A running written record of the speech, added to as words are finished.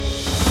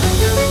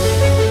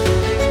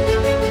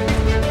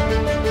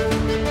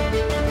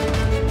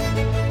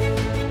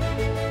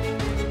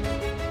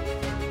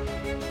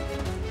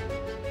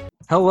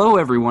Hello,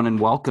 everyone, and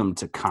welcome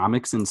to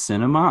Comics and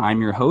Cinema.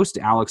 I'm your host,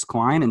 Alex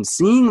Klein, and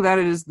seeing that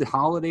it is the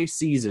holiday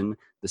season,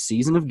 the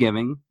season of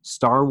giving,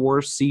 Star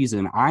Wars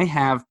season, I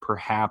have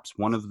perhaps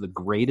one of the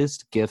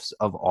greatest gifts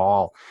of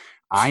all.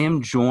 I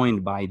am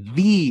joined by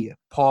the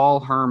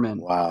Paul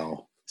Herman.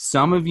 Wow.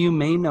 Some of you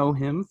may know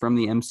him from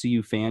the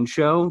MCU fan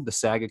show, The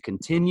Saga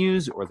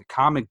Continues, or The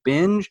Comic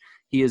Binge.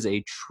 He is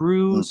a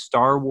true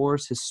Star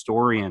Wars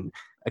historian,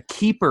 a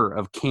keeper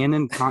of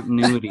canon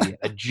continuity,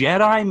 a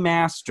Jedi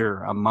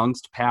master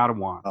amongst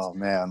Padawans. Oh,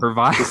 man.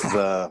 This is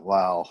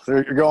wow.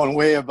 You're going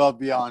way above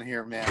beyond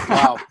here, man.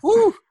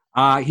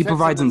 Wow. He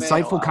provides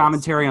insightful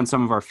commentary on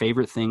some of our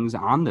favorite things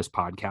on this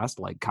podcast,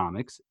 like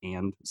comics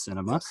and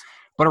cinema. Yes.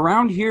 But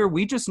around here,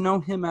 we just know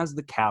him as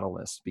the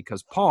catalyst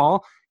because,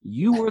 Paul,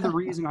 you were the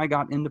reason I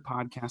got into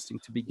podcasting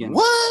to begin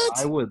with.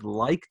 I would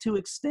like to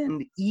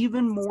extend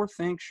even more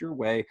thanks your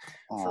way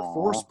for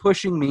force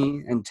pushing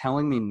me and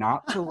telling me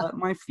not to let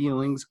my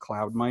feelings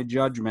cloud my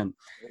judgment.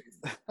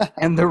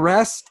 And the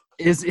rest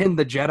is in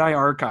the Jedi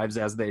archives,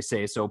 as they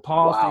say. So,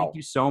 Paul, thank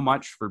you so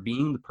much for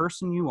being the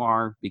person you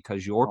are,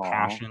 because your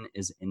passion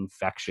is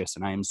infectious.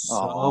 And I am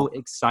so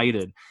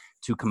excited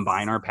to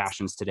combine our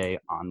passions today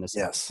on this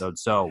episode.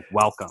 So,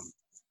 welcome.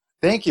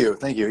 Thank you.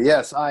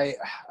 Yes, I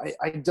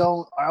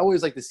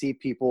always like to see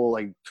people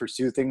like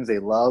pursue things they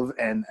love,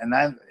 and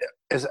that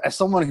as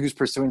someone who's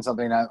pursuing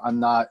something, I'm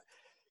not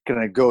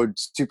gonna go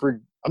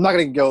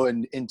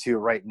into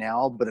right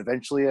now, but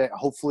eventually,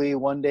 hopefully,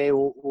 one day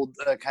we'll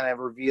kind of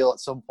reveal at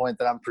some point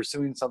that I'm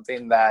pursuing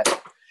something that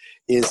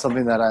is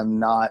something that I'm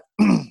not.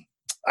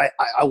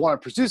 I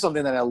want to pursue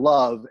something that I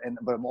love,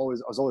 but I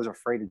was always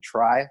afraid to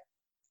try,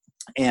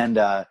 and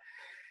when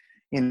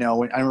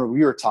I remember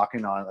we were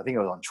talking on, I think it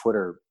was on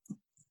Twitter.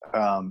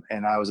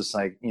 And I was just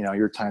like, you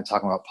were kind of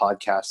talking about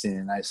podcasting,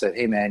 and I said,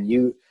 hey man,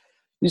 you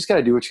just got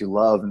to do what you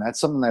love. And that's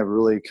something I've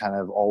really kind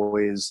of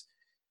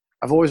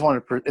I've always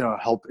wanted to,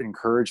 help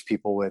encourage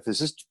people with. Is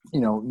just,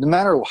 no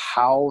matter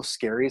how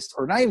scary,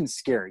 or not even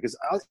scary, because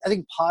I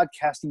think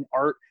podcasting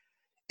art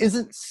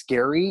isn't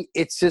scary.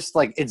 It's just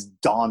like, it's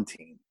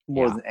daunting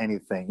more than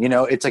anything.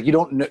 It's like, you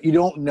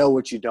don't know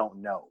what you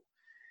don't know.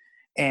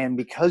 And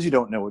because you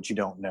don't know what you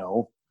don't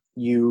know,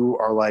 you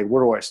are like,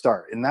 where do I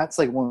start? And that's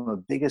like one of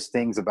the biggest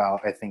things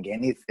about, I think,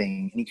 any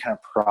kind of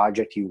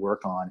project you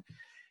work on,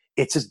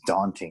 it's just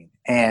daunting.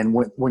 And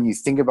when you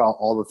think about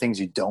all the things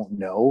you don't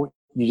know,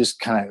 you just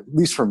kind of, at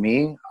least for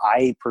me,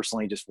 I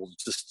personally just will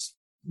just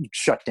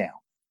shut down,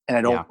 and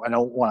I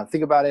don't want to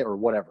think about it or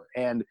whatever.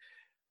 And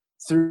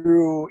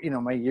through,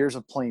 my years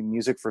of playing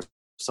music for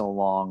so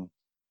long,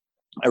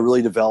 I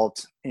really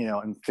developed, and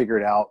not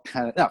figured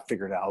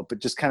out, but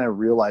just kind of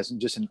realized,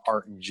 just in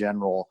art in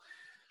general,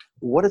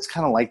 what it's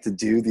kind of like to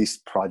do these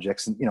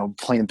projects and,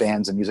 playing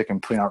bands and music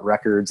and putting out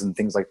records and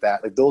things like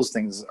that. Like those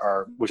things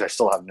are, which I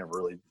still have never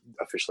really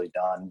officially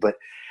done, but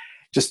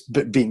just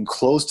being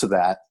close to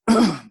that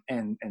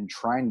and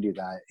trying to do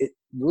that, it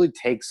really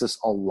takes us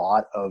a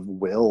lot of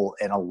will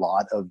and a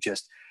lot of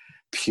just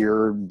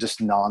pure, just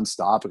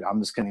nonstop. Like,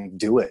 I'm just going to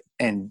do it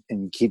and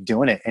keep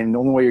doing it. And the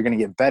only way you're going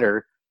to get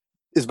better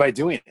is by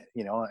doing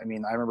it.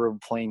 I remember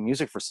playing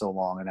music for so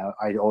long, and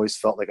I always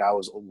felt like I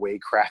was way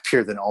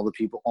crappier than all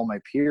my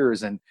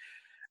peers. And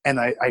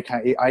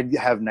I'd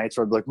have nights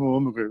where I'd be like, oh,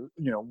 I'm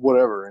gonna,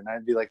 whatever. And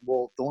I'd be like,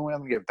 well, the only way I'm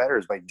gonna get better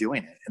is by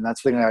doing it. And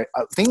that's the thing. I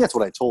think that's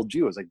what I told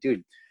you. I was like,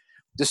 dude,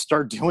 just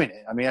start doing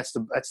it. That's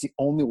the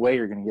only way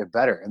you're gonna get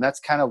better. And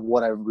that's kind of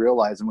what I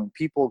realized. And when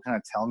people kind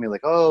of tell me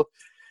like, oh,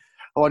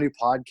 I want to do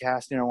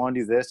podcasting, I want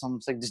to do this, I'm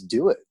just like, just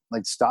do it.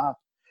 Like, stop.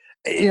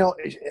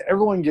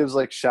 Everyone gives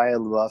like Shia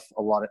LaBeouf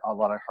a lot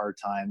of hard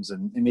times,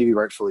 and maybe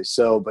rightfully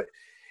so, but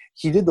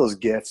he did those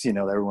gifts, that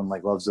everyone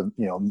like loves to,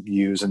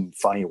 use in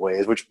funny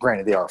ways, which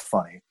granted they are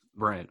funny.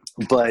 Right.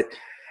 But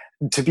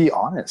to be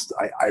honest,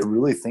 I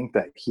really think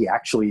that he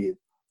actually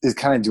is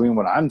kind of doing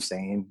what I'm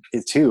saying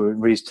too,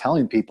 where he's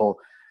telling people,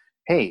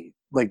 hey,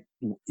 like,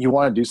 you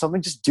want to do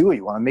something, just do it.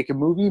 You want to make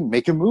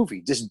a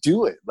movie, just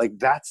do it. Like,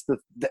 that's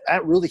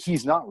that really,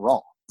 he's not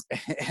wrong.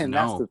 And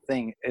that's the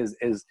thing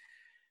is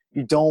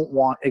you don't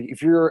want,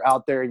 if you're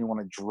out there and you want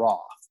to draw,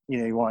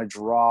 you want to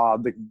draw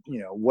the,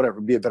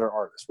 whatever, be a better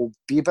artist. Well,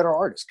 be a better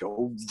artist.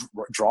 Go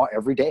draw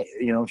every day.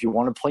 If you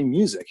want to play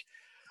music,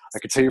 I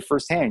could tell you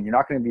firsthand, you're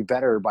not going to be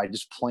better by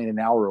just playing an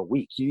hour a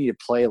week. You need to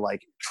play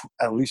like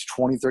at least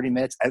 20, 30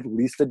 minutes, at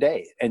least a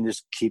day, and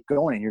just keep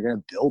going. And you're going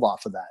to build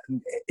off of that.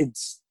 And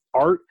it's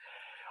art.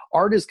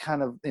 Art is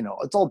kind of,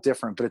 it's all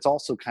different, but it's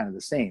also kind of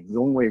the same. The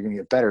only way you're going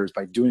to get better is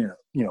by doing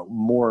it,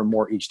 more and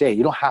more each day.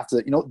 You don't have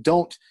to,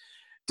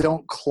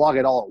 don't clog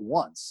it all at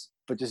once,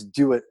 but just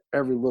do it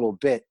every little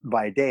bit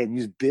by day, and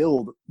you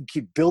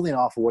keep building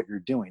off of what you're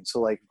doing.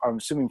 So like, I'm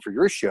assuming for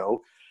your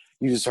show,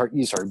 you start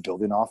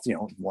building off,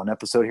 one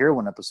episode here,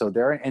 one episode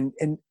there. And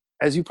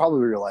as you probably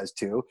realize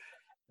too,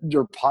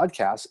 your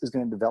podcast is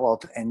going to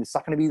develop, and it's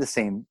not going to be the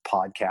same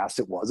podcast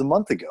it was a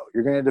month ago.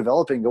 You're going to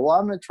develop it and go, well,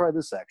 I'm going to try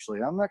this actually.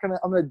 I'm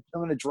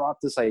going to drop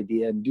this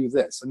idea and do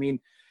this.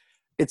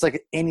 It's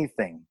like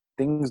anything,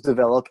 things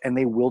develop and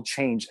they will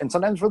change, and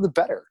sometimes for the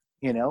better.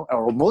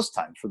 or most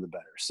times for the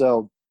better.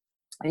 So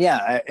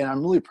yeah, and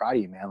I'm really proud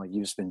of you, man. Like,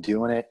 you've just been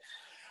doing it.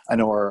 I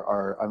know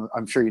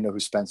I'm sure you know who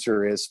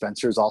Spencer is.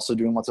 Spencer's also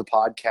doing lots of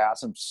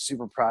podcasts. I'm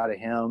super proud of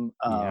him.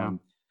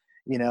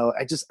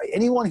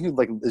 Anyone who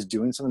like is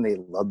doing something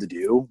they love to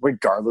do,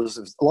 regardless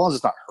of, as long as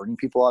it's not hurting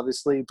people,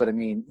 obviously. But I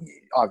mean,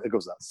 it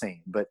goes without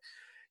saying. But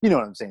you know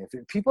what I'm saying?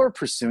 If people are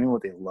pursuing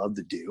what they love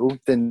to do,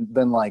 then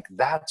like,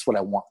 that's what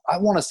I want. I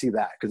want to see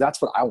that, because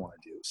that's what I want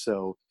to do.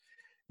 So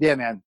yeah,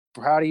 man.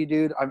 Proud of you,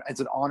 dude.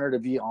 It's an honor to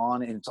be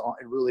on, and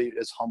it really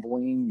is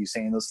humbling, you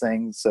saying those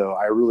things. So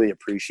I really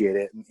appreciate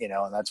it,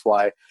 and that's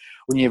why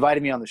when you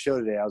invited me on the show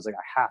today, I was like,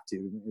 I have to.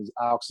 Because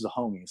Alex is a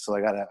homie, so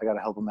I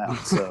gotta help him out.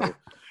 So,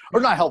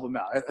 or not help him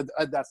out.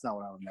 That's not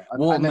what I meant.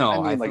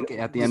 I think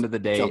at the end of the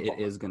day, it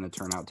is going to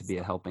turn out to be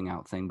a helping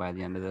out thing by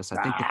the end of this.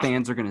 I think the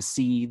fans are going to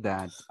see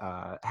that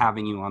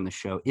having you on the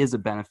show is a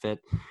benefit,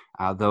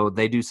 though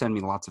they do send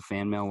me lots of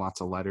fan mail, lots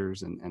of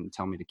letters, and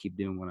tell me to keep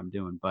doing what I'm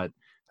doing. But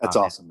that's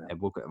awesome, man.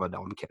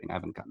 No, I'm kidding. I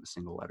haven't gotten a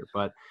single letter,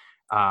 but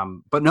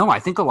no, I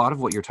think a lot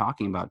of what you're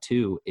talking about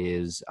too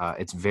is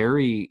it's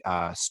very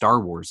Star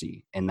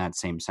Warsy in that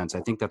same sense. I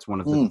think that's one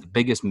of the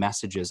biggest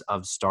messages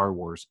of Star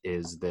Wars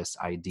is this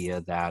idea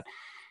that,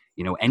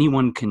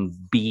 anyone can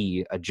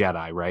be a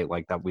Jedi, right?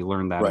 Like that, we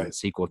learned that in the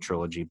sequel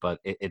trilogy, but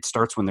it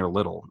starts when they're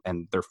little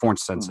and they're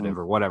force sensitive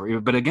or whatever.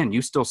 But again,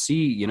 you still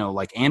see,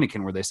 like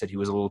Anakin, where they said he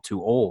was a little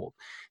too old.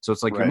 So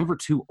it's like, you're never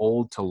too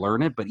old to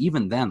learn it. But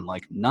even then,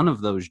 like, none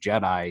of those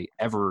Jedi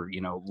ever,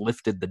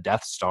 lifted the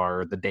Death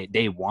Star the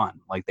day one.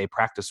 Like, they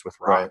practiced with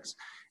rocks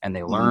and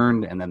they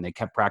learned, and then they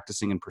kept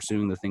practicing and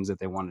pursuing the things that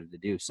they wanted to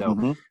do.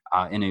 So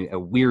in a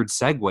weird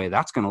segue,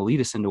 that's going to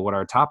lead us into what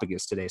our topic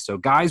is today. So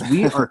guys,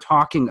 we are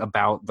talking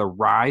about the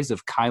rise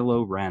of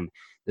Kylo Ren.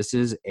 This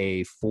is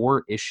a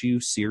 4-issue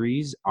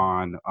series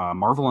on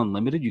Marvel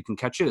Unlimited. You can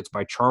catch it. It's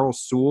by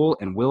Charles Soule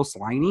and Will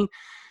Sliney.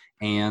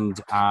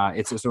 And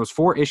it's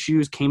 4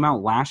 issues, came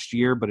out last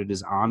year, but it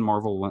is on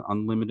Marvel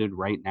Unlimited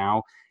right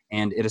now.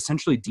 And it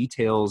essentially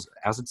details,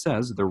 as it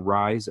says, the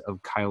rise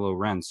of Kylo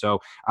Ren. So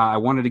I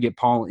wanted to get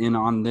Paul in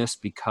on this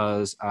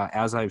because,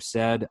 as I've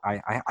said,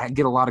 I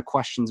get a lot of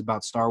questions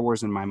about Star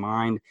Wars in my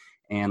mind.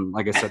 And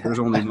like I said, there's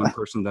only one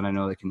person that I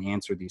know that can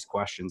answer these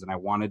questions. And I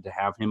wanted to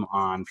have him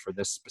on for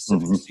this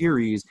specific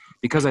series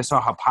because I saw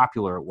how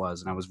popular it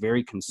was. And I was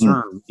very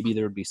concerned maybe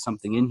there would be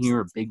something in here,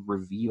 a big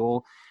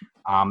reveal.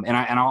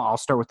 I'll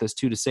start with this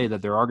too, to say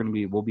that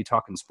we'll be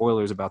talking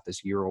spoilers about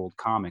this year-old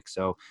comic.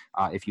 So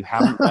if you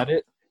haven't read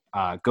it,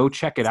 go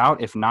check it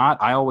out. If not,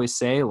 I always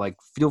say, like,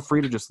 feel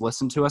free to just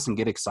listen to us and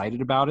get excited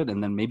about it,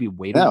 and then maybe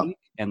wait a week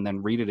and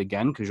then read it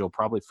again, because you'll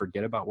probably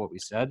forget about what we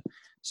said.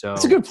 So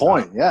that's a good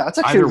point. Yeah, that's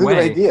actually a good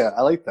idea.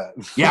 I like that.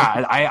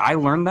 Yeah, I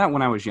learned that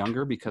when I was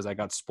younger because I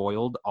got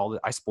spoiled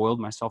I spoiled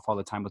myself all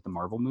the time with the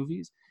Marvel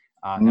movies.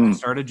 And I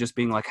started just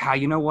being like,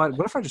 you know what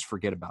if I just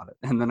forget about it?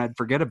 And then I'd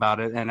forget about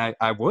it, and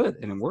I would,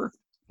 and it worked.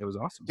 It was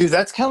awesome. Dude,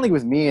 that's kind of like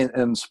with me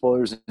and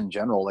spoilers in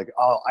general. Like,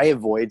 I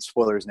avoid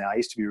spoilers now. I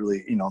used to be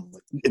really,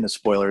 into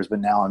spoilers,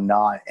 but now I'm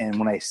not. And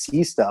when I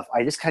see stuff,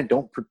 I just kind of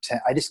don't pretend.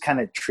 I just kind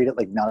of treat it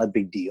like not a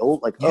big deal.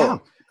 Like,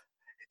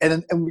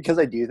 and because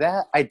I do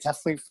that, I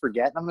definitely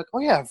forget. And I'm like, oh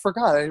yeah, I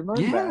forgot. I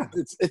remember that.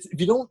 It's if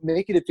you don't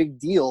make it a big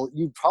deal,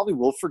 you probably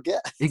will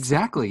forget.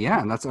 Exactly.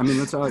 Yeah. And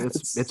it's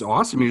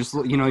awesome. You just,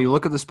 you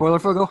look at the spoiler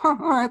film, go, all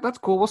right, that's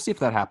cool. We'll see if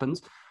that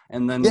happens.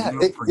 And then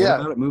forget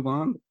about it, move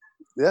on.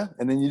 Yeah,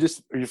 and then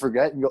you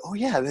forget and you go, oh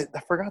yeah, I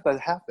forgot that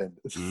happened.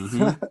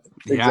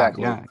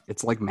 Exactly. Yeah,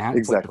 it's like magic.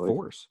 Exactly. Like the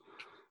Force.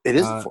 It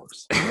is the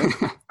Force.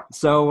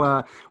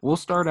 So we'll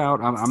start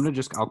out.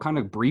 I'll kind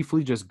of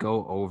briefly just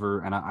go over,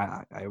 and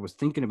I was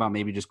thinking about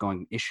maybe just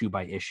going issue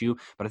by issue,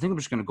 but I think I'm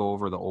just going to go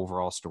over the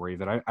overall story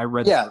of it. I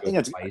read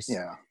it twice.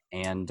 Yeah.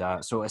 And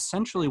so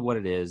essentially what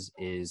it is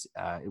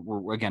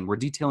we're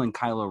detailing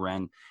Kylo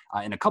Ren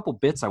in a couple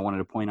bits I wanted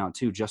to point out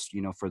too, just,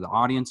 for the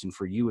audience and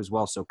for you as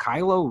well. So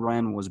Kylo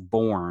Ren was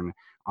born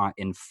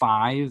in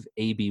 5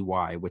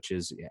 ABY, which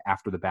is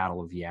after the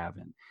Battle of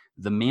Yavin.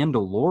 The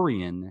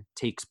Mandalorian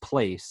takes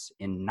place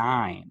in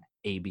 9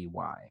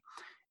 ABY.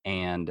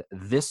 And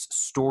this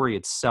story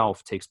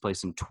itself takes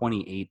place in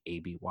 28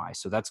 ABY.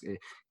 So that's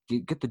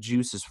get the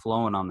juices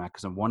flowing on that,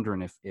 because I'm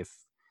wondering if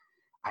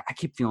I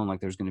keep feeling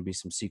like there's going to be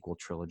some sequel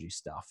trilogy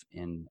stuff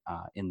in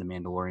The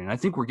Mandalorian. I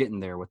think we're getting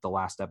there with the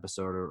last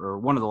episode or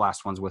one of the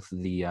last ones with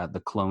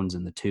the clones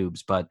in the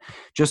tubes. But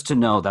just to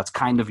know, that's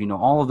kind of,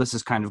 all of this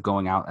is kind of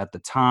going out at the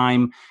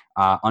time,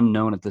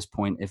 unknown at this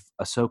point if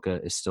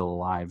Ahsoka is still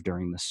alive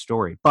during this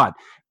story. But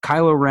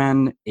Kylo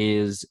Ren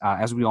is,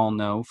 as we all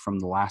know from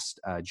The Last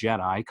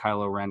Jedi,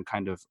 Kylo Ren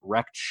kind of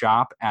wrecked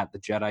shop at the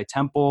Jedi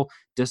Temple,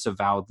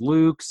 disavowed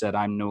Luke, said,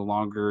 I'm no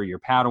longer your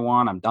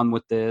Padawan, I'm done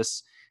with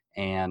this,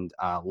 and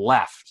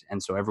left.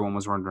 And so everyone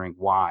was wondering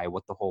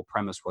what the whole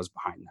premise was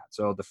behind that.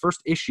 So the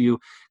first issue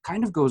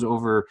kind of goes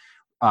over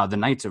the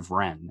Knights of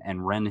Ren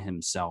and Ren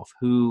himself,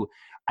 who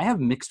I have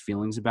mixed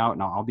feelings about,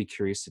 and I'll be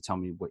curious to tell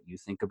me what you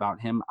think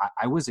about him.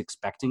 I was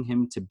expecting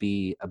him to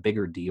be a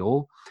bigger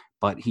deal,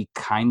 but he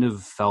kind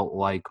of felt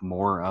like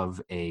more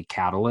of a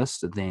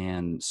catalyst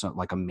than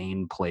like a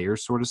main player,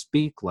 so to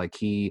speak. Like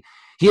he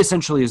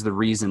essentially is the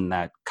reason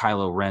that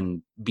Kylo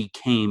Ren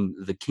became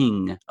the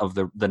king of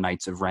the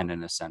Knights of Ren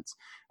in a sense.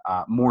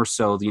 More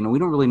so, we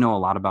don't really know a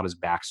lot about his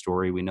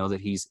backstory. We know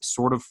that he's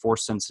sort of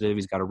force sensitive.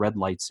 He's got a red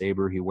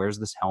lightsaber. He wears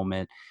this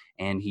helmet,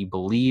 and he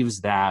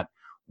believes that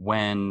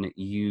when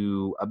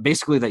you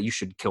basically that you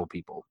should kill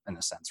people in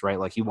a sense, right?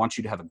 Like he wants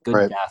you to have a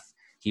good death.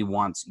 He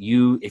wants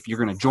you, if you're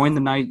going to join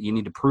the Knight, you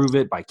need to prove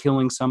it by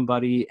killing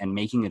somebody and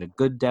making it a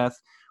good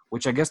death,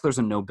 which I guess there's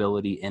a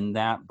nobility in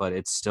that, but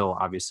it's still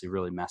obviously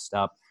really messed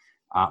up.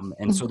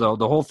 And so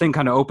the whole thing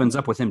kind of opens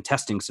up with him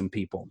testing some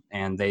people,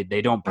 and they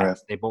don't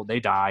pass. They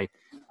die.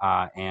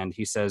 And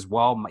he says,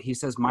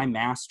 my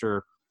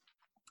master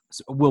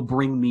will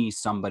bring me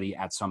somebody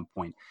at some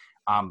point.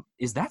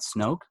 Is that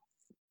Snoke?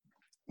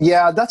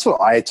 Yeah, that's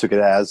what I took it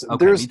as.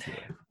 Okay, There's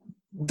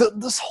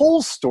this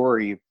whole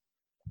story.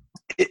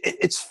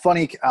 It's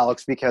funny,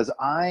 Alex, because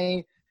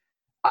I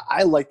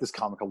like this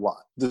comic a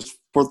lot, just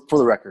for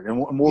the record,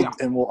 and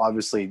we'll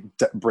obviously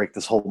break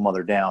this whole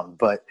mother down.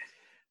 But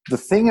the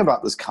thing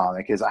about this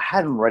comic is I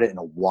hadn't read it in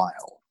a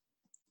while,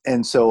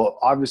 and so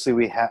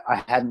obviously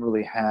I hadn't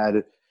really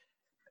had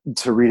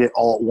to read it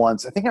all at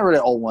once. I think I read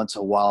it all at once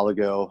a while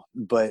ago,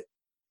 but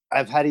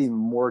I've had even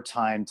more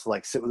time to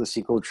like sit with the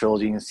sequel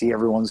trilogy and see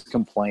everyone's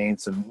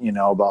complaints and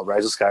about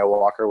Rise of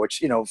Skywalker,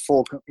 which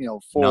full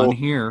none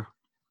here.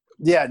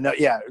 Yeah, no,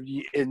 yeah.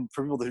 And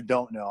for people who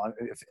don't know,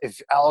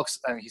 if Alex,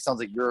 he sounds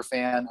like you're a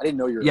fan. I didn't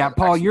know you're. Yeah,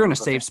 Paul, you're in a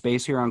safe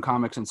space here on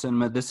Comics and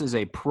Cinema. This is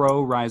a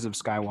pro Rise of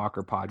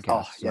Skywalker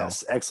podcast. Oh,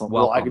 yes, excellent.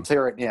 Welcome. Well, I can tell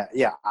you right,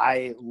 yeah.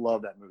 I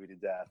love that movie to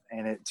death,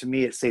 and to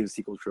me, it saved the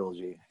sequel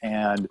trilogy.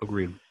 And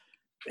agreed.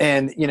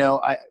 And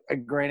I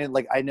granted,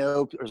 like I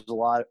know there's a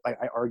lot.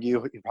 I argue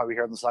you probably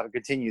hear on the Saga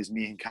Continues.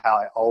 Me and Kyle,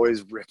 I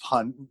always rip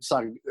on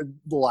Saga,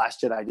 The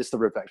Last Jedi, just to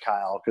rip at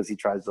Kyle because he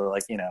tries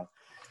to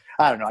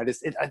I don't know.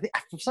 I think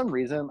for some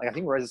reason, I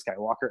think Rise of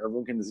Skywalker,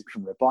 everyone can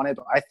rip on it,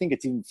 but I think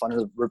it's even funner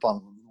to rip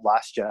on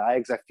Last Jedi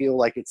because I feel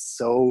like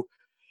it's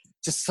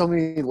just so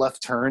many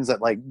left turns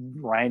that like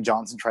Rian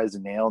Johnson tries to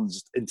nail and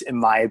just, in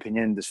my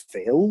opinion, just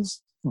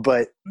fails.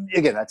 But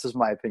again, that's just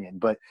my opinion.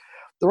 But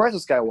the Rise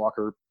of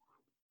Skywalker,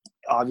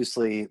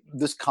 obviously,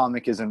 this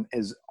comic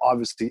is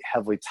obviously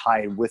heavily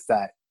tied with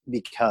that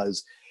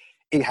because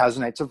it has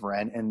Knights of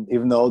Ren, and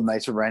even though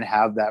Knights of Ren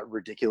have that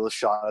ridiculous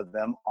shot of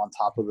them on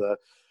top of the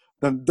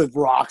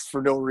rocks for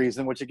no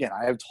reason, which again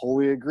I have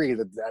totally agree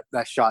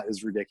that shot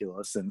is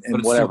ridiculous and but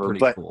it's whatever. Still pretty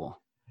but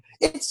cool.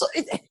 It's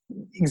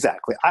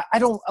exactly.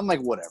 I'm like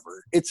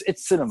whatever. It's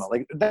cinema.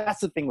 Like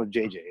that's the thing with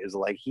JJ is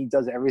like he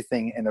does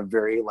everything in a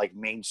very like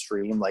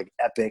mainstream, like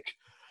epic.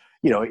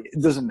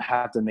 It doesn't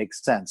have to make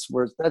sense.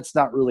 Whereas that's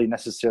not really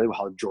necessarily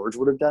how George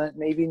would have done it,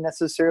 maybe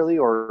necessarily,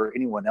 or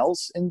anyone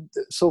else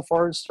so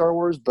far in Star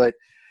Wars. But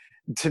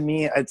to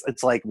me,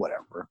 it's like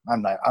whatever.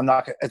 I'm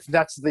not. If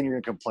that's the thing you're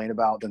gonna complain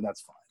about, then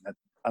that's fine.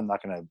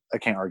 I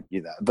can't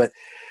argue that. But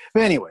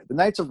anyway, the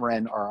Knights of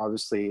Ren are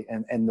obviously,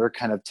 and they're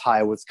kind of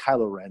tied with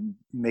Kylo Ren,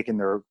 making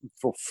their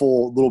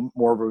full little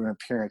more of an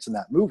appearance in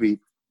that movie,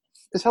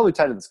 is heavily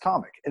tied to this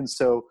comic. And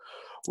so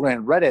when I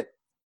read it,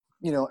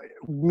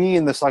 me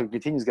and the Saga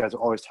Continues guys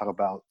always talk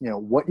about,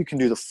 what you can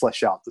do to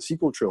flesh out the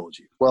sequel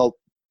trilogy. Well,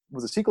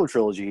 with the sequel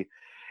trilogy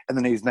and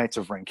then these Knights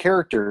of Ren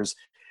characters,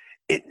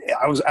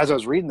 as I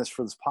was reading this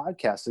for this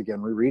podcast again,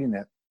 rereading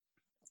it,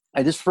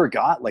 I just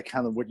forgot like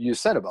kind of what you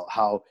said about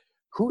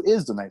who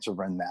is the Knights of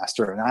Ren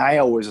master? And I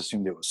always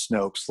assumed it was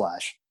Snoke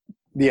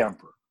 / the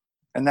Emperor.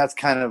 And that's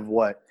kind of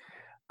what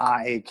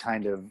I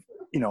kind of,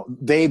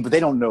 they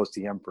don't know it's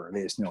the Emperor.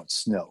 They just know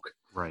it's Snoke.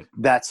 Right.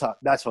 That's how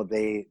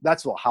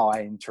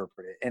I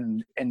interpret it.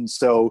 And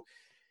so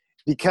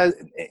because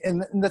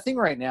the thing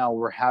right now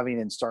we're having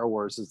in Star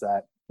Wars is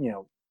that,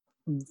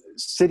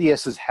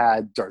 Sidious has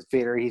had Darth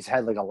Vader. He's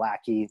had like a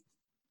lackey.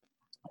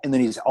 And then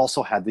he's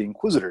also had the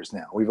Inquisitors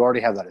now. We've already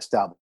have that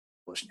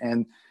established.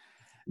 And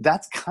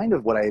that's kind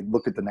of what I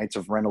look at the Knights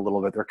of Ren a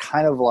little bit. They're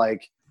kind of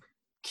like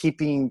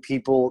keeping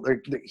people.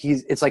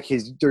 He's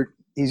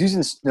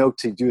using Snoke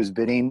to do his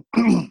bidding,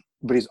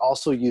 but he's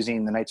also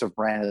using the Knights of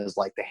Ren as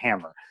like the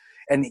hammer.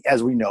 And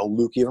as we know,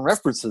 Luke even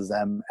references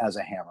them as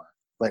a hammer.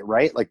 Like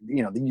right, like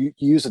you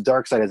use the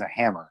dark side as a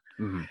hammer,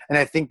 and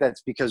I think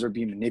that's because they're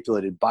being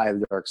manipulated by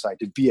the dark side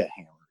to be a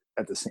hammer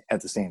at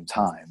the same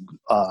time.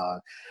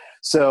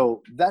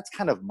 So that's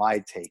kind of my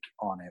take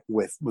on it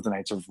with the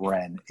Knights of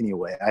Ren.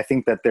 Anyway, I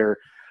think that there's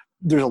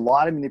a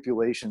lot of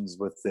manipulations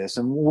with this,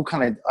 and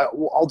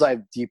I'll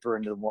dive deeper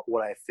into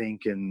what I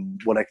think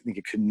and what I think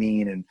it could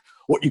mean and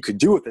what you could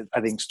do with it.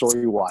 I think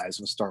story-wise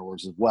with Star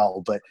Wars as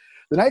well. But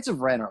the Knights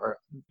of Ren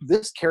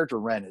this character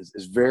Ren is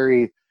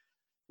very.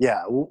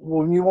 Yeah,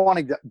 when you want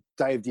to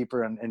dive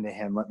deeper into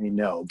him, let me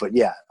know. But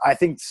yeah, I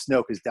think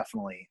Snoke is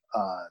definitely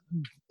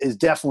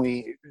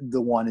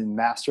the one in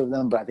master of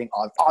them. But I think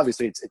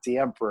obviously it's the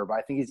Emperor. But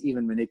I think he's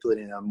even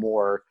manipulating them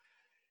more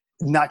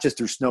not just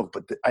through Snoke,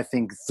 but I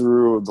think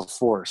through the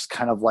Force,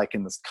 kind of like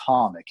in this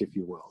comic, if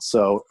you will.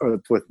 So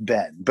with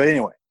Ben. But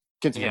anyway,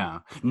 continue. Yeah.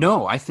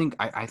 No, I think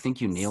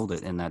you nailed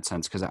it in that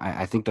sense, because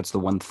I think that's the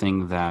one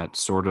thing that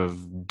sort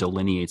of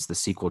delineates the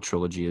sequel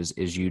trilogy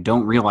is you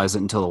don't realize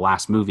it until the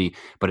last movie,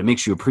 but it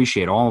makes you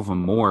appreciate all of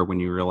them more when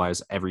you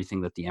realize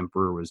everything that the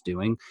Emperor was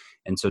doing.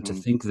 And so to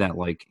think that,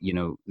 like, you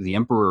know, the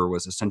Emperor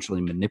was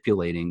essentially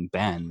manipulating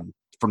Ben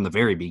from the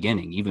very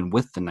beginning, even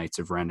with the Knights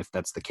of Ren, if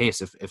that's the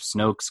case, if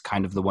Snoke's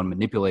kind of the one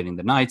manipulating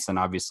the Knights, then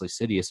obviously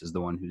Sidious is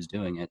the one who's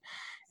doing it.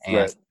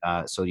 And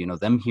so, you know,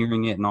 them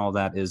hearing it and all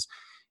that is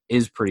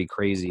pretty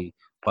crazy.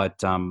 But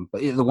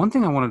the one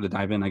thing I wanted to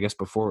dive in, I guess,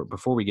 before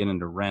we get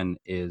into Ren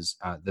is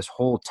this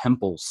whole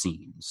temple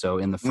scene. So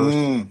in the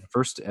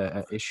first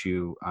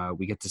issue,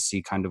 we get to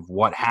see kind of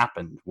what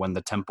happened when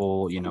the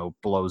temple, you know,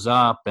 blows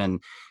up,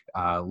 and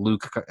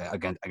Luke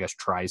again, I guess,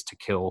 tries to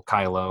kill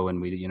Kylo,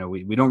 and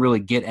we don't really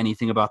get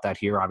anything about that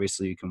here.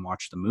 Obviously, you can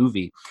watch the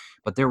movie,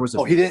 but there was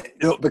he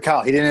didn't. No, but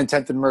Kyle, he didn't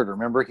attempt the murder.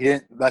 Remember, he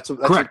didn't. That's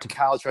what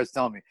Kyle tries to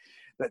tell me.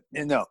 But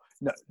no,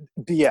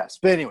 BS.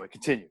 But anyway,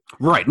 continue.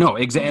 Right. No,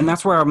 exactly. And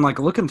that's where I'm like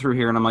looking through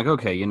here and I'm like,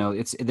 okay, you know,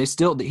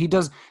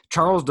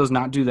 Charles does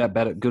not do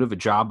that good of a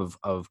job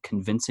of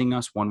convincing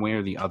us one way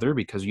or the other,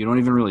 because you don't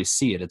even really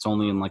see it. It's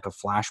only in like a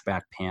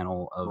flashback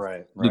panel of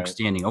Luke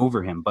standing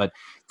over him. But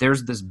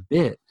there's this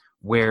bit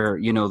where,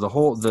 you know,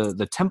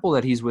 the temple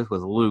that he's with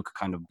Luke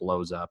kind of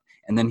blows up,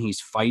 and then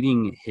he's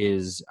fighting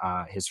his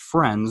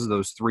friends,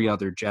 those 3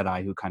 other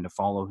Jedi who kind of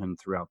follow him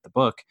throughout the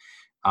book.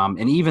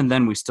 And even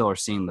then, we still are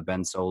seeing the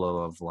Ben Solo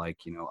of,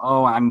 like, you know,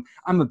 oh, I'm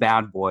a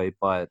bad boy,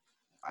 but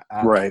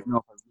I don't know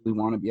if I really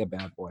want to be a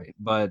bad boy.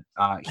 But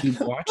he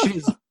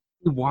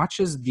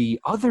watches the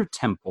other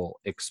temple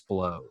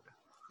explode,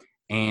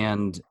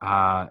 and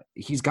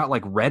he's got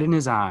like red in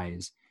his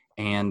eyes,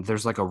 and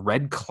there's like a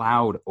red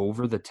cloud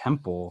over the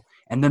temple,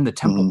 and then the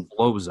temple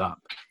blows up.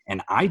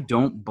 And I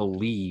don't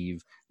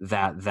believe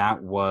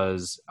that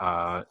was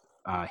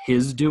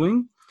his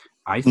doing.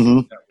 I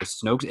think that was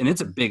Snoke's, and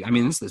it's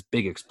this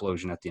big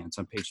explosion at the end. It's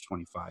on page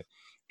 25.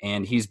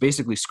 And he's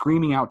basically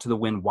screaming out to the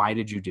wind, why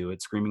did you do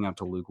it? Screaming out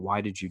to Luke, why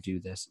did you do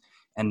this?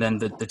 And then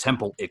the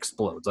temple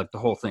explodes, like the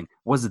whole thing.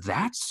 Was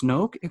that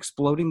Snoke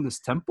exploding this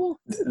temple?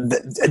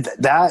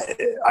 That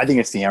I think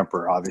it's the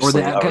Emperor,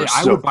 obviously.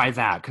 I would buy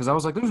that, because I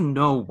was like, there's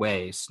no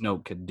way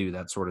Snoke could do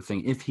that sort of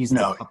thing if he's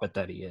the puppet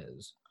that he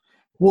is.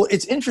 Well,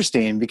 it's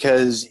interesting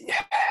because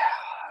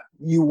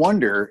you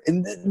wonder,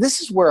 and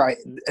this is where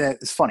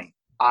it's funny.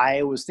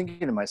 I was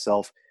thinking to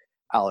myself,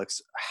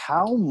 Alex,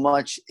 how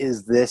much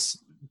is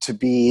this to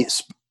be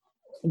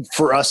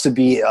for us to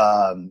be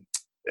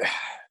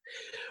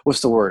what's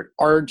the word?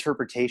 Our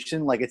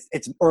interpretation, like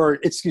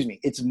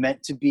it's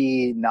meant to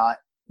be not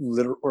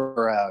literal,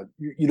 or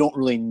you don't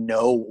really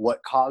know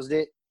what caused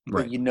it,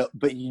 right?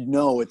 But you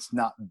know it's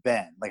not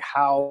Ben. Like,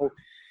 how?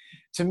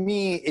 To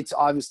me, it's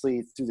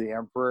obviously through the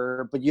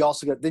Emperor, but you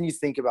also then you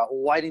think about,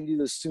 well, why didn't you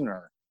do this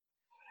sooner?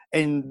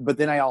 But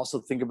then I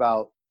also think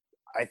about,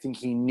 I think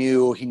he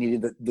knew he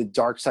needed the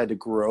dark side to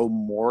grow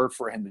more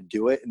for him to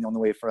do it. And the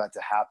only way for that to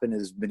happen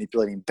is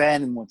manipulating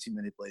Ben. And once he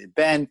manipulated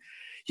Ben,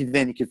 he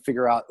could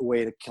figure out a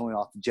way to killing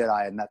off the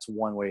Jedi. And that's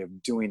one way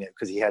of doing it,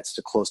 because he had such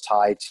a close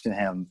tie to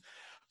him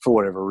for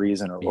whatever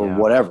reason or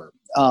whatever.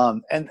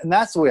 And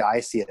that's the way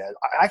I see it.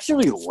 I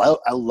actually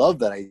love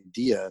that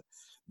idea,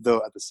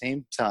 though, at the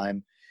same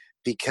time,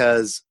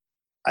 because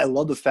I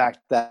love the fact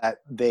that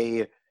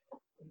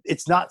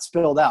it's not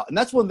spelled out. And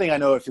that's one thing I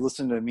know, if you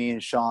listen to me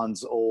and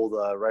Sean's old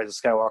Rise of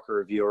Skywalker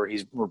review, where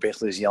we're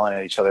basically just yelling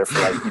at each other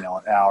for like, you know,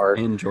 an hour.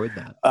 I enjoyed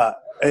that.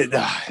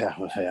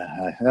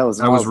 That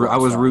was I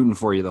was rooting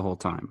for you the whole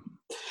time.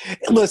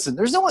 Listen,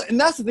 there's no, and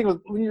that's the thing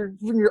when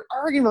you're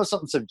arguing about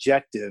something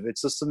subjective,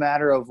 it's just a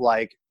matter of,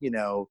 like, you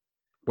know,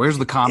 where's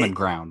the common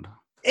ground?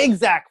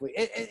 Exactly.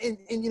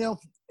 And you know,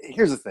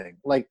 here's the thing.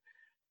 Like,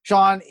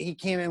 Sean, he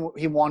came in,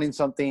 he wanting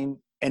something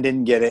and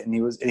didn't get it, and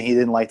he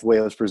didn't like the way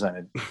it was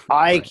presented.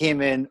 I came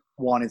in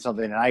wanting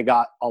something, and I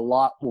got a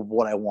lot of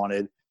what I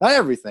wanted. Not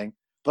everything,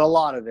 but a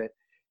lot of it,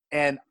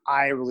 and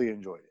I really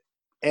enjoyed it.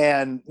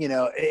 And, you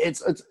know,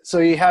 it's so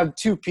you have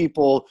two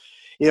people.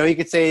 You know, you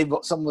could say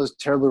something was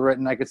terribly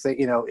written. I could say,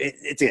 you know,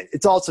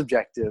 it's all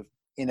subjective.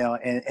 You know,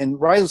 and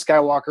Rise of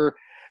Skywalker,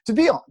 to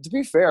be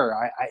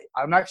fair,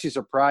 I'm actually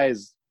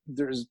surprised.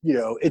 There's, you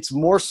know, it's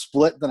more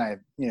split than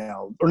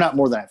or not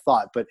more than I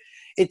thought, but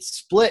it's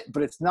split,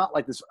 but it's not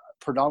like this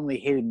predominantly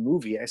hated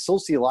movie. I still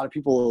see a lot of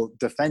people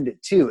defend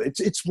it too.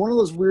 It's one of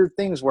those weird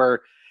things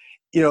where,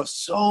 you know,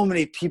 so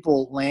many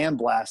people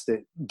lambaste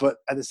it, but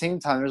at the same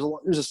time,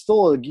 there's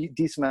still a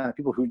decent amount of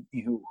people who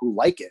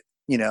like it,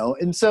 you know.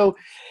 And so,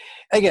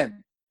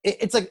 again,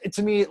 it's like,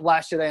 to me,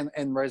 Last Jedi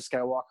and Rise of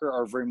Skywalker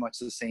are very much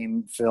the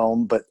same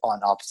film, but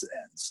on opposite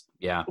ends.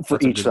 Yeah, for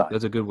each side.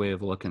 That's a good way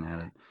of looking at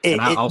it. And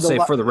I'll say,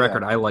 for the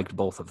record, I liked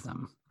both of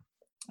them.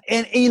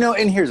 And, you know,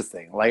 and here's the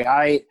thing, like,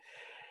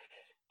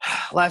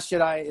 Last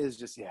Jedi is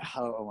just I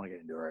don't want to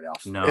get into it right now.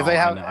 No, if I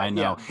have, I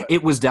know.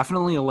 It was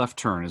definitely a left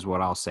turn, is what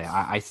I'll say.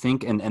 I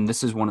think, and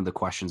this is one of the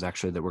questions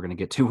actually that we're going to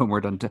get to when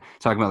we're done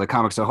talking about the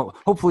comics. So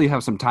hopefully you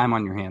have some time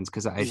on your hands,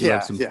 because I do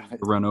have some to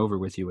run over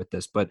with you with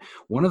this. But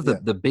one of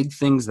the big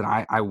things that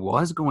I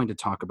was going to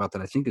talk about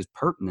that I think is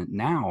pertinent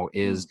now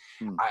is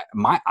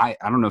I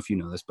don't know if you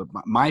know this, but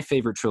my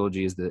favorite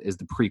trilogy is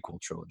the prequel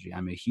trilogy.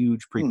 I'm a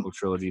huge prequel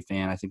trilogy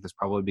fan. I think that's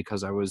probably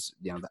because I was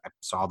I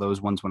saw those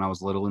ones when I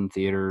was little in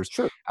theaters.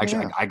 Sure.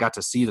 Actually, I got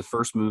to see the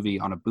first movie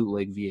on a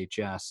bootleg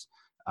VHS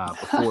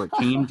before it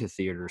came to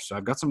theaters, so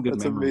I've got some good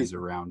memories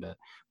around it.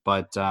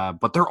 But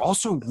they're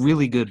also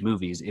really good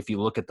movies if you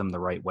look at them the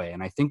right way.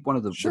 And I think one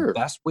of the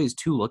best ways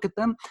to look at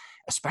them,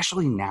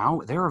 especially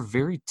now, they're a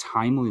very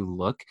timely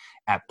look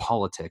at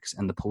politics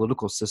and the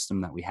political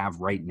system that we have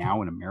right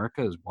now in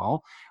America as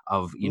well.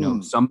 Of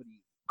somebody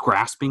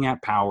grasping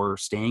at power,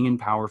 staying in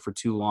power for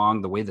too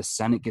long, the way the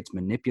Senate gets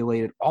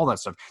manipulated, all that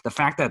stuff. The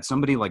fact that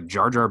somebody like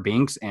Jar Jar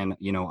Binks and,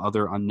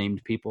 other unnamed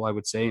people, I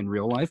would say, in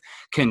real life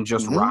can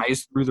just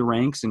rise through the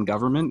ranks in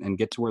government and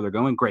get to where they're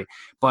going. Great.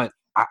 But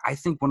I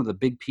think one of the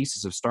big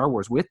pieces of Star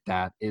Wars with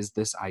that is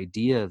this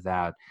idea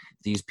that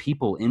these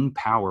people in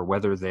power,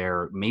 whether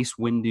they're Mace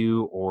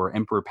Windu or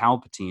Emperor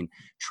Palpatine,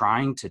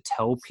 trying to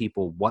tell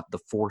people what the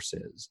Force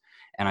is.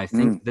 And I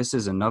think this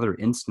is another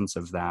instance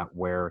of that,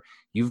 where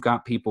you've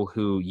got people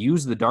who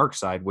use the dark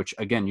side, which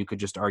again, you could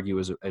just argue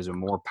is a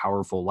more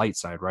powerful light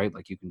side, right?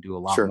 Like you can do a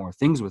lot more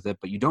things with it,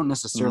 but you don't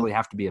necessarily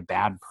have to be a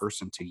bad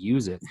person to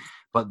use it.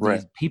 But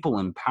these people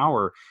in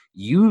power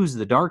use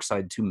the dark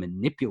side to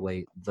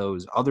manipulate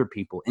those other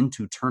people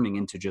into turning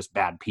into just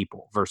bad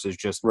people versus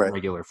just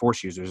regular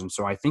Force users. And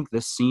so I think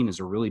this scene is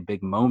a really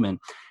big moment.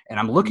 And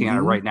I'm looking at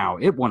it right now.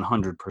 It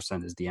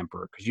 100% is the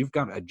Emperor, because you've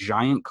got a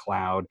giant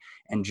cloud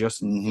and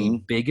just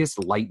the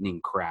biggest lightning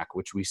crack,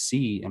 which we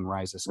see in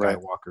Rise of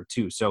Skywalker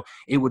too. So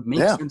it would make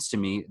sense to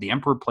me. The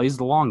Emperor plays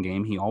the long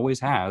game. He always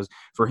has,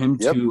 for him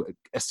to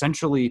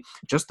essentially,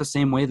 just the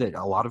same way that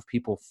a lot of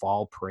people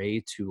fall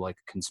prey to like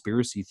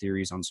conspiracy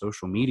theories on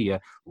social media,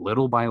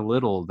 little by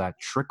little, that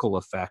trickle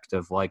effect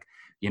of like,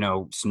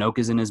 Snoke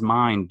is in his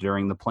mind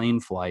during the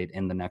plane flight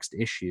in the next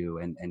issue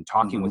and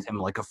talking with him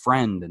like a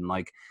friend. And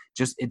like,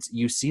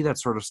 you see that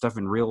sort of stuff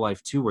in real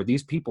life too, where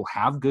these people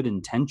have good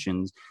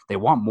intentions. They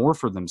want more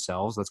for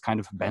themselves. That's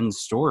kind of Ben's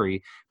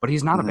story, but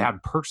he's not a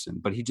bad person,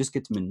 but he just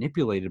gets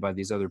manipulated by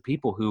these other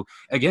people who,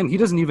 again, he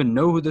doesn't even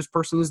know who this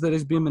person is that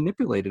is being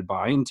manipulated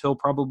by until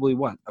probably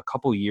a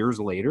couple years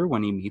later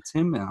when he meets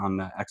him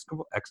on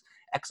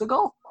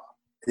Exegol.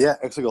 Yeah,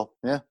 Exegol.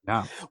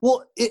 Yeah.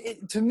 Well,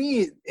 to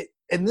me,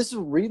 and this is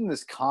reading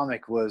this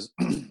comic was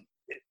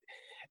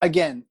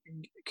again,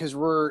 because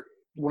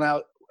when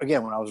I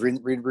was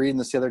reading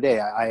this the other day,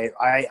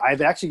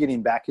 I've actually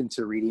getting back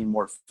into reading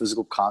more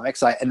physical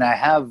comics. I've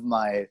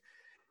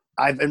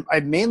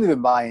mainly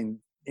been buying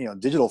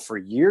digital for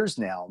years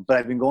now, but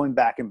I've been going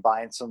back and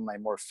buying some of my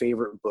more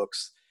favorite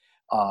books,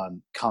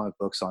 comic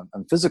books on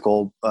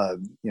physical,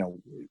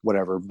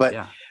 whatever.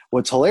 But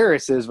what's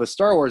hilarious is with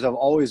Star Wars, I've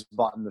always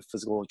bought in the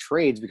physical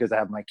trades because I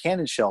have my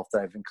canon shelf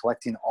that I've been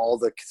collecting all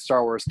the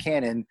Star Wars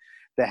canon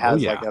that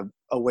has like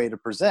a way to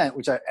present,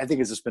 which I think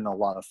has just been a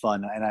lot of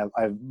fun. And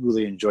I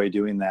really enjoy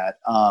doing that.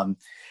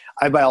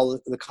 I buy all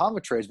the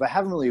comic trades, but I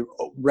haven't really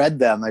read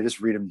them. I just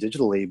read them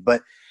digitally,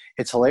 but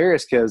it's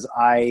hilarious because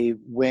I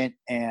went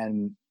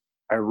and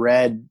I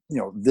read,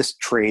 this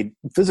trade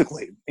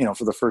physically,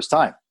 for the first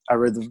time. I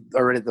read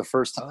it the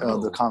first time,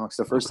 the comics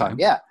the first time.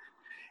 Yeah.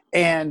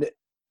 And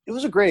it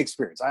was a great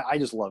experience. I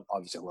just love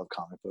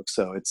comic books.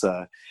 So it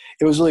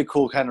was really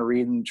cool kind of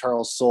reading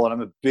Charles Soule, and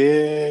I'm a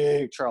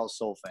big Charles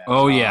Soule fan.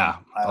 Oh yeah.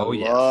 I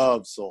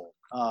love Soule.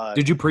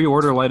 Did you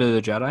pre-order Light of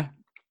the Jedi?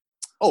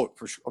 Oh,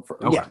 for sure.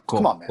 Okay, cool,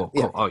 come on, man. Cool.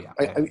 Yeah. Oh yeah.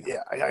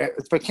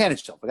 It's my canon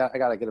shelf. I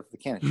gotta get it for the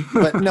canon.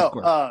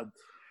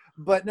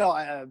 But no,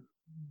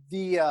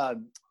 I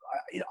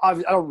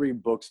don't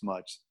read books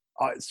much.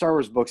 Star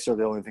Wars books are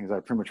the only things I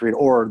pretty much read,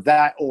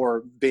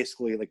 or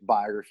basically like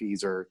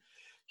biographies or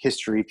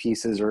history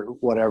pieces or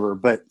whatever.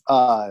 But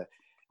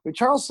with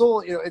Charles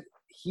Soule,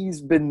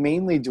 he's been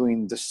mainly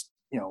doing this,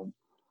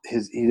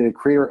 he did a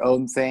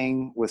creator-owned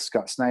thing with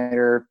Scott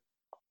Snyder,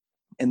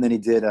 and then he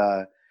did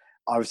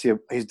obviously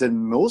he's done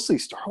mostly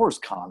Star Wars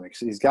comics.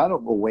 He's gotten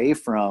away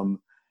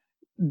from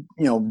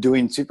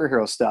doing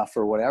superhero stuff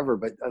or whatever,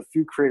 but a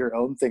few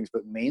creator-owned things,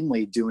 but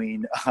mainly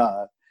doing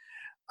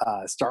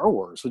Star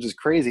Wars, which is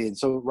crazy. And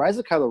so Rise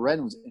of Kylo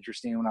Ren was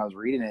interesting when I was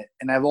reading it,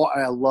 and I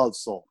love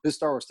Soule. His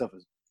Star Wars stuff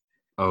is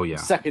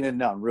second to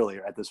none, really,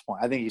 at this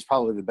point. I think he's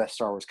probably the best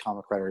Star Wars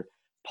comic writer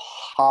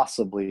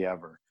possibly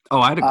ever. Oh,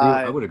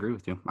 I would agree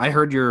with you. I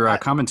heard your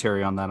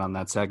commentary on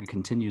that Saga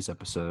Continues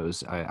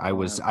episodes. I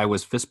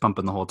was fist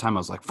pumping the whole time. I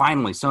was like,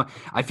 finally. So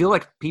I feel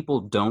like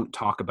people don't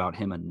talk about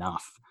him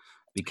enough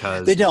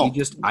because they don't.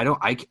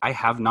 I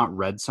have not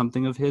read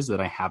something of his that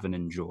I haven't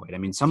enjoyed. I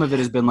mean, some of it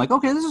has been like,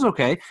 okay, this is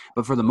okay,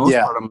 but for the most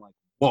part, I'm like,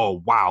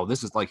 whoa, wow,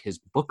 this is like his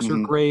books are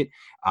great.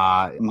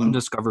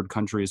 Undiscovered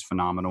Country is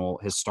phenomenal.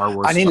 His Star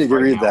Wars. I need to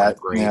read that.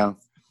 Great. Yeah.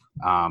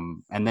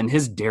 And then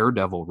his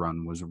Daredevil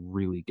run was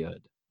really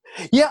good.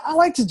 Yeah, I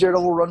liked his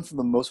Daredevil run for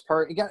the most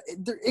part.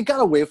 It got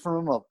away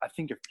from him, I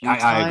think, a few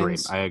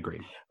times. I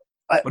agree.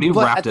 But he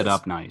wrapped it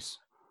up nice.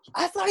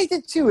 I thought he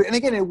did too. And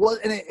again,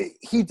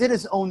 he did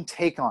his own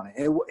take on it.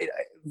 It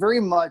very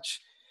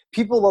much.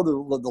 People love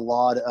the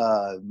laud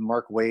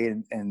Mark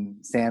Waid and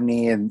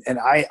Samney, and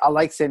I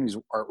like Samney's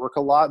artwork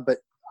a lot, but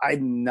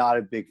I'm not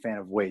a big fan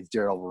of Wade's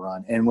Daredevil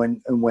run. And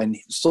when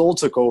Soule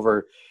took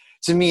over,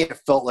 to me it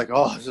felt like,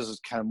 oh, this is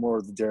kind of more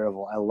of the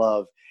Daredevil I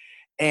love.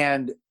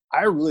 And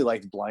I really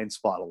liked Blind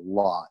Spot a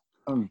lot.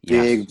 I'm a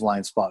big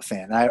Blind Spot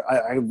fan.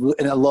 I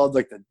love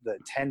like the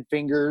 10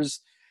 Fingers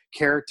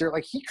character.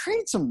 Like he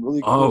created some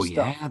really cool stuff.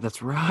 Oh yeah,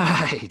 that's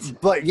right.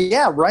 But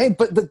yeah, right.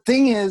 But the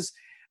thing is,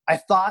 I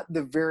thought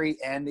the very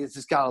end is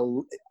just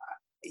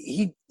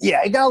it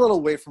got a little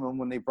away from him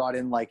when they brought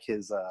in like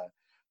his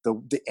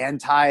the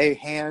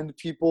anti-hand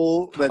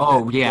people. I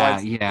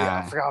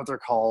forgot what they're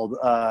called.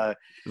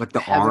 Like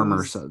the arm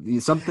or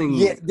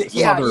something.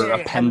 Other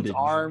appendage.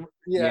 Arm.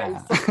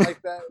 Something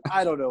like that.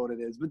 I don't know what it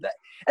is, but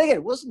again,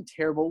 it wasn't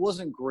terrible. It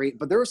wasn't great,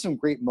 but there were some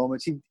great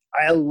moments.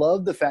 I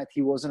love the fact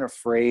he wasn't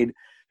afraid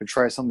to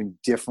try something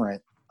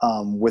different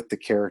with the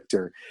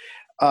character.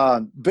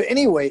 But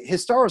anyway,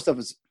 his Star Wars stuff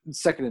is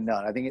second to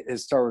none. I think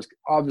his Star Wars,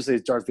 obviously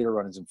his Darth Vader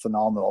run is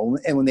phenomenal.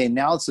 And when they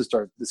announced this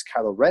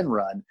Kylo Ren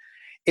run,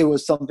 it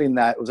was something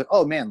that was like,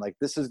 oh man, like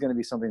this is going to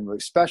be something really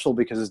special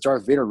because his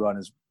Darth Vader run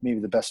is maybe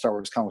the best Star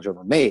Wars comics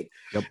ever made.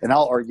 Yep. And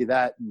I'll argue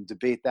that and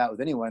debate that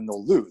with anyone,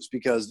 they'll lose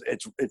because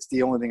it's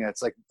the only thing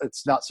that's like,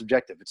 it's not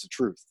subjective. It's the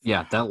truth.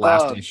 Yeah. That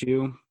last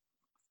issue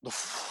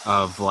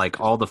of like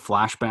all the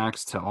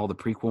flashbacks to all the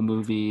prequel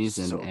movies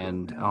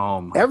and oh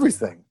my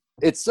everything. God.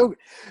 It's so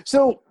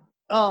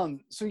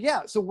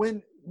yeah. So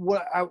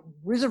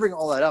reason I bring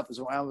all that up is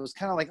when I was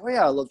kind of like, oh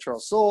yeah, I love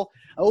Charles Soule.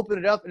 I opened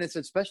it up and it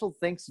said special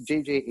thanks to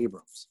J.J.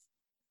 Abrams.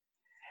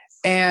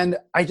 And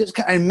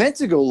I meant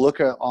to go look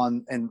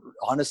on and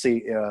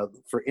honestly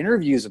for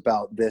interviews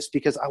about this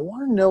because I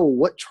want to know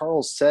what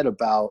Charles said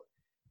about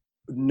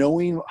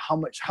knowing how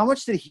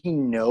much did he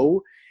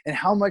know and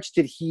how much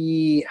did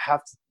he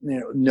have to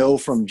know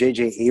from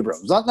J.J.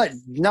 Abrams?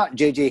 Not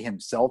J.J.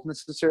 himself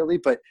necessarily,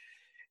 but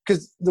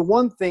because the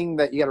one thing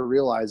that you got to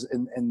realize,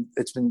 and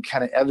it's been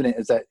kind of evident,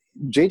 is that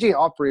JJ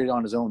operated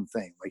on his own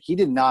thing. Like he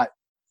didn't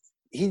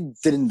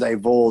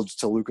divulge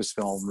to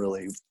Lucasfilm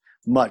really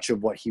much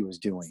of what he was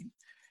doing.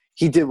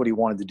 He did what he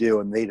wanted to do,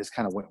 and they just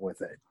kind of went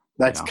with it.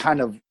 That's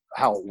kind of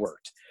how it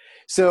worked.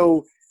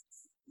 So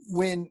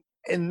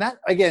and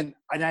I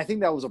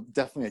think that was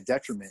definitely a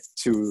detriment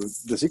to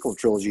the sequel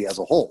trilogy as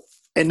a whole.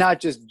 And not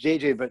just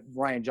JJ, but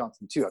Rian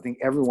Johnson too. I think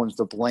everyone's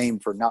to blame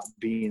for not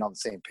being on the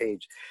same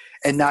page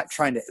and not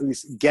trying to at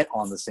least get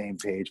on the same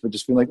page, but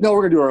just being like, no,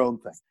 we're going to do our own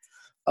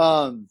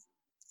thing.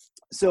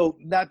 So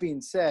that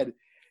being said,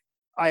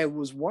 I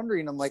was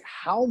wondering, I'm like,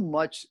 how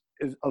much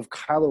of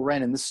Kylo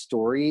Ren in this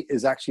story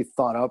is actually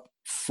thought up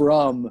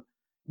from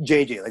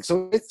JJ? Like,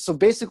 so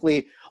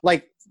basically,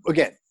 like,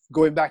 again,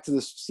 going back to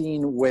the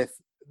scene with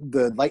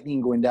the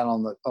lightning going down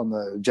on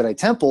the Jedi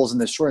temples and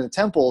destroying the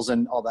temples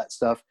and all that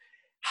stuff.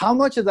 How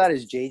much of that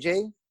is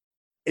JJ?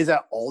 Is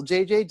that all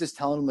JJ just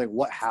telling him like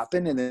what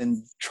happened, and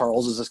then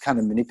Charles is just kind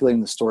of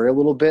manipulating the story a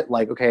little bit,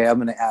 like, okay, I'm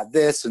going to add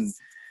this and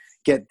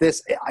get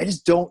this. I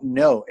just don't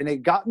know, and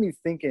it got me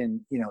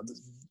thinking.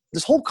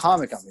 This whole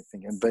comic got me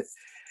thinking, but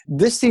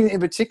this scene in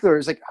particular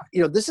is like,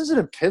 this isn't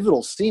a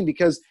pivotal scene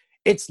because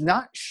it's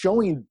not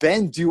showing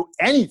Ben do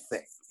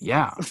anything.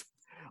 Yeah,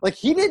 like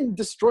he didn't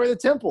destroy the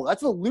temple.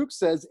 That's what Luke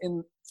says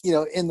in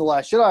The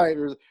Last Jedi.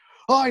 Or,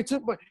 oh, he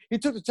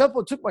took the temple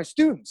and took my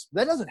students.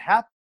 That doesn't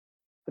happen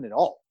at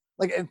all.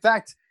 Like, in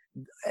fact,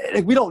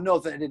 like, we don't know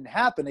if that didn't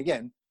happen.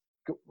 Again,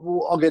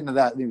 I'll get into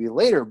that maybe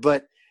later,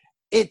 but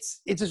it's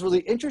just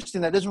really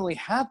interesting that doesn't really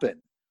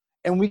happen.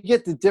 And we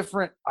get the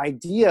different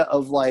idea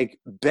of like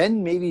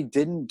Ben maybe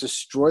didn't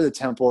destroy the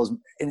temple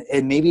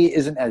and maybe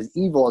isn't as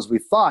evil as we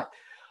thought.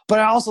 But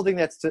I also think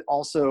that's to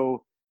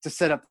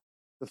set up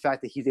the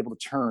fact that he's able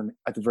to turn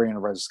at the very end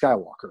of Rise of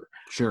Skywalker.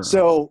 Sure.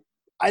 So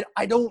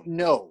I don't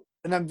know.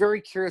 And I'm very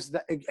curious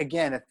that,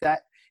 again, if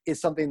that is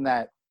something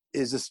that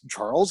is this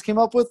Charles came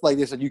up with. Like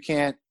they said,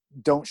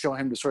 don't show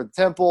him destroy the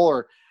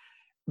temple,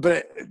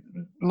 but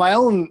my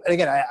own,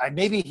 again,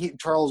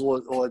 Charles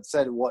will have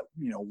said what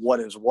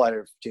is what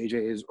if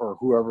JJ is or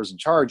whoever's in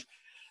charge,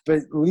 but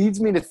it leads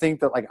me to think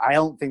that, like, I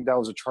don't think that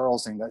was a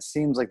Charles thing. That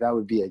seems like that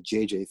would be a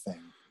JJ thing.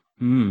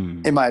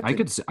 In my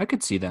opinion. I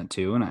could see that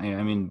too, and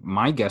I mean,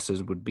 my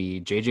guesses would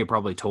be JJ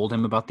probably told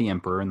him about the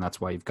Emperor, and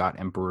that's why you've got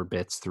Emperor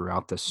bits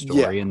throughout this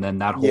story, and then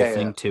that whole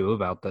thing too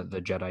about the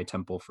Jedi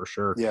Temple for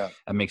sure. Yeah,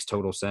 that makes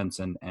total sense,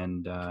 and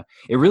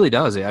it really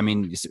does. I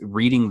mean,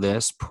 reading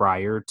this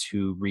prior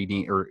to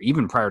reading, or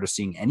even prior to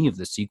seeing any of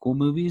the sequel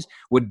movies,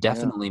 would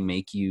definitely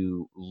make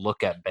you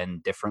look at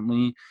Ben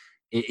differently.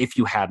 if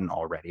you hadn't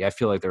already. I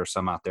feel like there are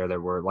some out there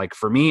that were like,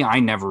 for me, I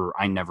never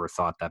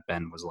thought that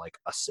Ben was like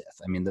a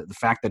Sith. I mean, the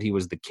fact that he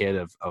was the kid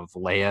of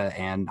Leia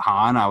and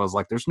Han, I was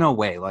like, there's no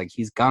way. Like,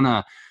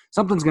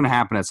 something's gonna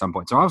happen at some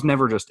point. So I was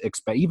never just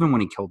even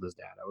when he killed his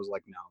dad, I was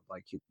like, no,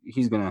 like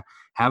he's gonna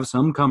have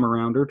some come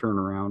around or turn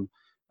around.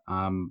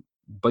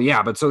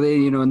 But so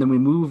they, and then we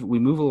move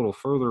a little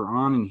further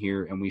on in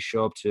here, and we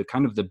show up to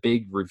kind of the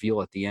big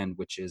reveal at the end,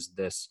 which is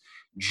this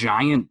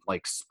giant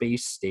like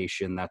space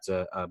station that's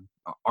a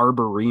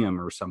arboreum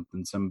or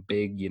something, some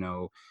big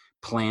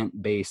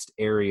plant-based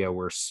area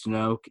where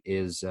Snoke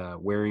is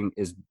wearing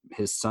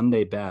his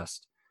Sunday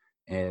best,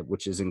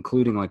 which is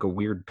including like a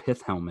weird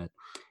pith helmet.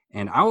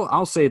 And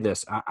I'll say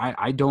this: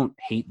 I don't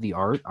hate the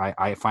art.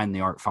 I find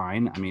the art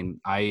fine. I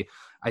mean, I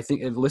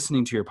think,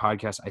 listening to your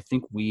podcast, I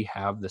think we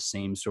have the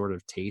same sort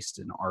of taste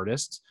in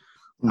artists.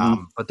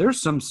 Mm-hmm. But there's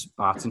some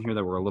spots in here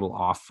that were a little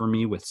off for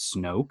me with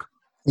Snoke.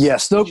 Yeah,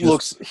 Snoke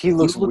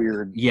looks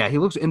weird. Yeah, he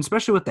looks, and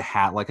especially with the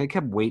hat. Like, I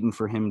kept waiting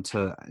for him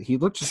to. He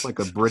looked just like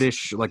a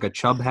British, like a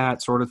chub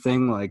hat sort of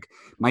thing. Like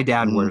my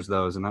dad wears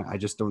those, and I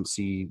just don't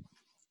see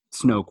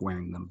Snoke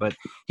wearing them. But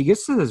he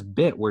gets to this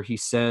bit where he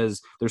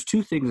says, there's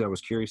two things I was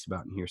curious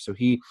about in here. So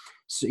he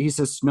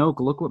says, Snoke,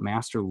 look what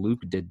Master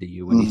Luke did to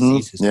you. And he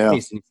sees his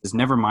face, and he says,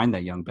 never mind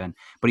that, young Ben.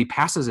 But he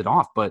passes it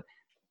off. But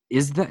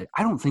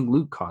I don't think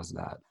Luke caused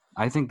that.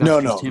 I think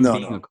that's just him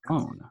being a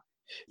clone.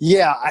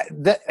 Yeah,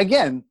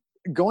 again,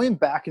 going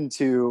back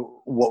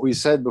into what we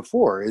said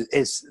before,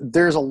 is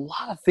there's a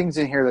lot of things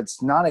in here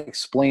that's not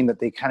explained that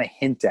they kind of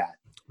hint at.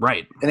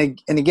 Right. And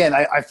again,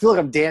 I feel like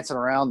I'm dancing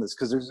around this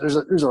because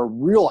there's a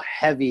real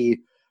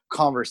heavy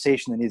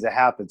conversation that needs to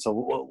happen.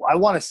 So I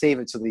want to save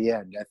it to the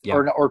end,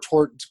 or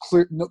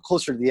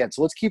closer to the end.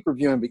 So let's keep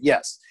reviewing. But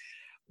yes,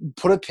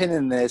 put a pin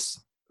in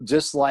this,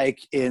 just like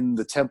in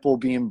the temple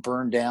being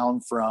burned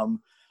down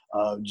from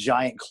a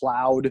giant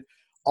cloud,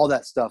 all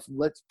that stuff.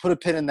 Let's put a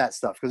pin in that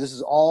stuff because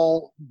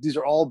these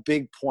are all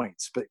big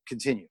points. But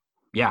continue.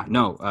 Yeah,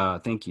 no,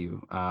 thank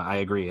you. I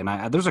agree.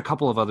 And there's a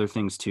couple of other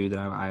things too that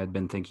I had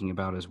been thinking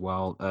about as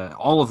well.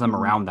 All of them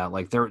around that.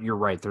 Like you're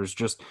right. There's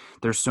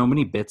so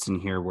many bits in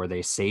here where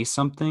they say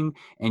something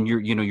and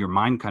your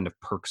mind kind of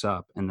perks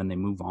up and then they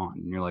move on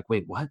and you're like,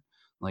 wait, what?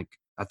 Like,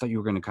 I thought you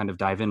were going to kind of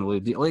dive in.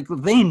 Like,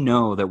 they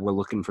know that we're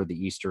looking for the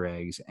Easter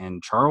eggs,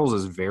 and Charles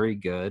is very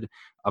good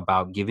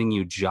about giving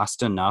you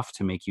just enough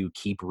to make you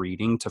keep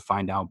reading to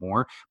find out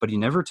more, but he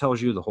never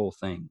tells you the whole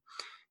thing.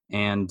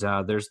 And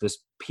there's this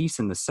piece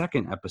in the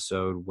second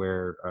episode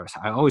where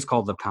I always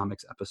call them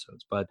comics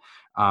episodes, but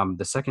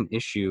the second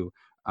issue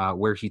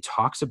where he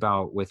talks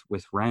about with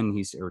Ren,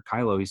 or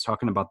Kylo, he's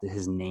talking about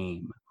his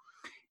name.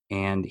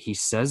 And he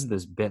says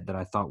this bit that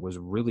I thought was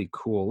really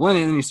cool. Well,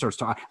 and then he starts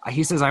talking.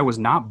 He says, I was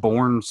not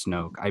born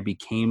Snoke. I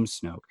became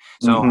Snoke.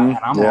 So and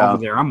I'm over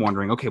there. I'm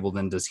wondering, okay, well,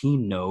 then does he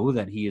know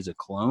that he is a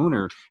clone?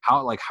 Or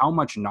how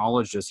much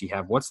knowledge does he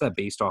have? What's that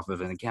based off of?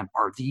 And again,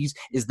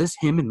 is this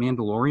him in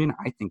Mandalorian?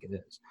 I think it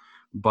is.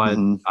 But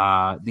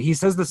he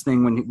says this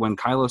thing when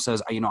Kylo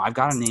says, I've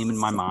got a name in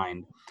my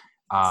mind.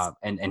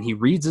 And he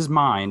reads his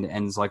mind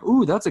and is like,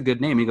 ooh, that's a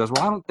good name. And he goes,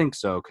 well, I don't think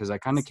so, because I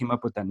kind of came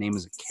up with that name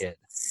as a kid.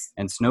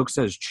 And Snoke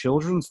says,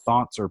 children's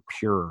thoughts are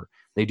pure.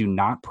 They do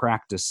not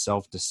practice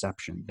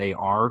self-deception. They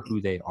are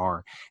who they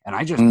are. And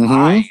I just,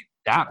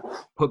 that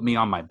put me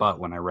on my butt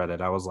when I read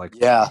it. I was like,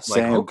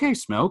 same. Okay,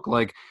 Snoke,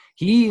 like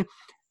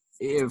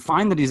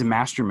fine that he's a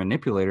master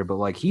manipulator, but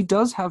like he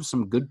does have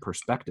some good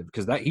perspective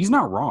because he's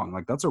not wrong.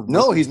 Like that's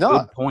he's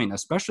not. Good point,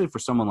 especially for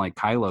someone like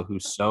Kylo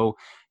who's so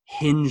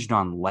hinged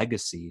on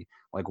legacy.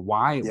 Like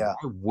why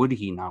would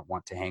he not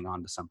want to hang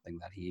on to something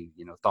that he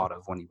thought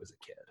of when he was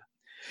a kid?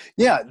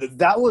 Yeah,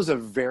 that was a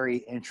very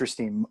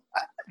interesting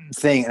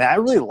thing, and I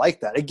really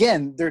like that.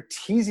 Again, they're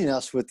teasing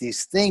us with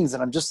these things,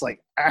 and I'm just like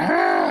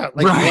right,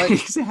 what?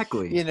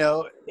 Exactly.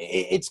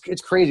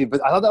 It's crazy, but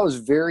I thought that was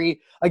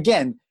very.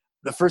 Again,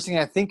 the first thing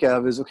I think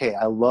of is, okay,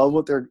 I love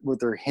what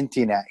they're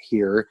hinting at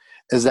here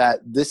is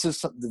that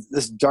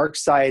this dark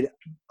side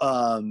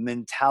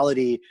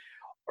mentality,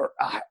 or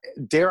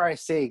dare I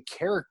say,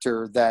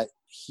 character that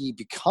he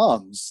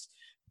becomes.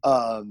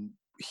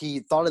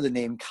 He thought of the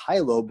name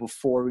Kylo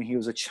before when he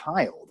was a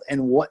child,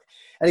 and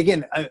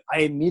again, I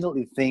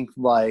immediately think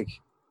like,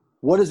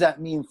 what does that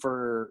mean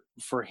for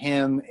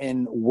him,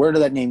 and where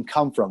did that name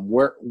come from?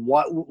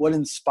 What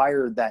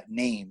inspired that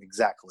name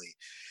exactly?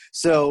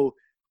 So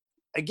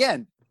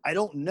again, I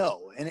don't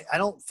know, and I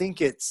don't think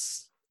it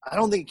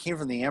came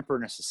from the Emperor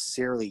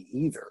necessarily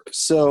either.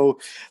 So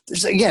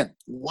there's again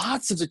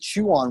lots to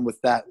chew on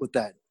with that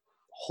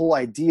whole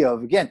idea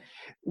of, again,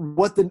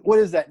 what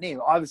is that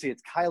name? Obviously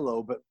it's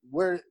Kylo, but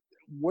where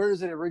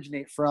does it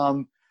originate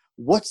from?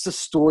 What's the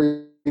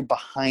story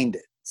behind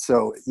it?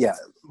 So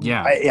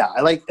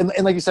I like, and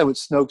like you said, what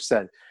Snoke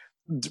said,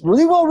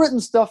 really well written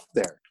stuff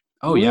there.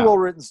 Well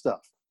written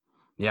stuff.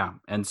 Yeah.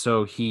 And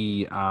so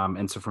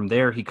from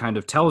there, he kind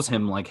of tells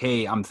him like,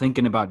 hey, I'm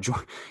thinking about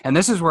joining. And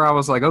this is where I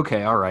was like,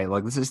 okay, all right.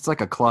 Like, this is like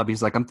a club.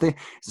 He's like,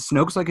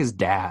 Snoke's like his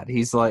dad.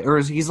 He's like,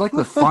 he's like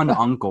the fun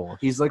uncle.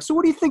 He's like, so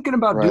what are you thinking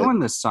about Right. doing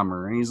this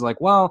summer? And he's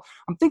like, well,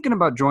 I'm thinking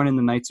about joining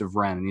the Knights of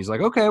Ren. And he's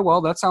like, okay, well,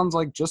 that sounds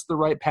like just the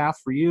right path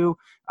for you.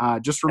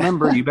 Just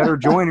remember, you better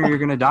join or you're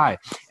going to die.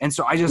 And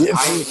so I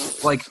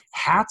like,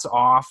 hats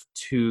off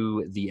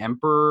to the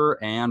Emperor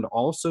and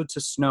also to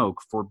Snoke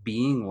for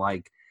being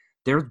like,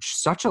 they're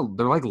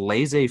like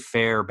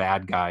laissez-faire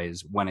bad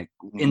guys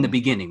in the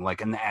beginning, like,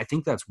 and I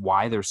think that's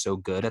why they're so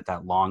good at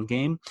that long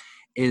game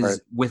is right.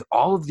 With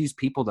all of these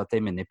people that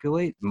they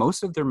manipulate,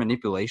 most of their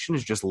manipulation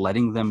is just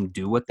letting them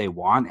do what they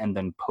want and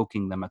then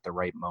poking them at the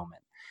right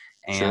moment.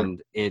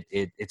 And sure.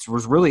 it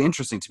was really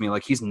interesting to me.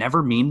 Like, he's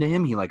never mean to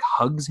him. He like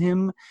hugs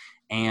him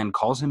and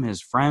calls him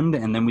his friend.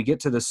 And then we get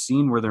to this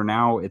scene where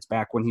it's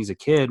back when he's a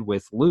kid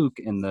with Luke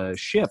in the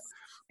ship.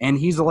 And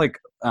he's like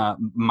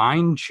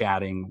mind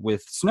chatting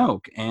with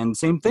Snoke, and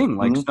same thing.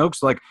 Like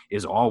Snoke's like,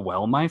 "Is all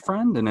well, my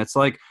friend?" And it's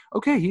like,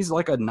 okay, he's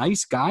like a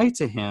nice guy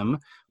to him,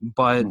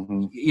 but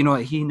you know,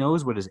 he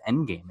knows what his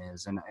end game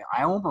is. And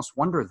I almost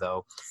wonder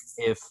though,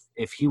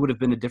 if he would have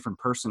been a different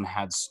person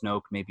had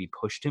Snoke maybe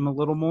pushed him a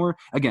little more.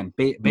 Again,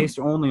 based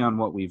only on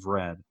what we've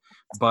read.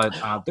 But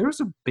there's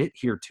a bit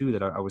here too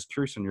that I was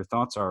curious on your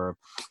thoughts are.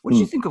 What did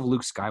you think of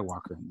Luke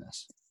Skywalker in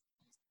this?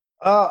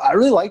 I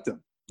really liked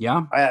him.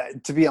 Yeah.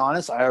 To be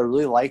honest, I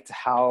really liked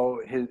how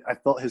I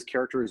felt his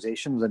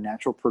characterization was a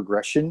natural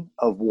progression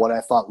of what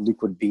I thought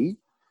Luke would be.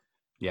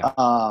 Yeah.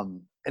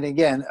 And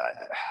again,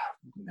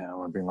 I don't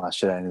want to bring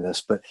Last Jedi into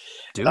this, but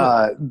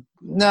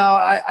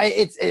no,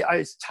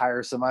 it's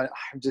tiresome. I'm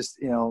just,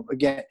 you know,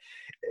 again,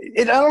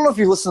 I don't know if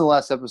you listened to the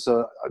last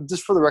episode.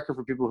 Just for the record,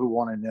 for people who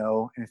want to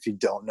know, and if you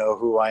don't know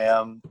who I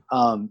am,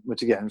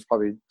 which again, there's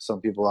probably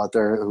some people out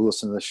there who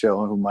listen to the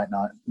show and who might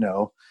not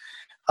know.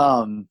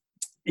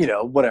 You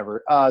know,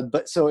 whatever.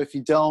 But so if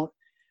you don't,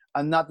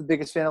 I'm not the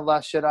biggest fan of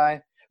Last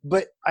Jedi,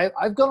 but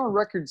I've gone on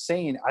record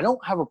saying I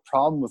don't have a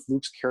problem with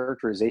Luke's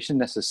characterization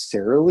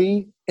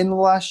necessarily in The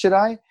Last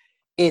Jedi.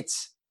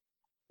 It's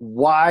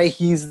why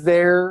he's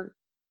there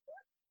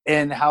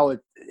and how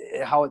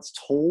it's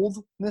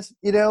told, this,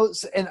 you know,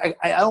 and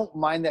I don't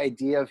mind the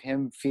idea of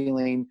him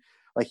feeling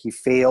like he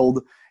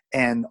failed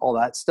and all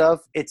that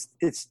stuff. It's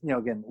you know,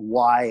 again,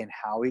 why and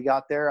how he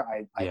got there,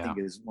 I think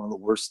is one of the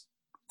worst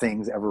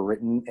things ever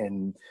written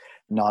in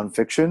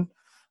nonfiction,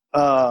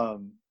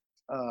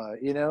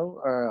 you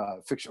know,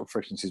 or fiction,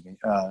 excuse me,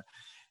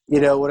 you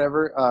know,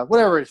 whatever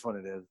it's what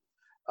it is.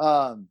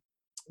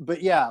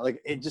 But yeah,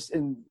 like it just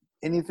in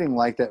anything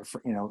like that,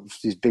 you know,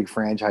 these big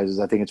franchises,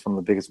 I think it's one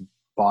of the biggest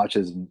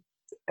botches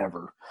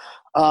ever.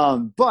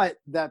 But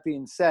that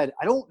being said,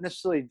 I don't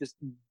necessarily just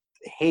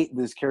hate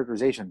this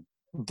characterization,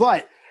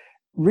 but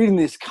reading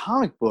these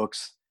comic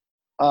books,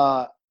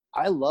 I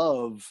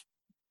love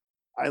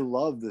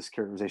this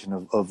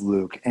characterization of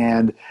Luke,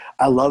 and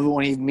I love it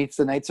when he meets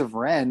the Knights of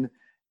Ren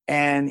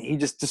and he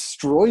just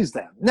destroys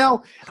them.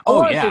 Now, I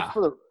want to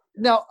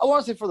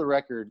say for the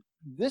record,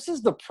 this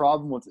is the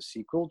problem with the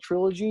sequel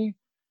trilogy,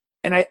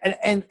 and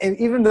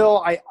even though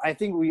I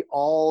think we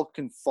all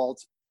can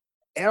fault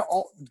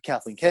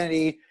Kathleen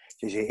Kennedy,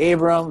 J.J.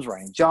 Abrams,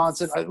 Rian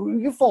Johnson,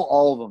 we can fault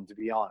all of them, to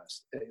be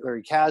honest.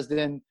 Larry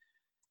Kasdan,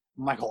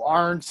 Michael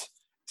Arndt.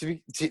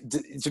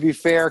 To be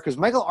fair, because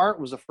Michael Arndt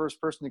was the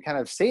first person to kind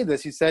of say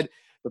this. He said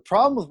the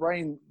problem with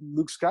writing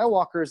Luke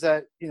Skywalker is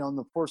that, you know, in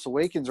The Force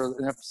Awakens or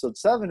in Episode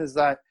 7 is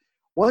that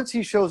once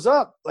he shows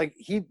up, like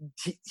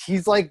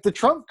he's like the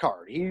trump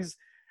card.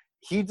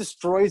 He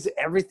destroys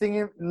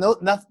everything.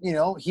 Nothing. You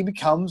know, he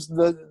becomes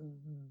the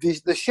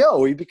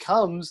show. He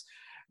becomes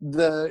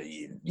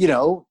you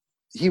know,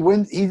 he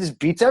wins. He just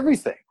beats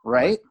everything,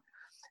 right?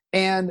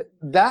 And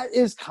that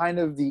is kind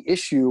of the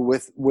issue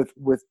with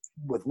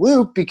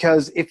Luke,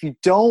 because if you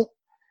don't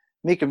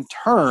make him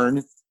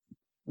turn,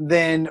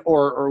 then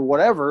or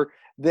whatever,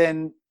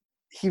 then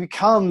he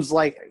becomes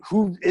like,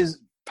 who is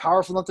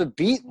powerful enough to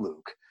beat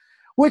Luke?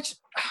 Which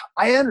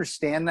I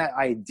understand that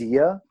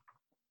idea,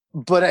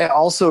 but I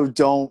also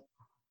don't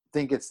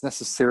think it's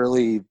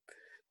necessarily,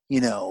 you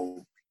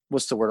know,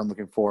 what's the word I'm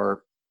looking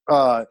for?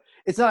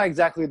 It's not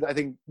exactly, I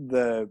think,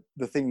 the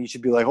thing you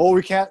should be like, oh,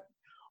 we can't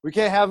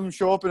have him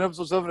show up in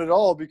Episode 7 at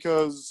all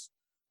because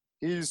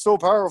he's so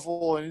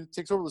powerful and he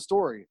takes over the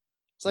story.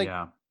 It's like,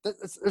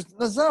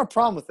 there's not a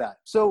problem with that.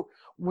 So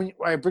when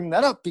I bring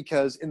that up,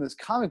 because in this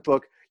comic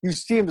book, you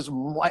see him just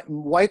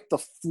wipe the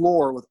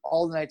floor with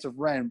all the Knights of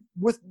Ren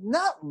with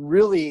not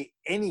really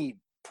any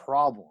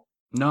problem.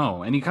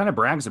 No, and he kind of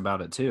brags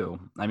about it too.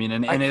 I mean,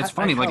 and it's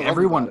funny, like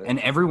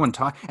everyone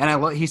talk,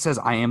 and he says,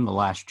 "I am the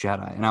Last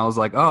Jedi," and I was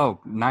like, "Oh,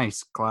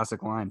 nice,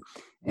 classic line."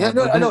 And,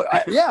 I know.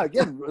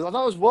 Again, I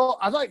thought it was well.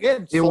 I thought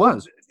again, it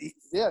was.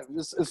 Yeah, it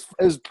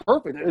was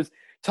perfect. It was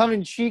tongue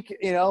in cheek,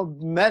 you know,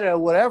 meta,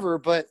 whatever.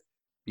 But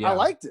I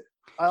liked it.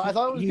 I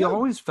thought it was. He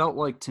always felt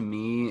like, to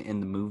me, in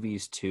the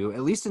movies too,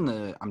 at least in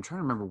I'm trying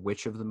to remember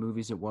which of the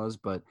movies it was,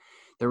 but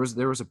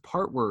there was a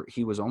part where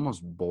he was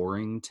almost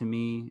boring to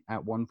me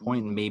at one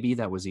point, and maybe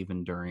that was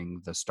even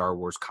during the Star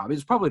Wars comics. It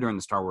was probably during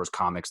the Star Wars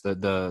comics,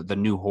 the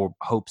New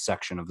Hope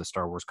section of the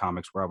Star Wars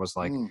comics, where I was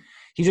like,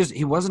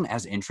 he wasn't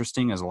as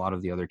interesting as a lot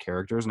of the other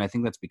characters, and I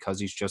think that's because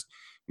he's just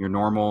your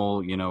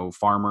normal,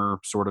 farmer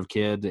sort of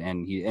kid,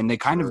 and they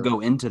kind of go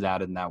into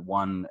that in that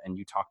one, and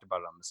you talked about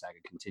it on the Saga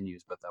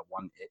Continues, but that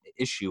one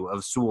issue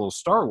of Sewell's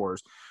Star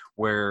Wars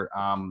where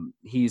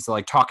he's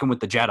like talking with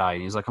the Jedi,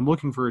 and he's like, I'm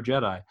looking for a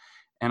Jedi.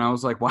 And I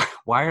was like, why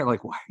are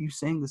you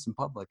saying this in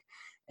public?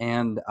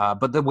 And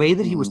but the way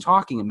that he was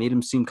talking, it made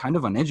him seem kind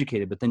of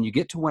uneducated. But then you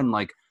get to when,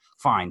 like,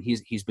 fine,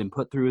 he's been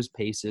put through his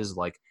paces.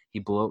 Like, he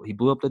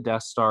blew up the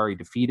Death Star, he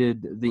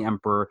defeated the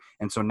Emperor,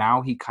 and so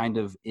now he kind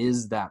of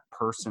is that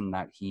person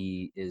that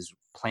he is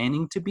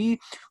planning to be,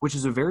 which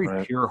is a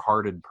very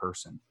pure-hearted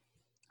person.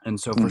 And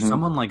so for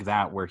someone like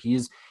that, where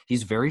he's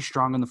very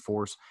strong in the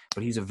Force,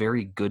 but he's a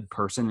very good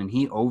person, and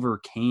he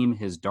overcame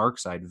his dark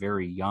side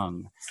very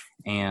young.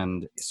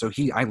 And so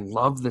I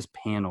love this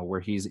panel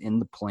where he's in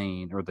the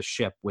plane or the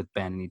ship with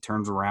Ben, and he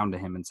turns around to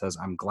him and says,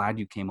 I'm glad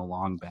you came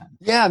along, Ben.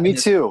 Yeah, me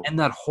too. And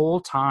that whole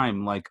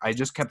time, like, I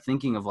just kept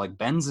thinking of, like,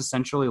 Ben's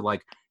essentially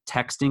like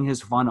texting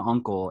his fun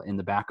uncle in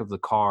the back of the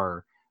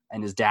car,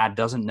 and his dad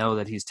doesn't know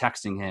that he's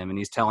texting him, and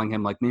he's telling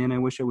him, like, man, I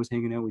wish I was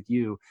hanging out with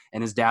you.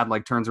 And his dad,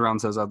 like, turns around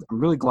and says, I'm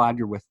really glad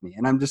you're with me.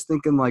 And I'm just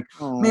thinking, like,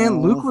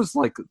 man, Luke was,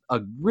 like,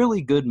 a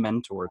really good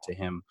mentor to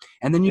him.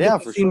 And then you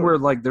get the scene where,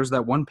 like, there's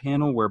that one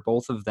panel where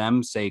both of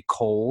them say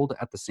cold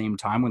at the same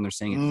time when they're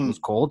saying it feels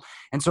cold.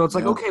 And so it's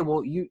like, okay,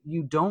 well,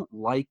 you don't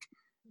like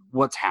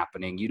what's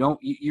happening.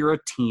 You're a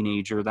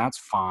teenager. That's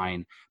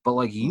fine. But,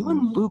 like, you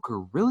and Luke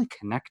are really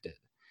connected.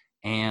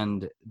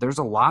 And there's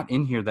a lot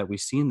in here that we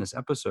see in this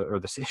episode or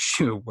this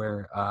issue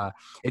where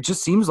it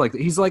just seems like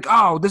he's like,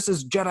 oh, this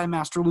is Jedi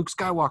Master Luke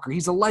Skywalker.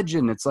 He's a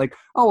legend. It's like,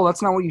 oh, well,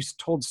 that's not what you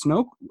told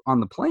Snoke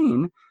on the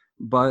plane,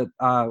 but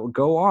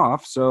go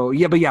off. So,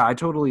 yeah, I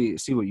totally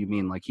see what you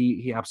mean. Like,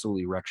 he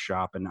absolutely wrecks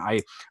shop. And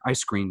I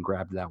screen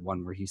grabbed that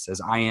one where he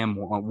says, I am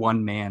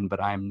one man, but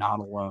I am not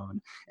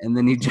alone. And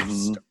then he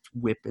just starts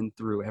whipping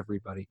through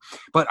everybody.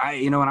 But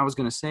and I was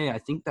going to say, I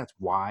think that's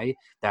why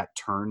that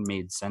turn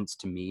made sense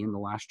to me in The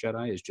Last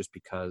Jedi, is just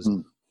because,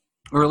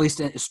 or at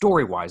least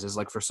story-wise, is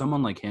like, for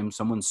someone like him,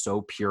 someone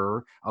so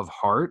pure of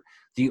heart,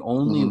 the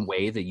only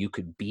way that you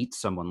could beat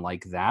someone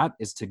like that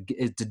is to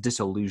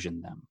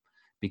disillusion them.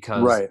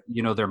 Because,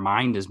 their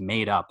mind is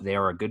made up. They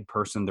are a good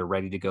person. They're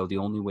ready to go. The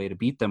only way to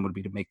beat them would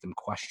be to make them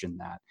question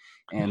that.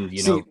 And,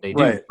 they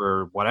do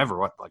for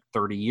like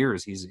 30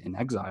 years. He's in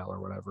exile or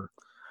whatever.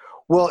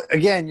 Well,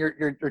 again,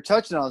 you're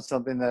touching on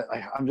something that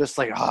I'm just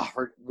like,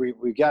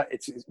 we got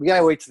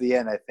to wait to the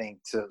end, I think.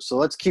 So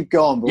let's keep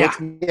going. But let's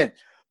again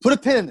put a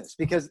pin in this,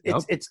 because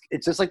it's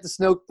just like the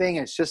Snoke thing.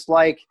 It's just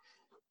like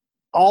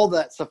all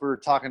that stuff we were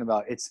talking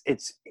about.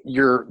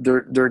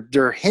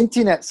 They're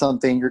hinting at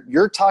something.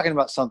 You're talking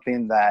about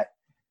something that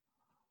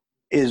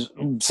is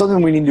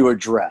something we need to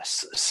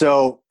address.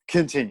 So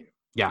continue.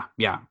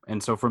 Yeah.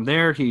 And so from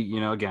there, he,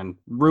 again,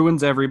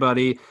 ruins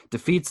everybody,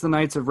 defeats the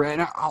Knights of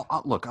Ren.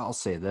 I'll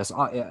say this.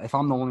 If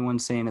I'm the only one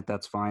saying it,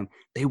 that's fine.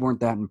 They weren't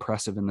that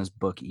impressive in this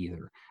book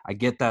either. I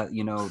get that,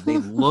 they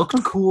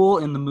looked cool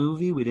in the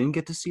movie. We didn't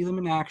get to see them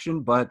in action,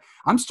 but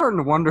I'm starting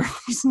to wonder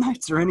if these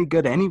Knights are any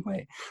good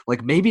anyway.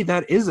 Like, maybe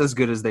that is as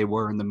good as they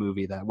were in the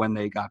movie, that when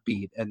they got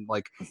beat. And,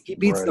 like, he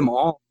beats them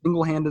all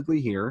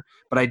single-handedly here.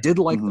 But I did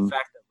like the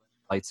fact that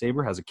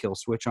lightsaber has a kill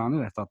switch on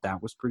it. I thought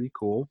that was pretty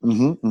cool.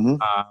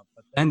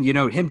 But then,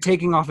 him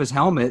taking off his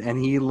helmet, and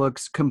he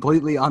looks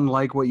completely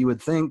unlike what you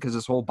would think, because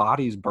his whole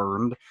body's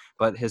burned,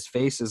 but his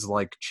face is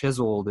like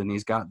chiseled, and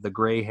he's got the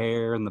gray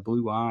hair and the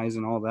blue eyes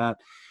and all that.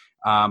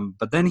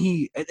 But then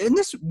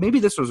this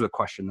was a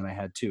question that I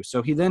had too.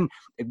 So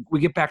we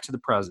get back to the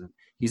present.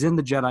 He's in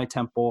the Jedi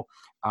Temple,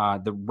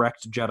 the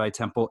wrecked Jedi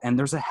Temple, and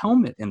there's a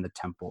helmet in the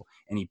temple,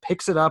 and he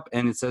picks it up,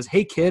 and it says,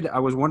 "Hey kid, I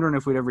was wondering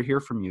if we'd ever hear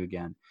from you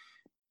again."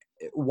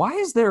 Why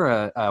is there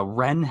a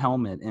Ren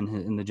helmet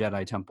in the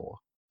Jedi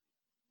Temple?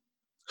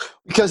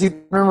 Because he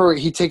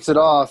takes it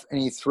off and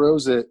he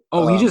throws it.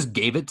 Oh, he just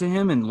gave it to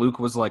him, and Luke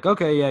was like,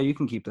 "Okay, yeah, you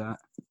can keep that."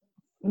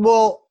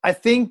 Well, I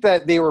think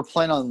that they were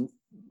planning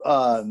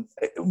on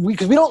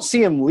because we don't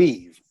see him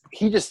leave.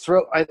 He just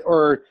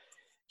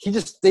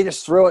they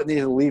just throw it and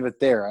they leave it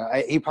there.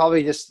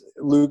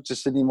 Luke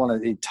just didn't even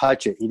want to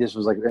touch it. He just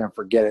was like,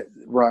 "Forget it.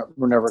 We're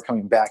never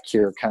coming back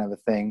here," kind of a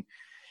thing.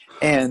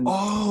 And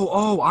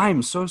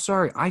I'm so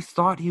sorry. I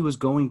thought he was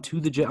going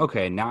to the jet.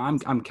 Okay, now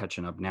I'm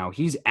catching up. Now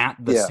he's at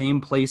the same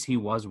place he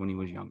was when he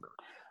was younger.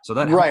 So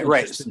that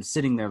just been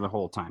sitting there the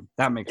whole time.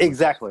 That makes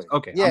exactly sense.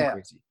 Okay. Yeah. I'm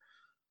crazy.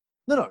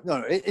 No.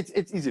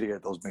 It's easy to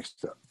get those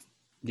mixed up.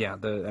 Yeah.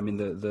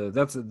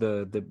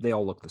 They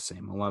all look the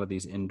same. A lot of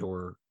these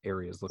indoor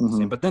areas look the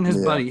same. But then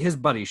his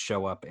buddies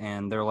show up,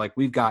 and they're like,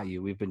 "We've got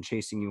you. We've been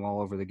chasing you all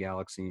over the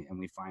galaxy, and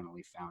we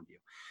finally found you."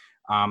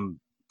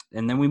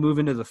 And then we move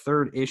into the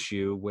third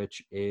issue,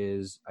 which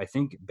is, I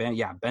think,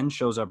 Ben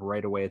shows up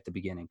right away at the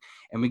beginning.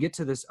 And we get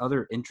to this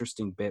other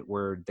interesting bit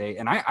where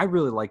I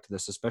really liked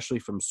this, especially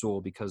from Soul,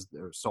 because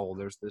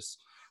there's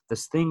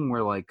this thing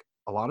where like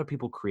a lot of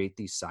people create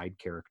these side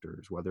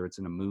characters, whether it's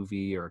in a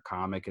movie or a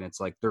comic, and it's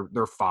like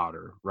they're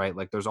fodder, right?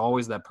 Like there's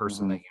always that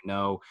person that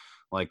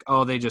like,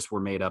 oh, they just were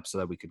made up so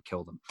that we could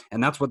kill them.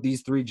 And that's what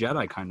these 3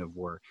 Jedi kind of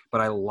were.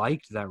 But I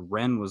liked that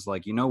Ren was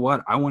like, you know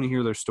what? I want to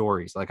hear their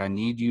stories. Like, I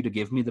need you to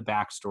give me the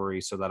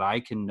backstory so that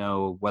I can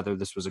know whether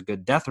this was a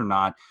good death or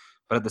not.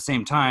 But at the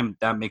same time,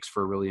 that makes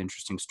for a really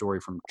interesting story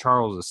from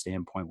Charles'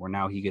 standpoint, where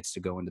now he gets to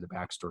go into the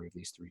backstory of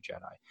these 3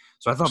 Jedi.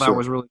 So I thought that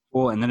was really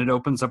cool. And then it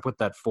opens up with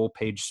that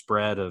full-page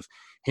spread of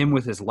him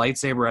with his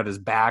lightsaber at his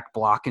back,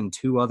 blocking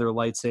 2 other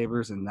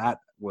lightsabers. And that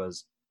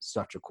was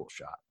such a cool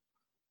shot.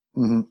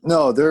 Mm-hmm.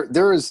 No,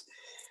 there's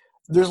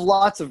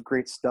lots of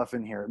great stuff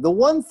in here. The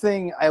one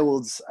thing I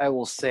will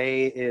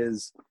say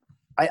is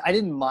I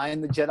didn't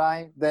mind the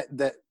Jedi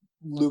that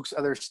Luke's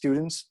other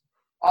students.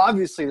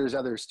 Obviously, there's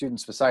other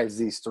students besides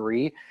these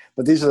 3,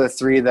 but these are the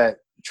 3 that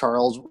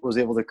Charles was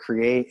able to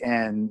create.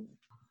 And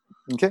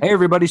okay. Hey,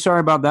 everybody!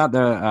 Sorry about that.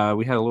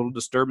 We had a little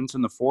disturbance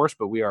in the Force,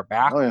 but we are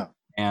back. Oh yeah,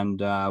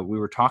 and we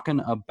were talking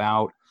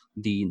about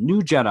the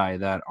new Jedi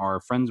that are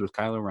friends with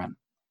Kylo Ren.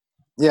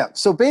 Yeah,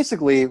 so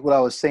basically what I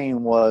was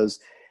saying was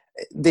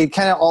they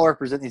kind of all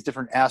represent these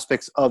different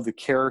aspects of the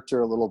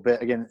character a little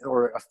bit, again,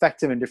 or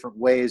affect him in different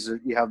ways.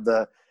 You have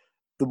the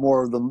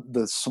more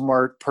the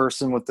smart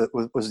person with the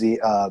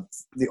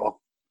oh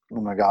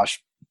my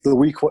gosh, the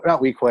weak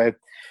way.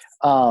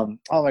 Oh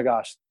my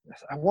gosh,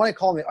 I want to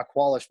call him the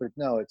Aqualish, but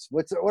no, it's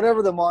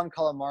whatever the Mon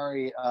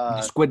Calamari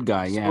squid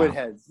guy, yeah, squid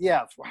heads,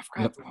 yeah. I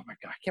forgot. Oh my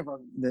god, I can't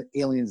remember the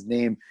alien's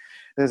name.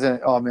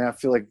 Oh man, I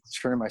feel like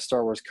turning my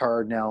Star Wars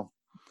card now.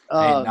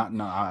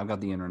 No, I've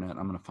got the internet.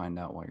 I'm going to find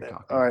out while you're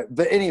talking. All right.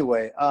 But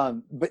anyway,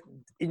 and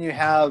you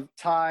have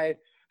Ty,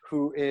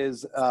 who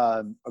is,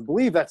 I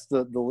believe that's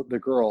the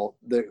girl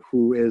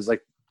who is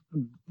like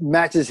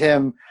matches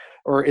him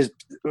or is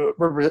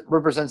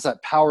represents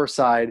that power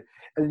side.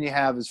 And then you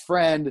have his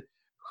friend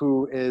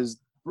who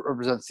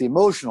represents the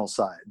emotional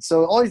side.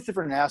 So all these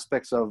different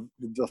aspects of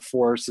the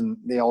Force, and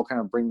they all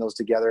kind of bring those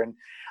together. And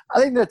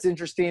I think that's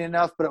interesting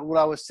enough. But what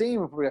I was saying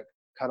before we got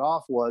cut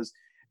off was,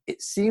 it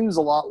seems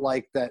a lot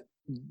like that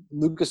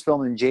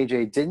Lucasfilm and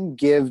JJ didn't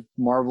give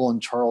Marvel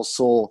and Charles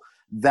Soule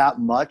that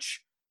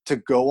much to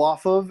go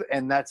off of,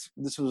 and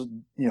this was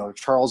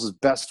Charles's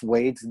best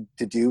way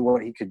to do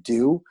what he could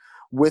do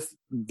with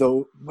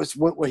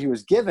what he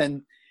was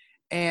given.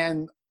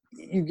 And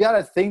you got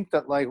to think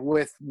that like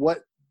with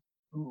what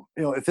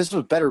if this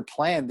was better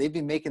planned, they'd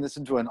be making this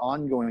into an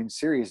ongoing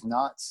series,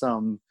 not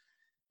some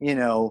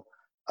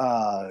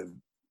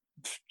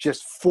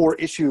just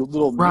 4-issue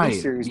little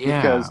miniseries,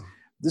 because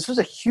this was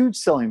a huge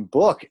selling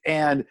book.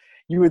 And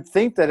you would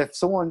think that if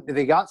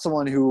they got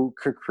someone who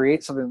could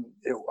create something,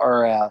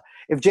 or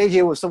if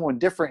JJ was someone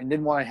different and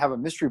didn't want to have a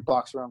mystery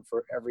box around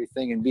for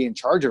everything and be in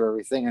charge of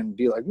everything and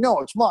be like, no,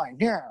 it's mine.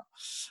 Yeah.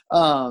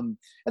 And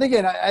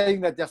again, I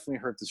think that definitely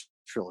hurt this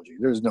trilogy.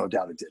 There's no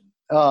doubt it did.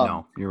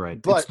 No, you're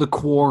right. But it's the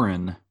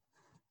Quarren.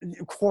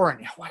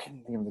 Quarren. Why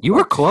didn't I think of the You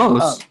were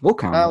close. We'll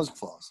count. I was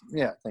close.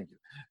 Yeah, thank you.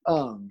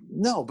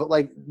 No, but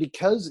like,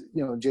 because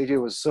JJ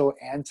was so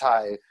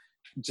anti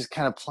just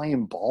kind of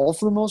playing ball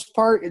for the most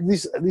part, at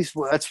least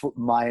that's what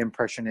my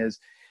impression is.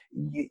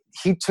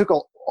 He took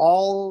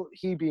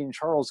he being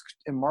Charles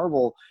and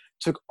Marvel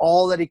took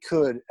all that he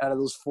could out of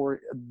those 4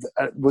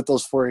 with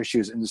those 4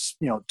 issues, and just,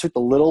 took the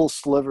little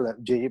sliver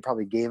that JJ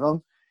probably gave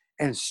him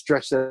and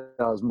stretched it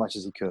out as much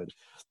as he could.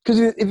 Because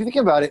if you think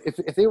about it,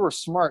 if they were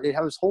smart, they'd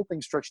have this whole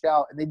thing stretched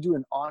out and they'd do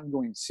an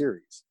ongoing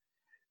series.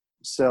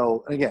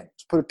 So again,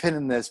 let's put a pin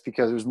in this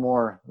because there's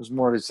more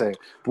to say.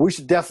 But we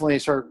should definitely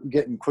start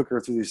getting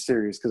quicker through these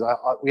series, because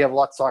we have a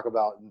lot to talk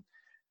about, and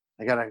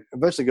I gotta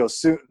eventually go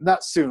soon.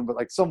 Not soon, but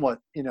like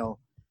somewhat,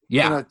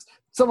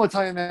 somewhat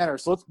time manner.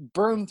 So let's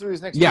burn through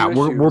these next. Yeah,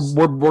 we're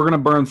gonna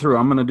burn through.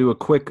 I'm gonna do a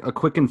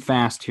quick and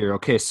fast here.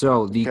 Okay,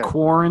 so the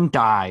Quarren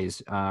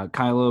dies.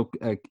 Kylo,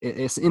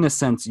 it's in a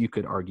sense you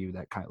could argue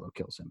that Kylo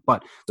kills him,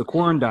 but the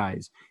Quarren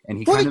dies, and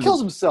he kills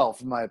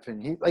himself, in my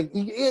opinion.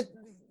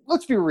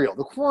 Let's be real.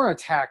 The Quarren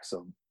attacks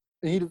him,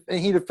 and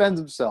he defends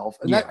himself.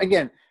 And that,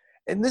 again,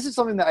 and this is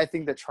something that I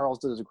think that Charles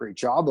does a great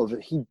job of.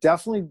 He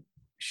definitely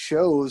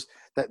shows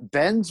that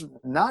Ben's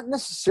not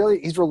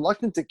necessarily, he's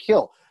reluctant to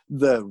kill.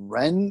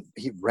 Ren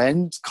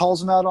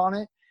calls him out on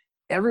it.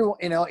 Everyone,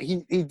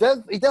 he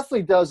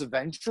definitely does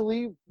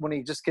eventually when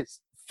he just gets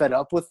fed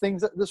up with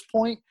things at this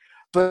point.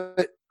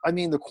 But I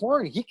mean, the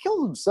Quarren, he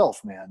killed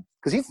himself, man,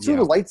 because he threw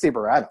the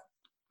lightsaber at him.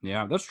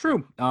 Yeah, that's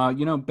true.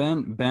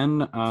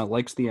 Ben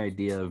likes the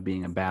idea of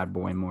being a bad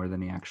boy more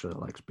than he actually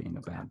likes being a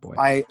bad boy.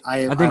 I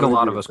think a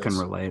lot of us can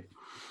relate.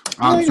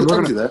 So we're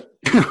gonna do that.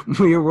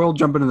 We'll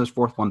jump into this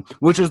 4th one,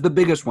 which is the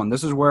biggest one.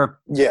 This is where,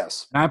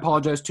 yes, and I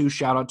apologize too.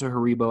 Shout out to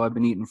Haribo. I've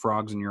been eating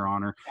frogs in your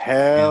honor.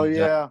 Hell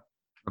yeah!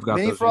 I've got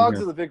mini those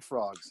frogs or the big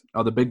frogs?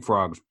 Oh, the big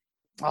frogs.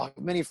 Oh,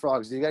 mini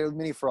frogs. You got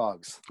mini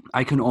frogs.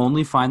 I can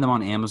only find them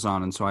on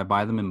Amazon, and so I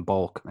buy them in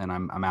bulk, and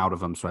I'm out of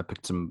them. So I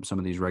picked some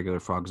of these regular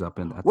frogs up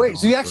in. Wait,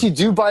 so you actually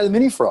do buy the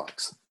mini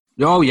frogs?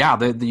 Oh yeah,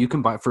 you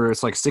can buy for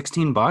it's like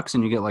 $16,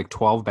 and you get like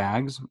 12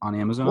 bags on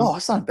Amazon. Whoa,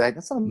 that's not bad.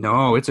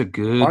 No, it's a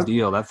good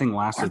deal. That thing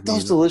lasted. Aren't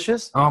those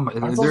delicious?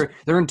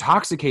 They're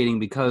intoxicating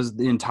because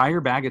the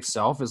entire bag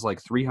itself is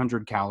like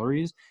 300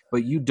 calories,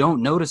 but you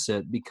don't notice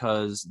it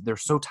because they're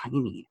so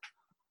tiny.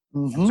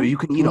 Mm-hmm. So you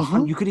can eat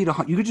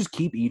you could just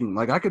keep eating.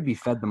 Like I could be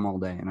fed them all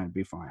day and I'd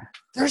be fine.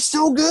 They're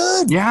so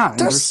good. Yeah,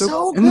 they're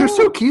so good. And they're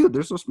so cute.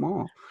 They're so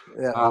small.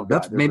 Yeah,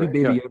 maybe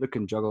Baby Yoda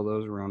can juggle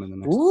those around in the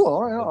next. Ooh,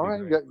 all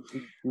right.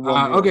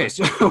 Okay,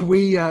 so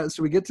we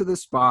get to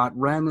this spot.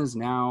 Ren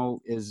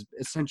is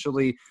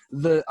essentially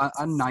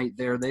a knight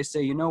there. They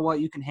say, you know what,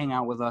 you can hang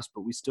out with us,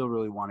 but we still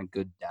really want a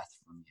good death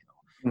from you.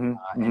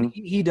 And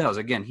he does.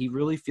 Again, he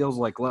really feels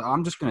like,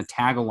 I'm just going to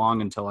tag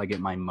along until I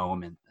get my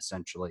moment,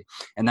 essentially.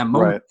 And that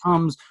moment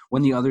comes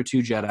when the other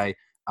two Jedi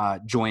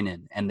join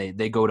in, and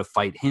they go to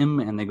fight him,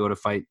 and they go to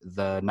fight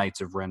the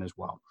Knights of Ren as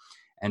well.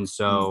 And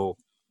so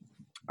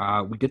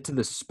we get to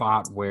this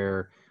spot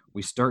where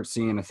we start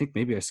seeing, I think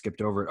maybe I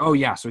skipped over it. Oh,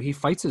 yeah. So he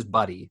fights his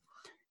buddy.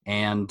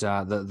 And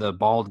the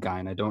bald guy,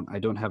 and I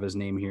don't have his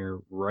name here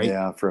right.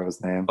 Yeah, I forgot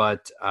his name.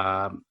 But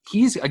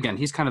he's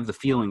kind of the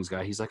feelings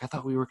guy. He's like, I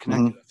thought we were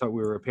connected. I thought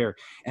we were a pair.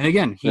 And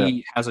again,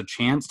 he has a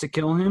chance to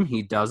kill him.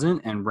 He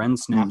doesn't, and Ren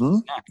snaps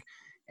his neck.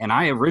 And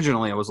I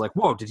was like,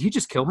 whoa, did he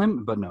just kill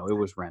him? But no, it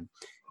was Ren.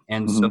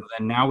 And so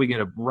then now we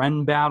get a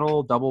Ren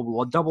battle, double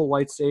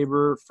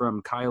lightsaber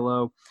from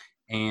Kylo.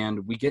 And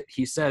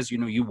he says,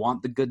 you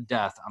want the good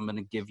death. I'm going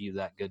to give you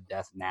that good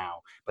death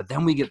now. But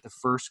then we get the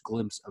first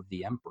glimpse of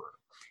the Emperor.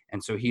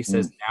 And so he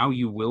says, now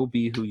you will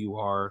be who you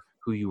are,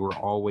 who you were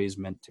always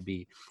meant to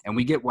be. And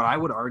we get what I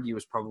would argue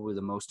is probably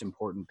the most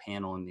important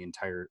panel in the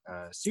entire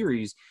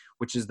series,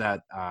 which is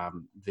that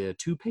the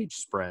 2-page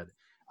spread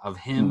of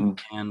him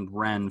and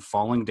Ren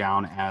falling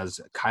down as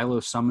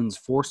Kylo summons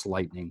Force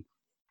lightning.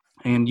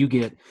 And you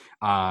get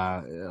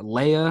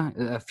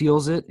Leia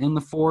feels it in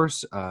the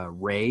Force,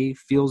 Rey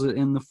feels it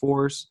in the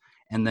Force,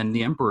 and then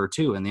the Emperor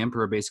too. And the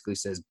Emperor basically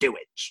says, "Do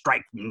it,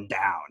 strike him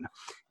down,"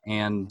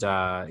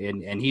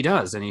 and he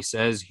does, and he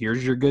says,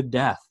 "Here's your good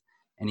death,"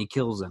 and he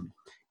kills him.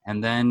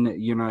 And then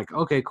you're like,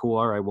 okay, cool,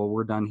 all right, well,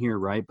 we're done here,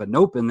 right? But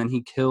nope, and then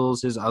he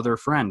kills his other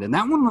friend, and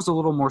that one was a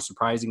little more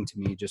surprising to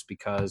me, just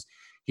because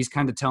he's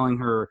kind of telling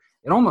her.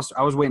 I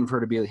was waiting for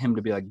him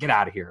to be like, "Get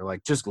out of here,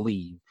 like just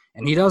leave."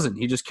 And he doesn't.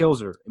 He just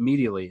kills her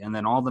immediately. And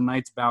then all the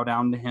knights bow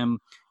down to him,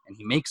 and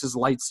he makes his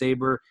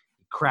lightsaber.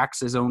 He cracks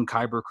his own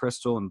kyber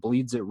crystal and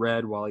bleeds it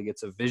red while he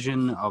gets a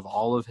vision of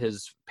all of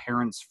his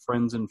parents,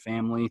 friends, and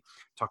family,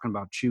 talking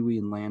about Chewie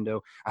and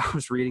Lando. I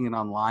was reading it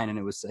online, and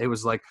it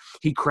was like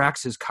he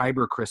cracks his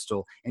kyber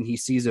crystal, and he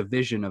sees a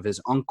vision of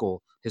his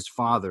uncle, his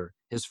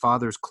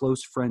father's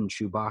close friend,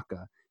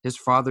 Chewbacca, his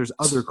father's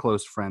other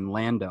close friend,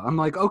 Lando. I'm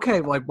like,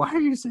 okay, like, why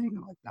are you saying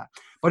it like that?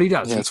 But he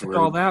does. Yeah, he gets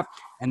all that,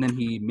 and then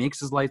he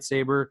makes his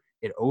lightsaber.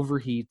 It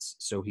overheats,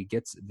 so he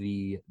gets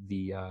the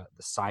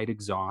side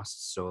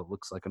exhausts, so it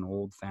looks like an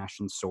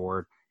old-fashioned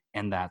sword,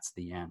 and that's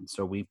the end.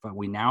 So we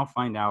now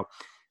find out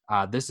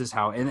this is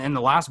how. And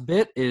the last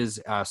bit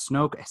is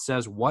Snoke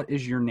says, "What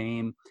is your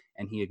name?"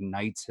 And he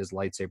ignites his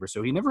lightsaber.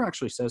 So he never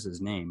actually says his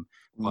name,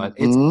 but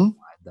it's implied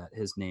that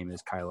his name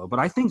is Kylo. But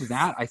I think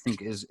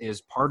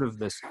is part of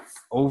this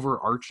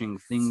overarching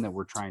thing that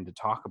we're trying to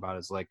talk about,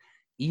 is like,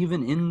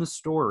 even in the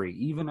story,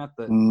 even at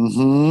the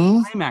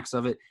climax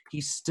of it,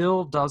 he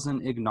still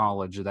doesn't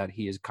acknowledge that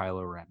he is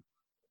Kylo Ren.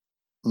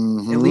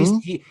 At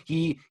least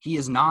he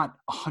is not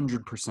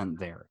 100%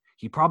 there.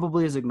 He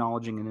probably is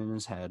acknowledging it in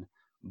his head,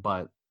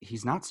 but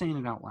he's not saying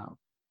it out loud.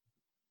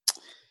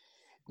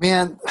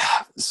 Man,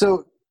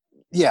 so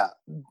yeah,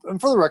 and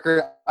for the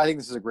record, I think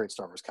this is a great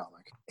Star Wars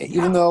comic. Yeah.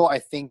 Even though I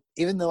think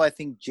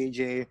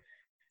JJ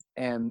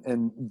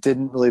and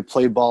didn't really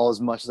play ball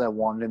as much as I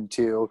wanted him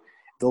to,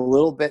 the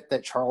little bit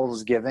that Charles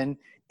was given,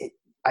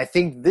 I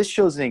think this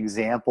shows an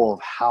example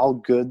of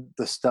how good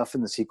the stuff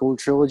in the sequel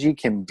trilogy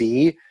can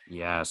be.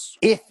 Yes.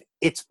 If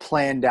it's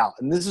planned out.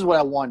 And this is what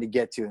I wanted to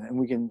get to, and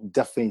we can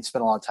definitely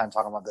spend a lot of time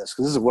talking about this,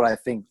 because this is what I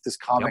think this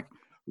comic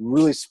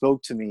really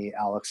spoke to me,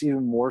 Alex,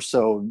 even more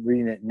so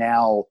reading it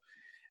now.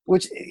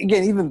 Which,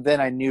 again, even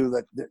then I knew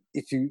that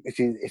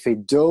if they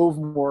dove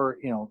more,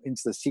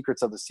 into the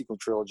secrets of the sequel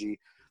trilogy,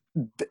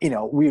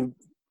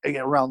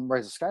 around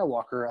Rise of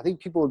Skywalker, I think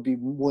people would be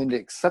willing to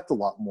accept a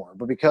lot more.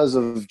 But because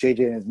of JJ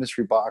and his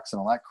mystery box and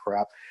all that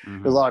crap,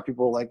 there's a lot of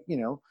people who are like,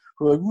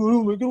 well,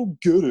 I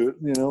don't get it,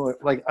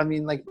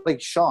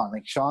 like Sean.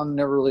 Like Sean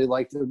never really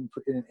liked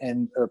it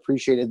and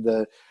appreciated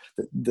the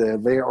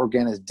Leia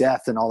Organa's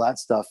death and all that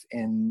stuff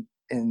in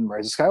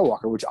Rise of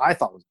Skywalker, which I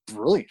thought was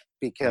brilliant,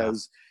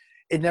 because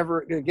it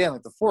never, again,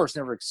 like the Force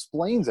never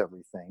explains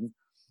everything.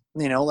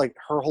 Like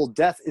her whole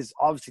death is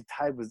obviously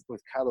tied with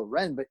Kylo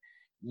Ren, but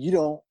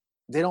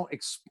they don't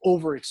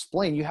over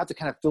explain. You have to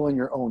kind of fill in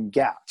your own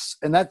gaps.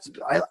 And that's,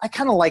 I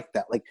kind of like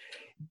that. Like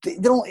they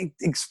don't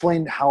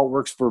explain how it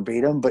works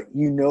verbatim, but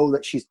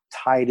that she's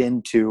tied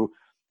into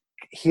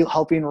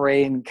helping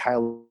Rey and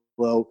Kylo,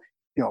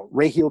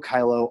 Rey heal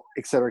Kylo,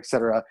 et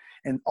cetera,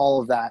 and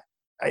all of that.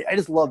 I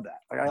just love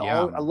that.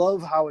 I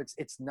love how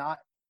it's not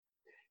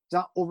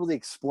overly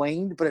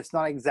explained, but it's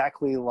not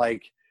exactly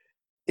like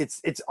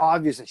it's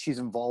obvious that she's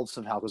involved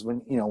somehow, because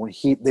when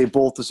they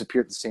both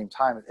disappear at the same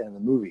time at the end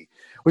of the movie,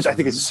 which I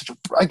think is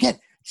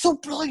so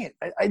brilliant.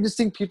 I just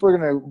think people are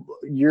gonna,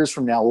 years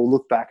from now, will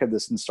look back at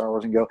this in Star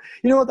Wars and go,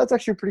 you know what, that's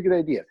actually a pretty good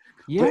idea.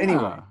 Yeah, but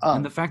anyway,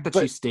 and the fact that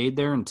she stayed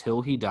there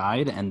until he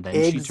died, and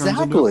then she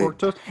turns into a fork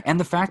toast, and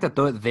the fact that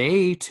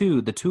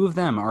the two of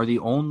them are the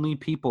only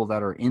people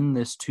that are in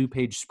this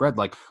 2-page spread.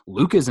 Like,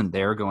 Luke isn't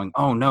there going,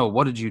 "Oh no,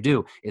 what did you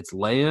do?" It's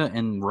Leia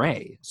and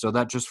Rey, so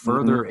that just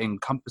further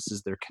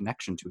encompasses their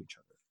connection to each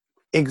other.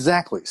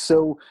 Exactly.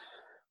 So,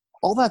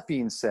 all that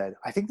being said,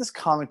 I think this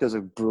comic does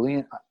a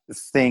brilliant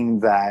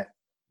thing that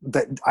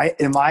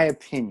in my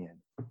opinion,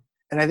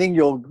 and I think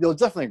you'll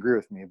definitely agree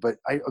with me, but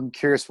I'm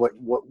curious what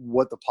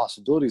the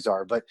possibilities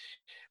are. But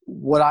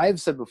what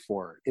I've said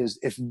before is,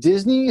 if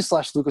Disney /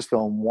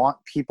 Lucasfilm want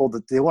people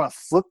that they want to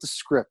flip the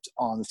script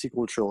on the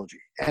sequel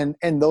trilogy, and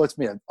though it's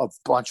made a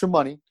bunch of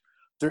money,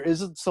 there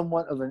is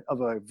somewhat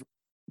of a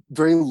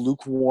very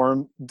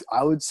lukewarm,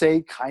 I would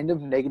say, kind of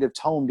negative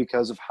tone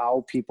because of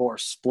how people are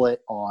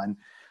split on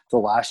The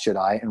Last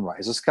Jedi and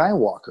Rise of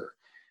Skywalker.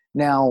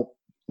 Now,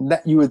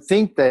 that you would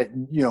think that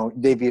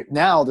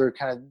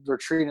they're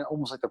treating it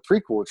almost like the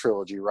prequel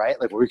trilogy, right?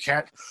 Like, we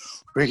can't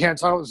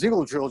talk about the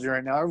sequel trilogy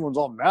right now. Everyone's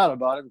all mad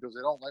about it because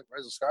they don't like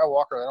Rise of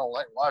Skywalker, they don't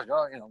like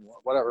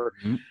whatever.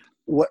 Mm-hmm.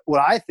 What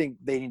I think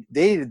they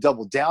need to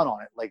double down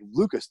on it, like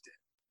Lucas did,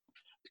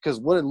 because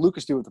what did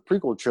Lucas do with the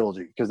prequel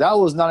trilogy? Because that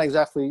was not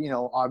exactly,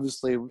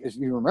 obviously, if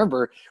you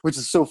remember, which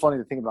is so funny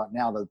to think about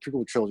now, that the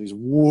prequel trilogy is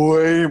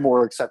way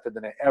more accepted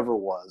than it ever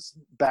was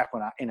back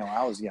when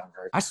I was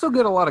younger. I still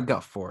get a lot of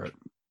guff for it.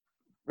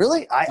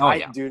 Really?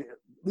 Dude,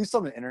 at least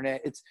on the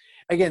internet, it's,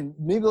 again,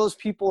 maybe those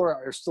people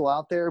are still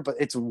out there, but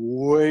it's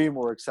way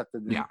more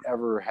accepted than it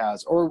ever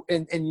has.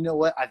 And you know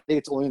what? I think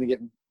it's only going to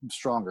get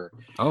stronger.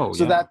 Oh,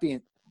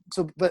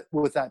 But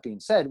with that being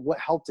said, what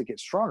helped it get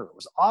stronger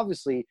was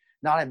obviously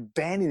not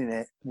abandoning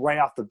it right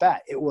off the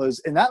bat. It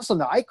was, and that's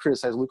something that I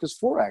criticized Lucas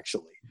for,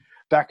 actually.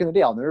 Back in the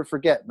day, I'll never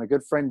forget my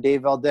good friend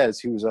Dave Valdez,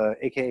 who's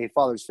AKA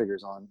Father's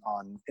Figures on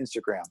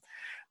Instagram.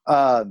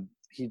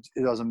 He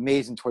does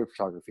amazing toy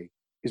photography.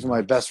 He's one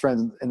of my best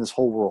friends in this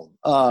whole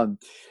world.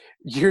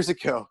 Years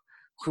ago,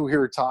 we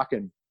were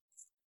talking,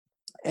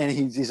 and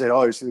he said,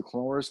 "Oh, you see the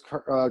Clone Wars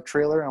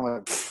trailer?" And I'm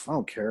like, "I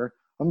don't care.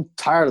 I'm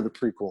tired of the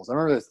prequels." I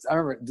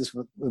remember this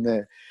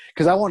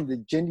because I wanted the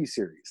Genndy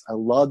series. I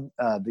loved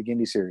the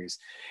Genndy series,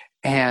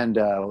 and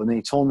when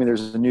he told me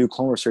there's a new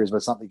Clone Wars series, but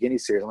it's not the Genndy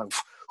series, I'm like,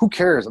 "Who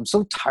cares? I'm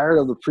so tired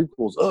of the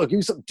prequels. Oh, give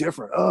me something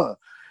different."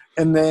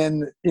 And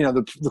then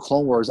the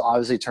Clone Wars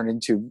obviously turned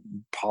into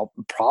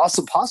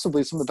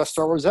possibly some of the best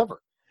Star Wars ever.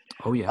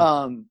 Oh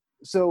yeah.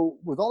 So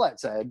with all that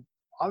said,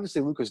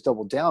 obviously Lucas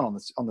doubled down on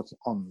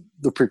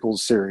the prequel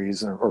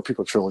series or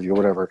prequel trilogy or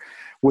whatever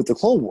with the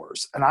Clone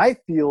Wars, and I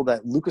feel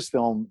that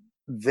Lucasfilm,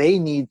 they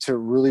need to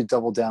really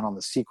double down on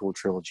the sequel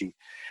trilogy,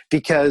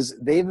 because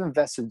they've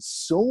invested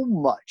so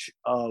much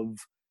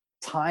of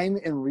time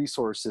and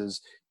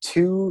resources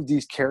to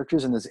these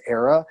characters in this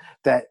era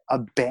that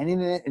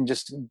abandoning it and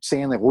just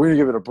saying, like, we're gonna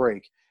give it a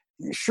break.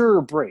 Sure,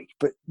 a break,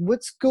 but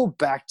let's go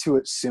back to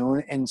it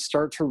soon and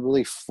start to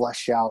really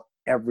flesh out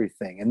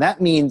everything. And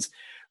that means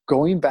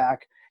going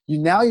back.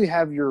 You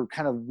have your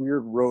kind of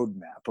weird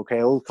roadmap. Okay,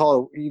 we'll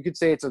call it. You could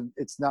say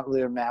it's not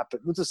really a map,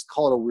 but let's just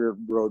call it a weird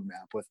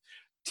roadmap with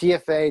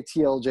TFA,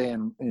 TLJ,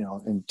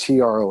 and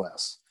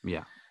TROS.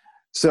 Yeah.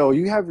 So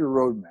you have your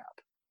roadmap,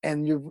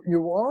 and you're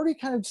already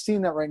kind of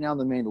seeing that right now in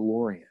The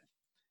Mandalorian.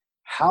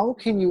 How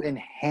can you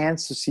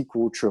enhance the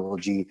sequel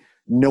trilogy,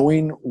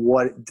 knowing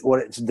what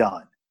it's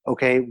done?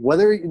 Okay,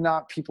 whether or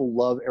not people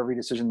love every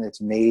decision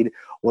that's made,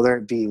 whether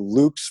it be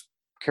Luke's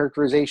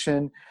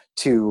characterization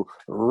to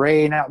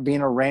Rey not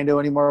being a rando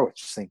anymore,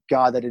 which thank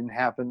God that didn't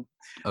happen.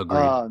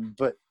 Agreed.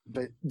 But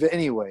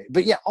anyway,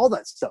 but yeah, all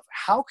that stuff.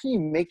 How can you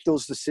make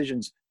those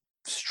decisions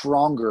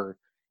stronger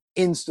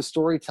in the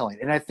storytelling?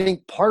 And I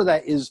think part of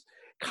that is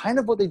kind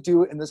of what they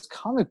do in this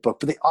comic book,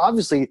 but they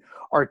obviously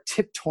are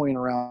tiptoeing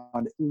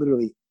around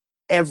literally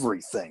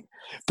everything.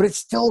 But it's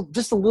still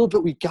just a little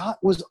bit we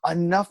got was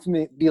enough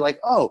to be like,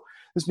 oh,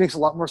 this makes a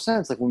lot more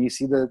sense. Like when you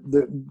see the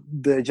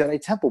Jedi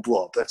Temple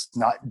blow up, that's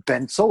not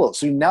Ben Solo.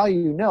 So now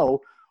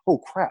oh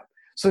crap.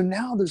 So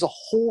now there's a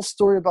whole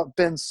story about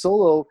Ben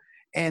Solo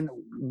and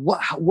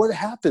what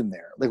happened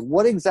there. Like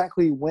what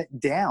exactly went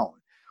down.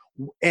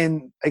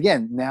 And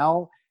again,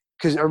 now,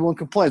 because everyone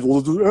complains,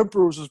 well, the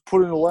Emperor was just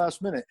put in the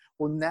last minute.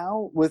 Well,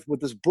 now with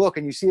this book,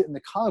 and you see it in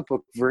the comic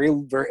book very,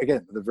 very,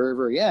 again, at the very,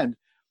 very end,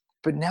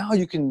 but now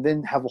you can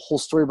then have a whole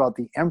story about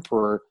the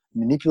Emperor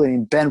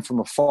manipulating Ben from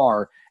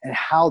afar and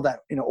how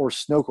that, or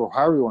Snoke, or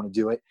however you want to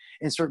do it,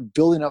 and start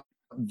building up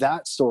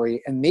that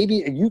story. And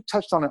maybe you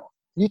touched on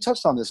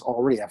this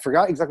already. I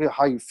forgot exactly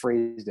how you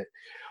phrased it,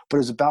 but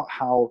it's about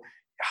how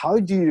how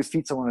do you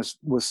defeat someone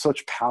with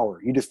such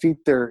power? You defeat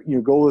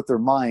you go with their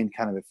mind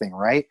kind of a thing,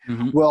 right?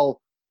 Mm-hmm.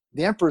 Well,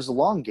 the Emperor's a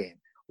long game.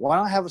 Why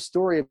not have a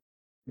story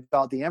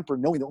about the Emperor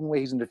knowing the only way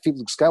he's going to defeat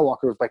Luke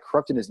Skywalker is by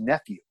corrupting his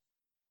nephew?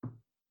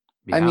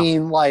 Yeah. I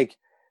mean, like,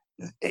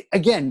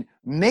 again,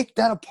 make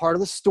that a part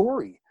of the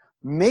story.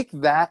 Make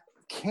that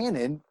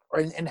canon,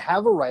 and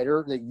have a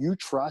writer that you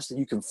trust, that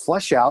you can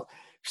flesh out.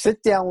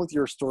 Sit down with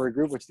your story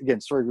group, which,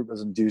 again, story group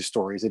doesn't do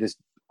stories. They just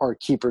are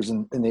keepers,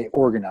 and they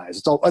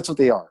organize. That's what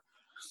they are.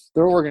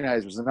 They're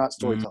organizers. They're not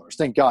storytellers.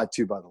 Thank God,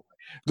 too, by the way.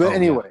 But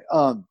anyway,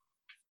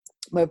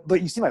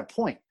 but you see my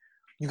point.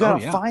 You got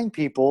to find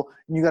people,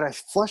 and you got to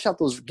flesh out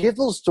give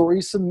those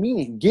stories some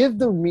meaning. Give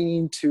the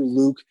meaning to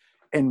Luke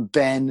and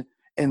Ben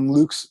and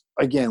Luke's,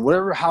 again,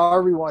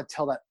 however you want to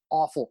tell that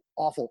awful,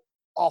 awful,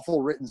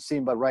 awful written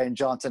scene by Rian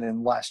Johnson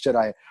in Last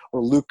Jedi,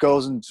 where Luke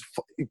goes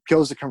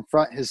to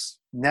confront his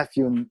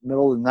nephew in the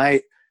middle of the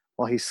night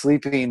while he's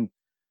sleeping.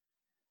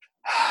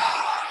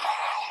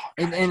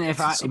 And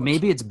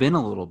maybe it's been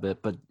a little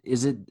bit, but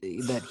is it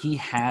that he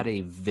had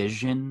a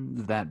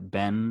vision that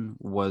Ben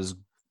was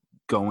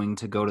going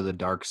to go to the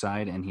dark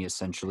side, and he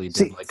essentially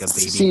did like a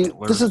baby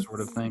Hitler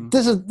sort of thing?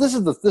 This is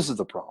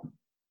the problem.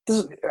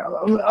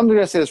 I'm going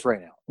to say this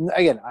right now.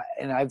 Again,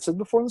 I've said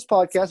before in this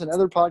podcast and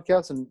other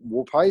podcasts, and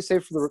we'll probably say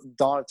for the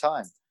dawn of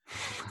time,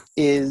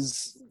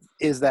 is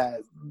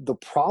that the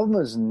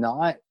problem is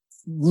not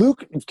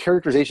Luke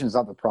characterization is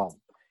not the problem.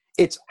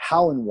 It's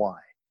how and why.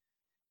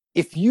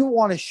 If you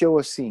want to show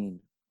a scene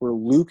where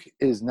Luke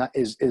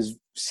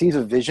sees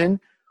a vision,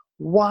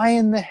 why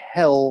in the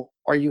hell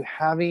are you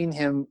having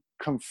him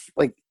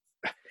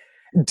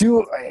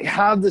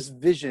have this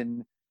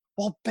vision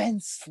while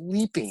Ben's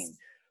sleeping?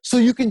 So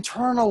you can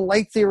turn a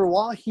lightsaber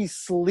while he's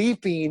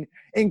sleeping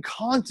and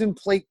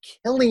contemplate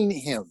killing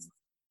him.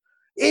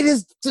 It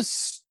is the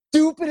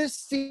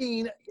stupidest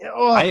scene.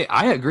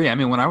 I agree. I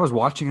mean, when I was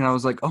watching it, I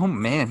was like, oh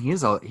man,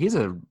 he's a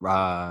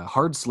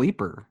hard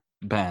sleeper,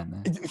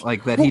 Ben.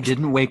 Like that he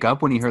didn't wake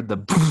up when he heard the.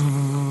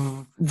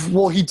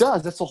 Well, he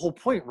does. That's the whole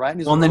point, right?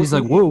 And then he's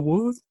like, whoa,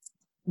 what?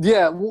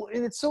 Yeah, well,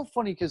 and it's so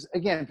funny because,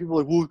 again, people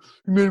are like, well,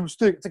 you made a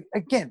mistake. It's like,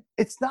 again,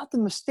 it's not the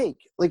mistake.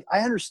 Like,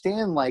 I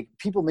understand, like,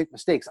 people make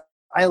mistakes.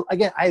 I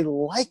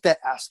like that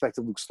aspect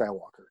of Luke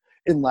Skywalker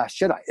in Last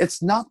Jedi.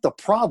 It's not the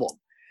problem.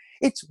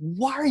 It's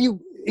why are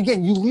you,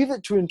 again, you leave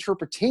it to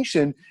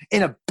interpretation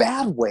in a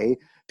bad way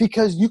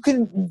because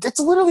it's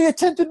literally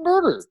attempted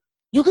murder.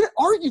 You can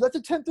argue that's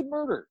attempted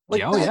murder.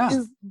 Like,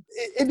 and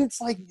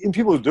it's like, and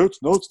people are like,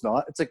 no, it's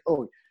not. It's like,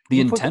 oh. The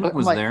intent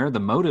was there. The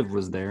motive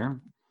was there.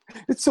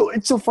 It's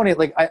so funny.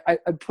 Like I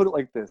put it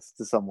like this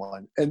to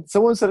someone, and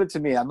someone said it to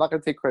me. I'm not going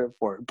to take credit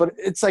for it, but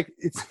it's like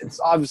it's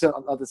obviously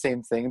not the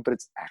same thing, but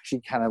it's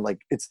actually kind of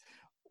like it's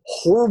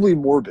horribly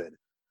morbid,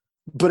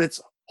 but it's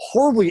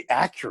horribly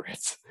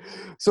accurate.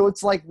 So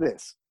it's like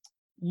this: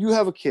 you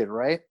have a kid,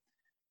 right?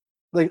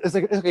 Like it's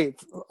like, okay,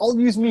 I'll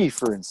use me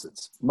for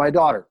instance. My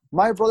daughter,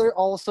 my brother,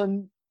 all of a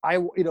sudden,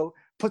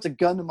 puts a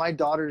gun to my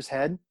daughter's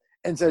head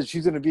and says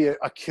she's going to be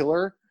a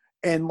killer.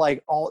 And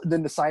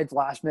then decides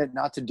last minute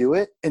not to do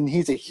it, and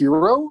he's a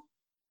hero.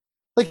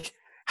 Like,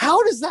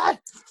 how does that?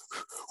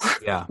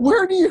 Yeah.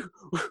 Where do you?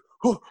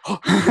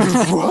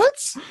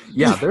 What?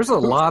 Yeah, there's a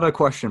lot of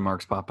question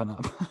marks popping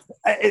up.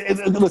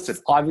 Listen,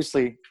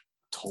 obviously,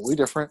 totally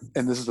different,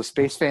 and this is a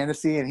space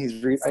fantasy,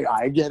 and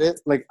I get it,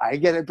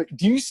 but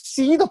do you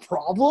see the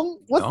problem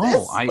with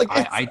this?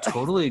 I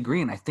totally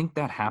agree, and I think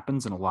that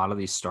happens in a lot of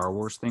these Star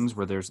Wars things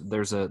where there's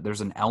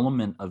an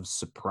element of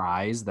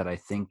surprise that I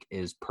think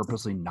is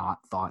purposely not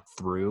thought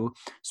through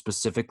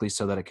specifically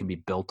so that it can be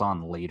built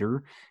on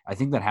later. I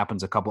think that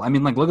happens look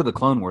at the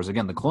Clone Wars.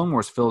 Again, the Clone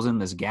Wars fills in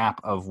this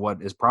gap of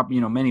what is probably,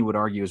 many would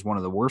argue is one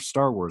of the worst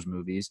Star Wars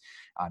movies.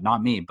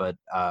 Not me, but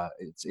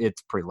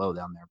it's pretty low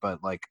down there.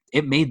 But like,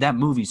 it made that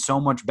movie so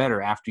much better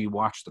after you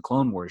watch the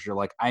Clone Wars. You're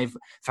like, I've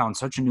found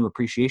such a new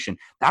appreciation.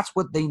 That's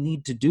what they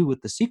need to do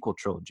with the sequel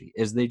trilogy,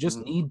 is they just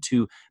need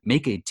to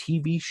make a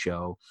TV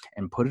show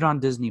and put it on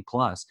Disney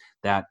Plus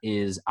that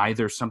is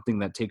either something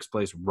that takes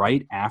place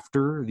right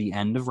after the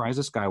end of Rise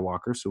of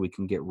Skywalker, so we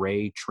can get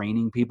Rey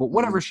training people,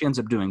 whatever she ends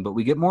up doing, but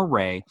we get more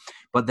Rey,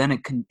 but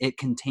then it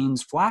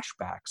contains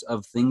flashbacks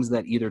of things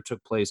that either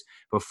took place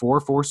before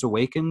Force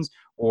Awakens,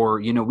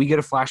 or we get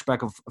a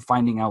flashback of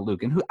finding out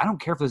Luke. And I don't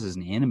care if this is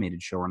an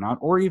animated show or not,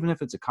 or even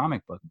if it's a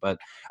comic book, but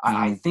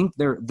I think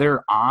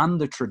they're on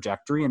the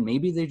trajectory, and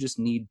maybe they just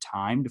need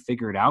time to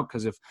figure it out.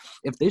 Because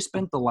if they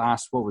spent the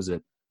last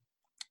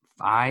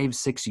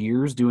 5-6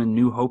 years doing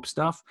New Hope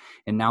stuff,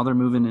 and now they're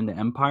moving into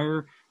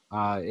Empire,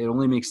 it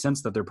only makes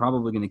sense that they're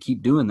probably going to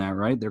keep doing that,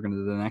 right? The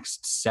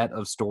next set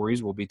of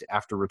stories will be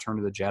after Return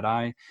of the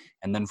Jedi,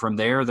 and then from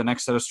there, the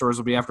next set of stories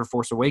will be after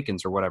Force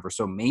Awakens or whatever.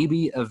 So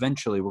maybe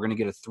eventually we're going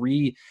to get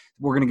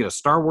a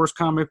Star Wars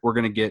comic, we're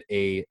going to get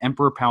a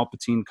Emperor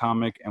Palpatine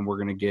comic, and we're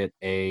going to get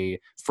a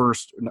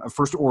First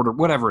Order,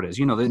 whatever it is.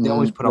 They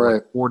always put out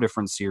like 4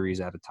 different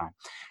series at a time.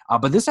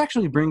 But this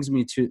actually brings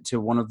me to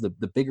one of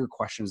the bigger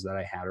questions that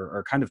I had,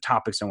 or kind of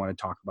topics I want to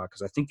talk about,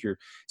 because I think it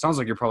sounds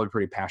like you're probably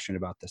pretty passionate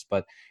about this.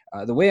 But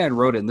the way I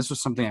wrote it, and this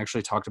was something I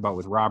actually talked about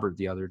with Robert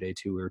the other day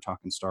too. We were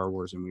talking Star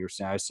Wars, and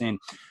I was saying,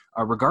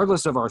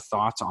 regardless of our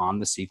thoughts on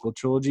the sequel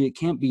trilogy, it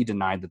can't be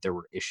denied that there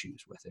were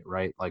issues with it,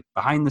 right? Like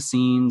behind the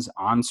scenes,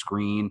 on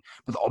screen,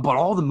 but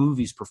all the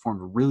movies performed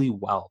really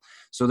well.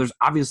 So there's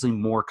obviously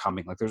more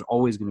coming. Like there's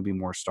always going to be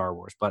more Star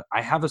Wars, but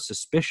I have a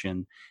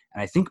suspicion,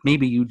 and I think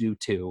maybe you do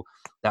too,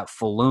 that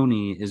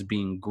Filoni is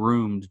being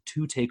groomed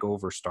to take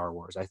over Star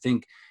Wars. I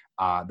think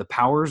the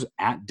powers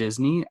at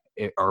Disney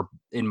are,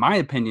 in my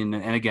opinion,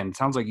 and again, it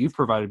sounds like you've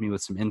provided me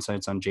with some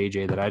insights on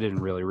JJ that I didn't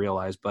really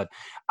realize, but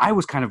I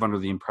was kind of under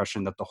the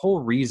impression that the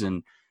whole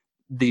reason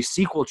the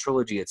sequel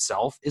trilogy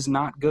itself is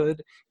not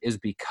good is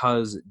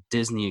because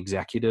Disney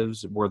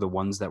executives were the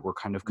ones that were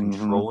kind of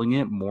controlling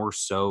it more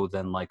so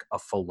than like a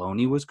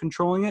Filoni was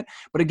controlling it.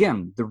 But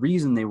again, the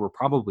reason they were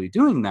probably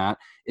doing that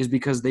is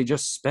because they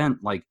just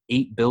spent like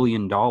 $8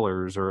 billion,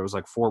 or it was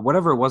like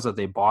whatever it was that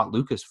they bought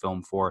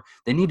Lucasfilm for.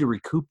 They need to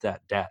recoup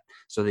that debt.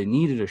 So they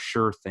needed a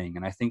sure thing.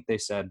 And I think they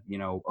said,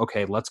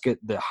 okay, let's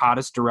get the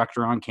hottest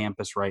director on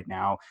campus right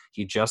now.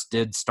 He just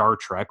did Star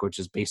Trek, which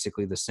is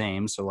basically the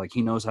same. So like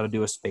he knows how to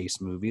do a space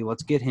movie.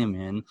 Let's get him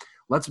in.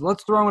 Let's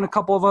throw in a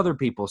couple of other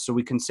people so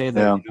we can say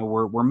that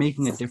we're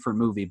making a different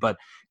movie. But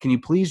can you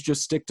please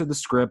just stick to the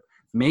script?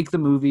 Make the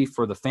movie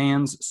for the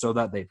fans so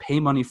that they pay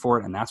money for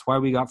it. And that's why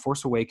we got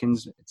Force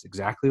Awakens. It's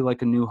exactly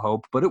like A New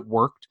Hope, but it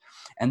worked.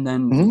 And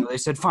then they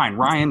said, fine,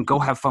 Ryan, go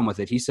have fun with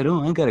it. He said,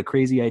 oh, I got a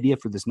crazy idea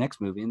for this next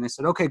movie. And they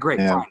said, okay, great,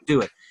 fine, do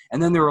it.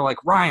 And then they were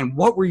like, Ryan,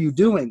 what were you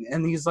doing?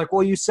 And he's like,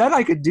 well, you said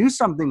I could do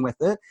something with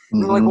it.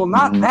 And they're like, well,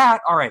 not that.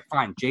 All right,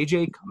 fine.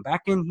 JJ, come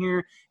back in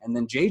here. And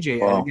then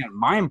JJ, and again,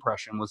 my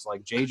impression was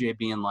like JJ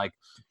being like,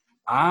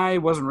 I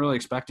wasn't really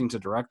expecting to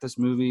direct this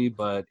movie,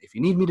 but if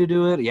you need me to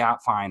do it, yeah,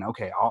 fine.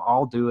 Okay,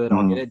 I'll do it.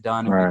 I'll get it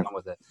done and be done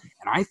with it.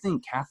 And I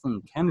think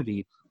Kathleen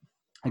Kennedy,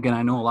 again,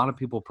 I know a lot of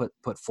people put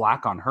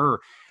flack on her.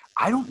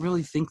 I don't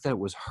really think that it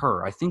was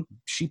her. I think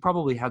she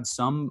probably had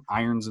some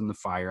irons in the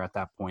fire at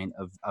that point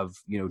of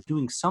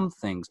doing some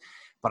things.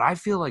 But I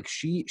feel like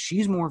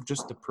she's more of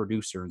just the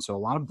producer. And so a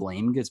lot of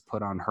blame gets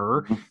put on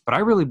her. But I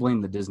really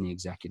blame the Disney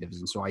executives.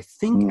 And so I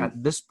think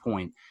at this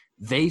point,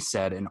 they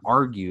said and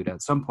argued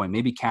at some point,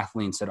 maybe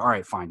Kathleen said, all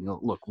right, fine.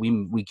 Look,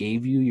 we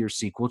gave you your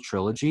sequel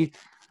trilogy.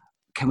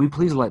 Can we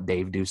please let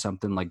Dave do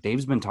something? Like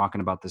Dave's been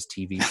talking about this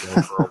TV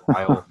show for a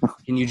while.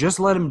 Can you just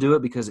let him do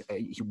it? Because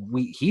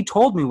he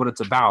told me what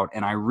it's about,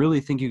 and I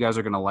really think you guys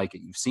are going to like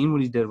it. You've seen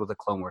what he did with the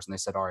Clone Wars, and they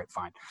said, all right,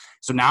 fine.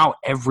 So now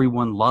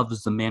everyone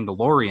loves The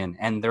Mandalorian,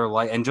 and they're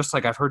like, and just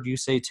like I've heard you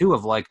say too,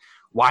 of like,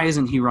 why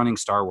isn't he running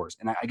Star Wars?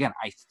 And again,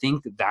 I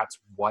think that's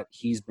what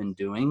he's been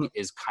doing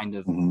is kind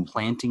of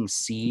planting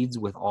seeds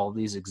with all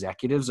these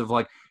executives of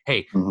like,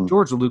 hey,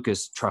 George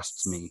Lucas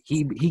trusts me.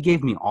 He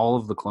gave me all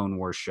of the Clone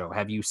Wars show.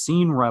 Have you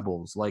seen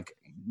Rebels? Like,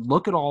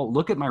 look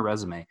at my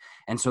resume.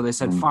 And so they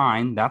said,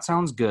 fine, that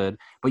sounds good,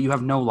 but you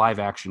have no live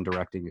action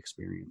directing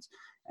experience.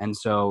 And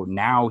so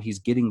now he's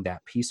getting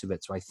that piece of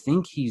it. So I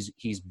think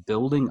he's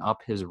building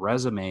up his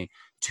resume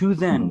to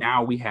then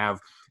now we have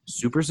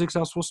super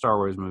successful Star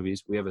Wars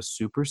movies. We have a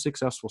super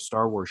successful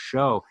Star Wars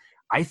show.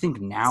 I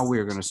think now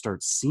we're going to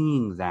start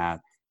seeing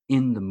that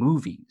in the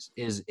movies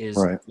is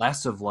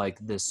less of like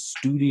this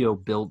studio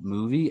built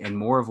movie and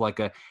more of like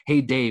a,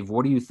 hey Dave,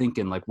 what are you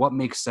thinking? Like what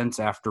makes sense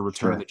after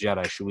Return of the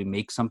Jedi? Should we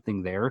make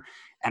something there?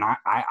 And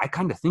I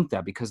kind of think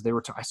that because they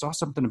were, I saw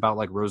something about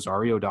like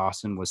Rosario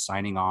Dawson was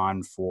signing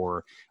on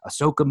for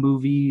Ahsoka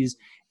movies.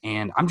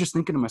 And I'm just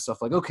thinking to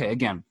myself like, okay,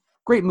 again,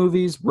 great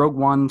movies, Rogue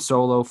One,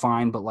 Solo,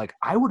 fine. But like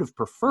I would have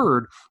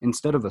preferred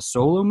instead of a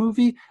Solo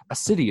movie, a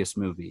Sidious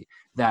movie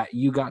that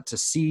you got to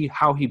see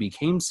how he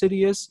became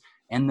Sidious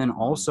and then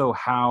also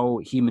how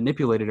he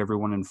manipulated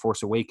everyone in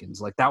Force Awakens.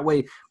 Like that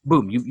way,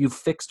 boom, you've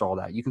fixed all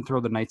that. You can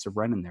throw the Knights of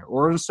Ren in there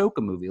or an Ahsoka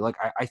movie. Like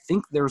I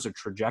think there's a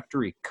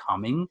trajectory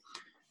coming,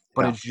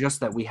 but it's just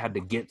that we had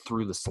to get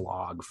through the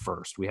slog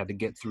first. We had to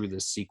get through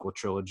this sequel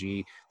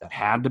trilogy that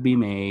had to be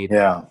made.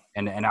 Yeah.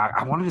 And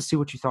I wanted to see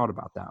what you thought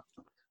about that.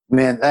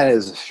 Man, that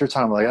is, you're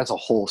talking about like, that's a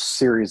whole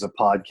series of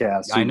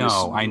podcasts. I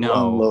know.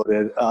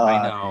 Unloaded.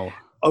 I know.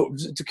 Oh,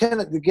 to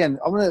kind of, again,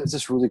 I'm going to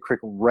just really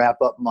quick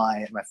wrap up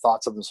my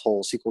thoughts on this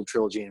whole sequel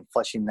trilogy and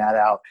fleshing that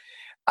out.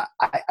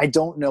 I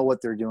don't know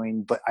what they're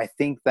doing, but I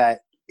think that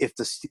if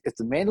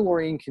the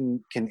Mandalorian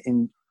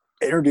can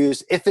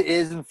introduce, if it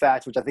is in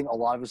fact, which I think a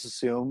lot of us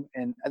assume,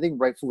 and I think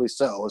rightfully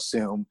so,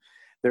 assume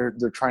they're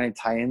trying to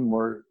tie in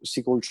more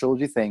sequel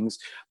trilogy things.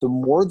 The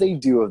more they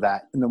do of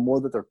that, and the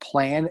more that they're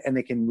planned, and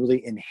they can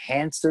really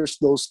enhance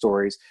those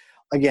stories.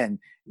 Again,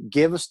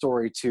 give a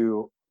story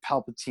to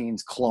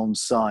Palpatine's clone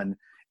son,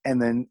 and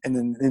then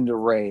into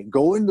Rey.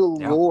 Go into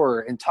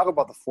lore and talk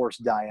about the Force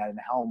dyad and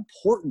how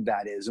important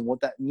that is, and what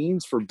that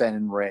means for Ben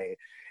and Rey,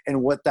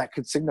 and what that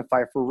could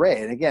signify for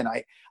Rey. And again,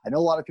 I know a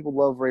lot of people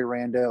love Rey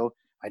Rando.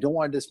 I don't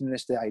want to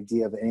diminish the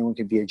idea that anyone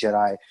can be a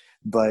Jedi,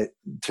 but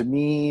to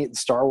me,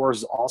 Star Wars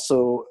is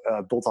also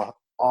built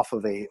off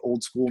of a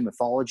old school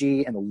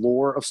mythology, and the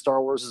lore of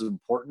Star Wars is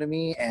important to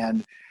me.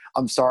 And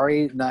I'm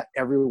sorry, not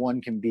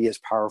everyone can be as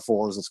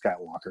powerful as the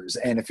Skywalkers.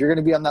 And if you're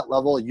going to be on that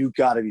level, you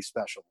got to be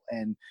special.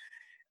 And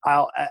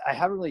I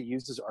haven't really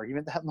used this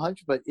argument that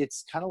much, but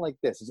it's kind of like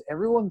this: is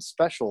everyone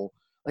special?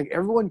 Like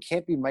everyone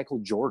can't be Michael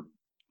Jordan,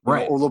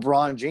 right, or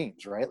LeBron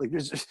James, right? Like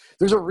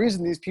there's a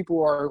reason these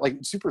people are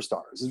like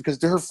superstars, is because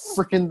they're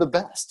freaking the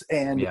best.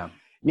 And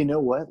you know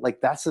what?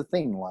 Like that's the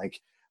thing. Like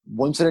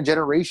once in a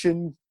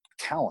generation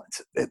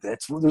talent.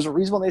 There's a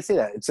reason why they say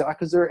that. It's not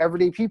because they're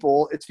everyday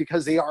people. It's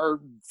because they are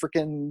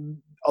freaking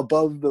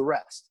above the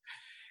rest.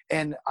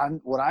 And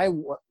I'm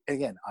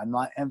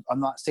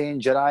not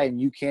saying Jedi and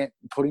you can't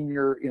putting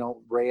your,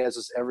 Rey as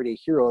this everyday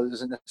hero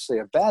isn't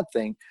necessarily a bad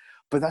thing,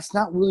 but that's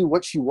not really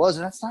what she was.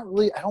 And that's not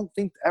really, I don't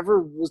think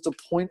ever was the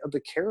point of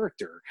the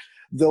character,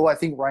 though I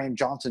think Rian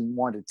Johnson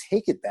wanted to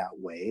take it that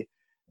way.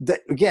 This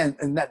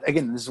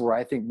is where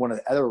I think one of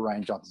the other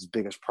Rian Johnson's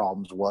biggest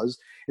problems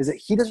is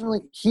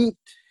that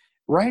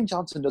Rian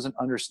Johnson doesn't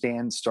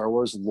understand Star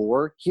Wars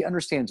lore. He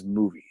understands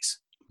movies.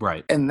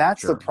 Right. And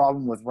that's the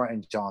problem with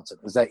Rian Johnson,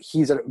 is that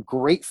he's a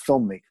great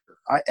filmmaker.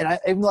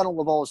 Even though I don't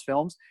love all his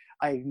films,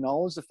 I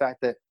acknowledge the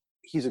fact that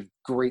he's a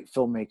great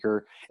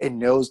filmmaker and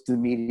knows the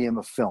medium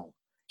of film.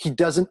 He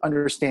doesn't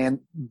understand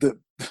the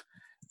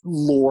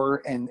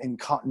lore and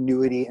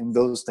continuity and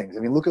those things. I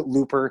mean, look at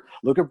Looper,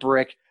 look at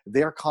Brick.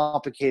 They are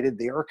complicated.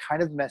 They are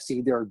kind of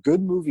messy. They are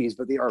good movies,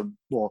 but they are,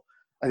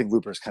 I think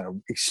Looper is kind of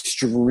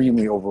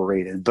extremely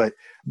overrated, but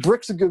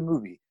Brick's a good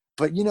movie.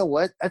 But you know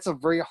what? That's a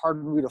very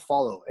hard movie to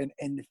follow.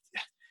 And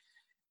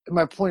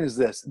my point is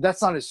this: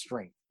 that's not his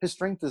strength. His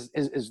strength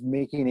is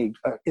making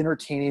a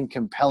entertaining,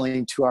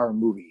 compelling 2-hour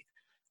movie,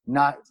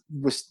 not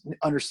with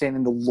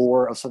understanding the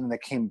lore of something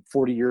that came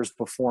 40 years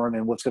before him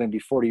and what's going to be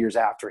 40 years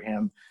after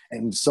him,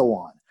 and so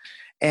on.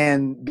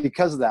 And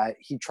because of that,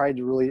 he tried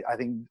to really, I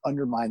think,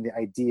 undermine the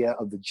idea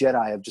of the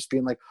Jedi, of just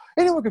being like,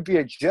 anyone could be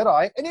a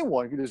Jedi.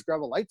 Anyone could just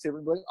grab a lightsaber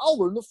and be like, I'll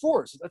learn the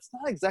Force. That's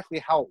not exactly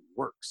how it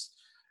works.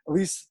 At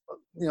least,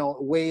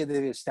 a way that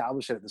they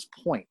established it at this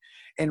point.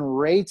 And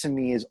Rey, to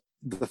me, is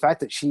the fact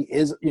that she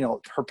is,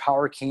 her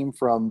power came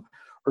from,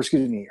 her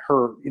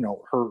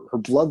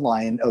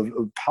bloodline of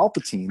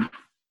Palpatine,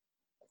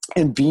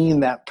 and being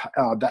that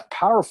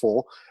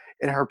powerful.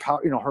 And her power,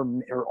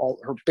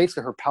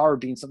 basically her power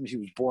being something she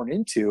was born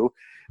into,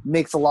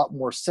 makes a lot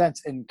more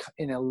sense in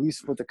at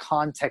least with the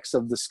context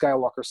of the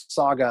Skywalker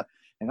saga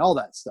and all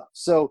that stuff.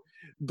 So,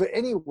 but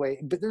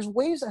there's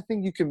ways I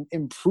think you can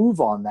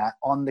improve on that,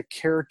 on the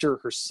character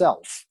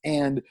herself.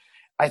 And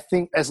I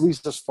think, at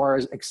least as far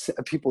as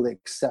people that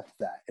accept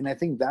that. And I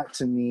think that,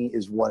 to me,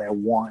 is what I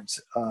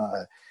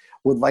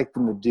would like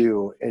them to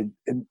do. And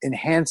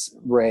enhance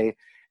Rey,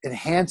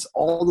 enhance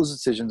all those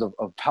decisions of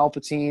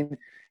Palpatine.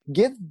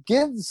 Give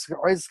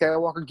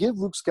Skywalker, give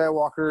Luke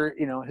Skywalker,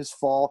 his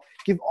fall,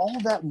 give all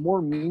of that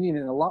more meaning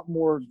and a lot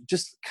more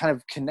just kind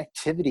of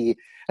connectivity.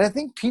 And I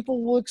think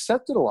people will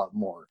accept it a lot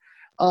more.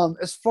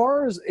 As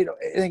far as,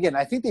 and again,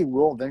 I think they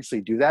will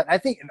eventually do that. I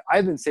think, and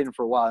I've been saying it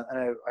for a while, and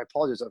I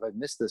apologize if I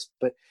missed this,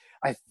 but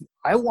I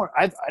don't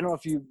know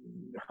if you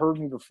heard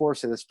me before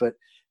say this, but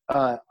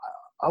I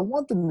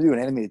want them to do an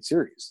animated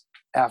series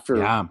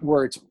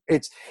where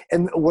it's,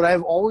 and what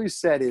I've always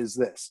said is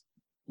this: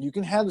 you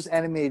can have this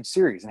animated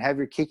series and have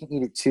your cake and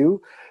eat it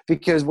too,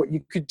 because what you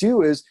could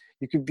do is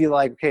you could be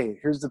like, okay,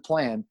 here's the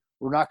plan.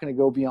 We're not going to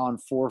go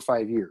beyond 4 or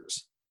 5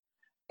 years.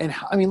 And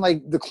I mean,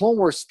 like, the Clone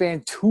Wars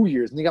spanned 2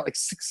 years and they got like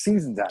 6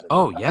 seasons out of it.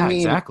 Oh yeah,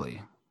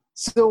 exactly.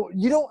 So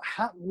you don't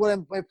have,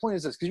 my point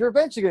is this, because you're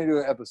eventually going to do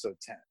an episode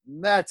 10.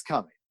 That's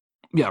coming.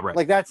 Yeah, right.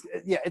 Like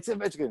it's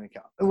eventually going to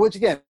come. Which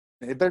again,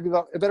 it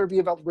better be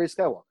about Rey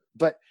Skywalker.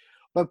 But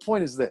my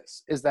point is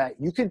this, is that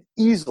you can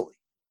easily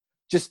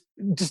just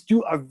do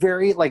a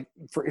very, like,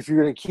 if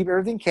you're going to keep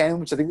everything canon,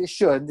 which I think they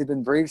should. They've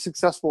been very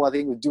successful, I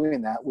think, with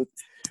doing that, with,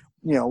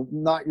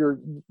 not your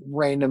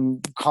random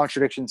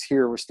contradictions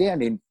here we're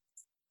standing.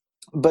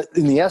 But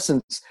in the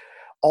essence,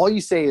 all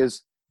you say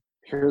is,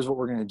 here's what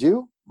we're going to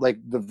do. Like,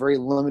 the very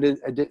limited,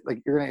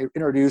 like, you're going to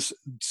introduce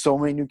so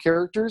many new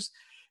characters,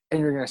 and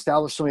you're going to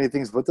establish so many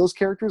things with those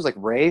characters. Like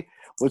Rey,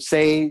 let's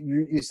say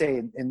you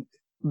say, and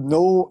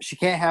no, she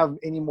can't have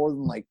any more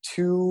than like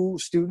 2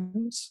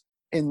 students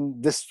in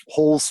this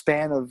whole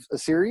span of a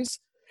series,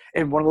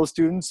 and one of those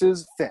students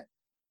is Finn.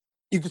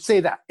 You could say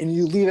that, and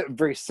you leave it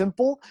very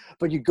simple,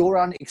 but you go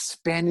around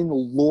expanding the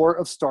lore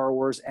of Star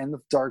Wars and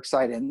the dark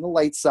side and the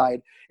light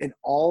side and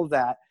all of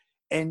that.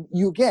 And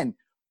you, again,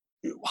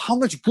 how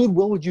much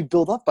goodwill would you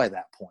build up by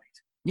that point?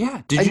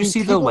 Yeah. Did you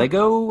see the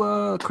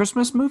Lego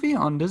Christmas movie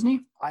on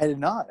Disney? I did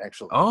not,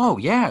 actually. Oh,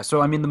 yeah.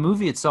 So, I mean, the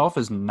movie itself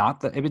is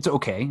not it's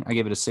okay. I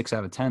gave it a 6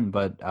 out of 10,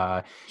 but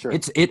sure.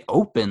 It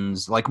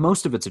opens, like,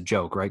 most of it's a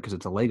joke, right? Because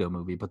it's a Lego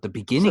movie. But the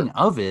beginning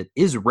of it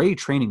is Rey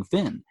training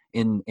Finn.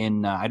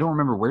 in I don't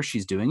remember where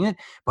she's doing it,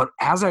 but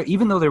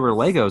even though they were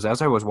Legos,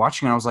 as I was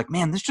watching it, I was like,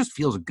 man, this just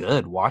feels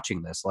good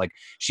watching this. Like,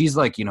 she's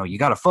like, you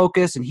got to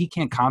focus, and he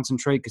can't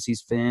concentrate because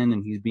he's Finn,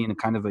 and he's being a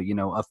kind of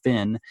a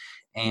Finn.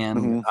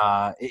 And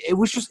it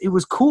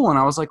was cool. And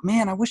I was like,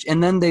 man, I wish.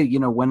 And then they,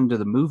 went into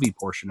the movie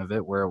portion of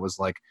it where it was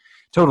like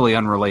totally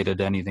unrelated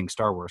to anything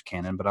Star Wars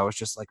canon. But I was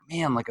just like,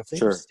 man, like if they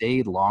had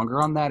stayed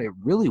longer on that, it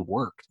really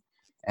worked.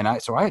 And I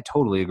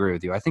totally agree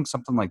with you. I think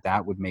something like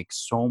that would make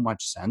so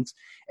much sense.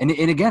 And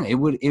again, it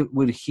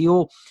would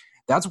heal.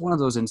 That's one of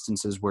those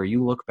instances where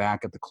you look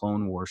back at the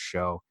Clone Wars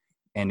show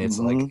and it's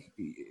like,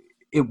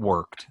 it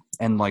worked.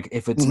 And like,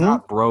 if it's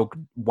not broke,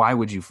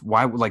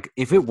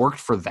 if it worked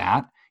for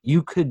that,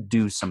 you could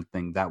do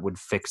something that would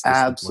fix this.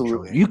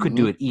 Absolutely. You could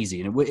do it easy,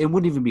 and it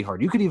wouldn't even be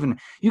hard. You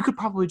could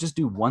probably just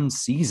do one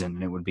season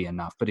and it would be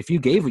enough. But if you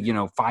gave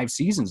 5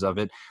 seasons of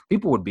it,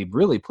 people would be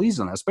really pleased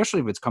on that, especially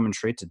if it's coming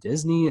straight to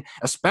Disney,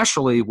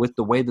 especially with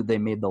the way that they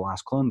made the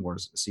last Clone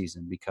Wars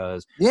season,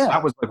 because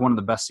that was like one of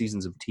the best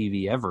seasons of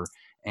TV ever.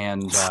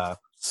 And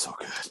so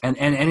good. And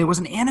it was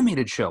an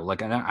animated show.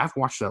 Like, I've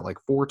watched that like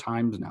 4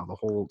 times now, the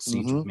whole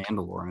Siege of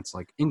Mandalore, and it's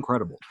like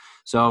incredible.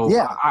 So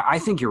I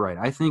think you're right.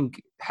 I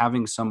think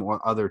having some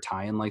other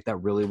tie-in like that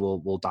really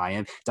will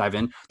dive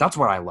in. That's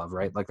what I love,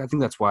 right? Like, I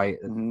think that's why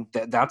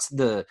that's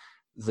the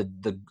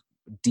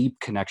deep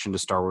connection to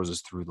Star Wars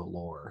is through the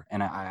lore.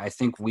 And I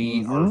think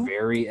we are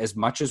very, as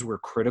much as we're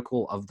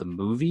critical of the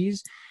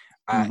movies,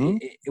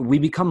 we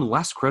become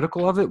less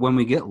critical of it when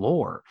we get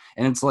lore.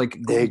 And it's like,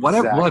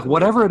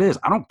 whatever it is,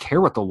 I don't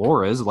care what the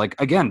lore is. Like,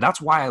 again, that's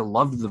why I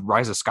loved the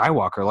Rise of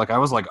Skywalker. Like, I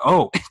was like,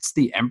 oh, it's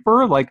the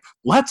Emperor, like,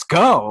 let's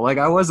go. Like,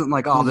 I wasn't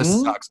like, oh,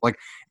 this sucks. Like,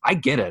 I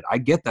get it. I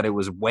get that it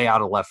was way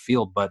out of left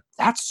field, but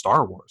that's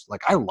Star Wars.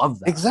 Like, I love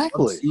that.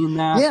 Exactly. I love seeing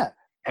that.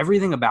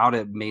 Everything about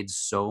it made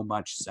so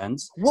much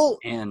sense. Well,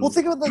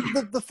 think about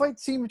the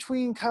fight scene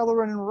between Kylo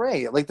Ren and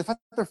Rey. Like, the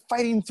fact that they're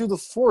fighting through the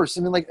Force.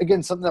 I mean, like,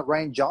 again, something that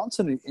Rian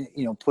Johnson,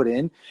 put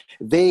in.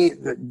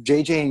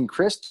 JJ and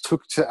Chris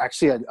took to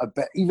actually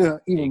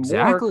even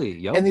more.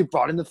 Yep. And they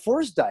brought in the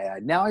Force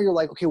dyad. Now you're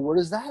like, okay, what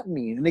does that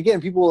mean? And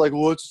again, people are like,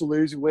 well, it's just a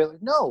lazy way.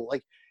 Like, no,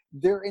 like,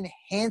 they're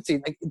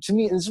enhancing, like, to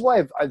me, and this is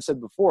why I've said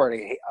before,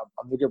 and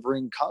I'm going to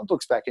bring comic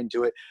books back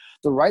into it.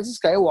 The Rise of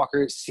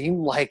Skywalker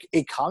seemed like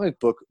a comic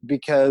book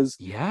because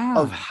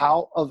of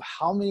how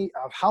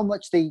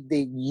much they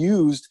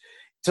used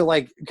to,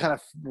 like, kind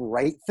of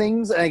write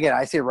things. And again,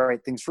 I say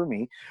write things for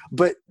me,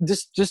 but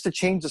just to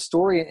change the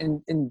story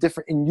in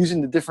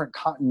using the different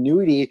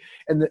continuity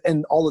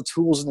and all the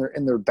tools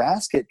in their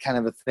basket, kind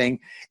of a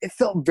thing. It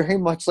felt very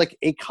much like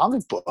a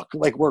comic book,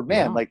 like, where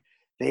like,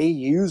 they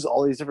use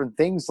all these different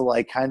things to,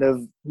 like, kind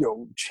of,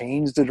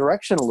 change the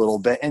direction a little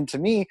bit. And to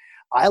me,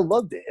 I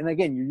loved it. And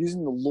again, you're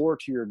using the lore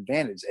to your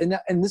advantage.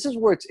 And this is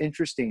where it's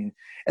interesting.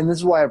 And this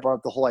is why I brought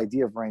up the whole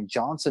idea of Rian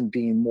Johnson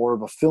being more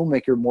of a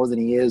filmmaker more than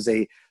he is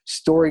a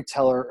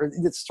storyteller,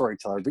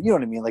 but you know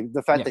what I mean? Like,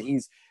 the fact that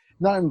he's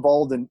not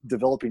involved in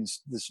developing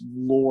this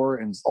lore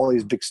and all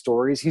these big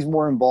stories. He's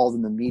more involved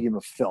in the medium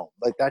of film.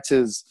 Like, that's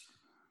his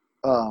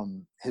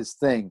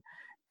thing.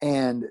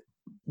 And,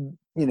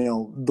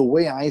 the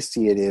way I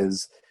see it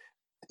is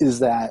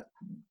that,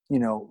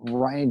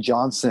 Rian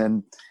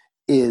Johnson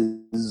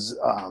is,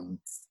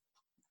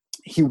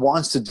 he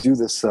wants to do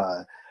this,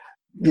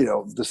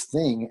 this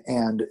thing.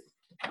 And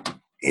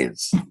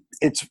it's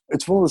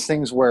one of those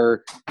things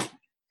where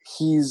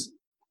he's,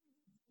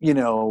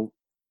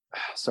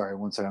 sorry,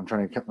 one second. I'm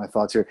trying to keep my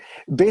thoughts here.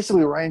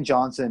 Basically, Rian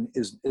Johnson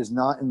is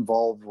not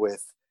involved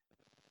with,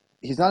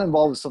 he's not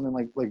involved with something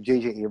like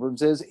J.J.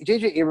 Abrams is.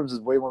 J.J. Abrams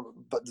is way more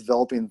about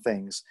developing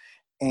things.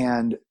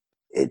 And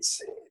it's,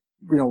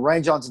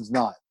 Rian Johnson's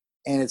not.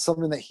 And it's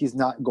something that he's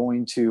not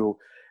going to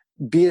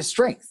be his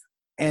strength.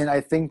 And I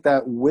think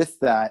that with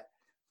that,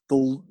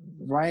 the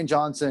Rian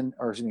Johnson,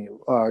 or excuse me,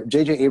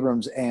 J.J.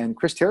 Abrams and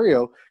Chris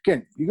Terrio,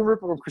 again, you can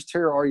rip on Chris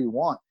Terrio all you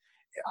want.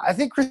 I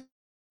think Chris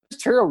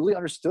Terrio really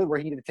understood where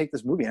he needed to take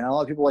this movie. And a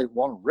lot of people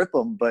want to rip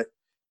him, but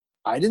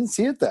I didn't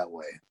see it that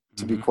way,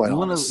 to be quite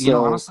honest.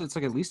 Honestly, it's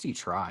like, at least he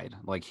tried.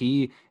 Like,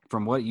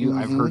 from what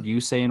I've heard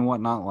you say and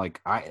whatnot,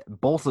 like,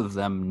 both of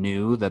them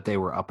knew that they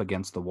were up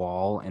against the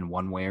wall in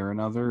one way or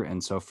another.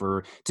 And so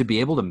to be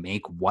able to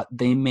make what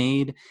they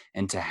made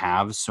and to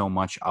have so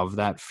much of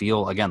that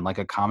feel, again, like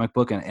a comic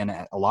book, and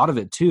a lot of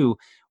it too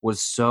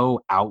was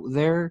so out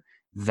there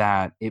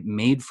that it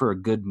made for a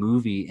good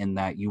movie in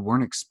that you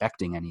weren't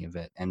expecting any of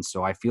it. And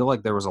so I feel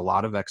like there was a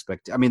lot of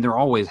there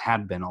always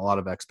had been a lot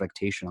of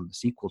expectation on the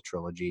sequel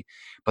trilogy,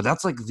 but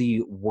that's like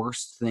the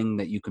worst thing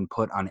that you can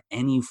put on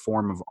any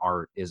form of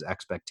art is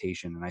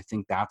expectation. And I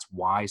think that's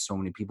why so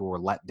many people were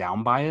let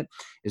down by it,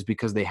 is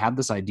because they had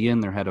this idea in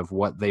their head of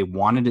what they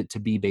wanted it to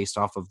be based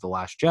off of The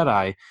Last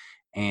Jedi.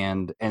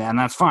 And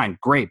that's fine,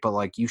 great, but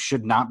like, you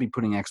should not be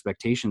putting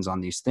expectations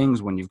on these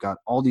things when you've got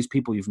all these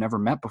people you've never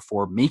met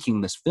before making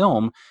this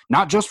film,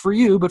 not just for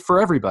you but for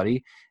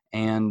everybody.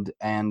 And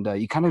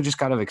you kind of just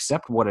got to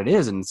accept what it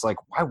is. And it's like,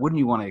 why wouldn't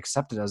you want to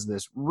accept it as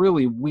this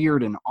really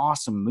weird and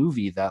awesome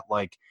movie that,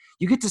 like,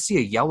 you get to see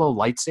a yellow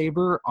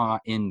lightsaber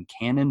in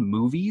canon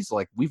movies.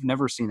 Like, we've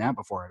never seen that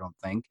before, I don't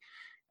think.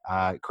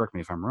 Correct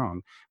me if I'm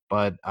wrong,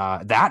 but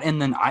that,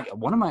 and then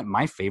one of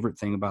my favorite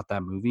thing about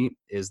that movie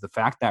is the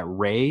fact that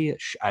Rey,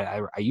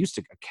 I used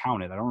to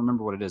count it, I don't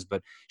remember what it is,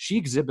 but she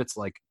exhibits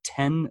like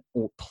 10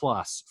 or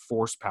plus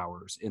force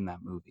powers in that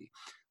movie.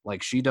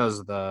 Like, she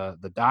does the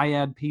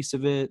dyad piece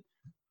of it.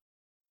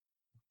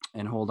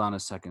 And hold on a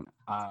second.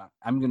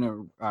 I'm going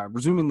to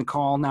resuming the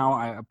call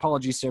now.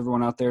 Apologies to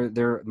everyone out there.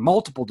 There are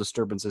multiple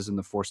disturbances in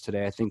the force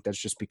today. I think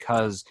that's just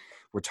because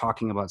we're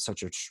talking about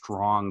such a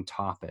strong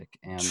topic.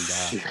 And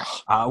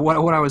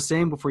what I was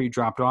saying before you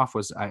dropped off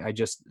was I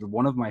just,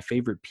 one of my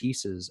favorite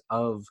pieces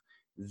of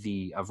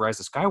Rise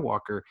of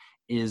Skywalker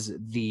is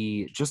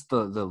the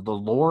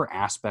lore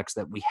aspects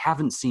that we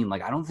haven't seen.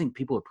 Like, I don't think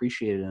people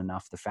appreciated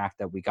enough the fact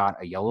that we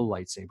got a yellow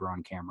lightsaber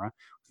on camera.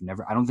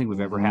 I don't think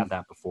we've ever had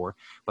that before.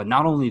 But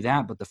not only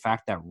that, but the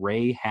fact that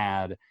Rey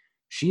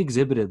she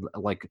exhibited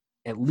like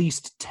at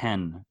least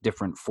 10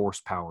 different force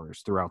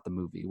powers throughout the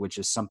movie, which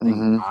is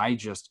something I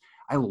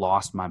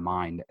lost my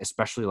mind,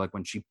 especially like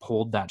when she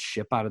pulled that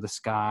ship out of the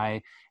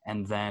sky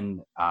and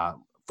then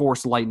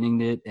force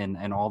lightninged it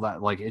and all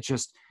that. Like,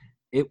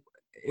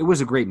 it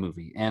was a great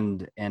movie.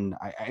 And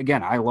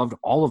I loved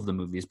all of the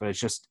movies, but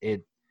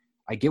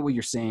I get what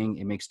you're saying.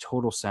 It makes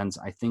total sense.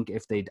 I think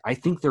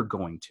they're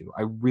going to.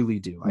 I really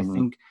do.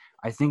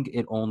 I think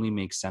it only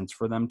makes sense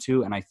for them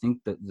to. And I think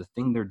that the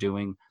thing they're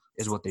doing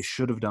is what they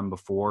should have done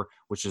before,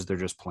 which is they're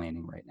just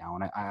planning right now.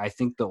 And I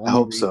think the only I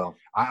hope so.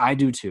 I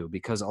do too,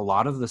 because a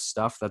lot of the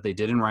stuff that they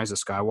did in Rise of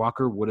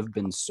Skywalker would have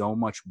been so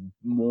much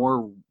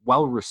more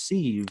well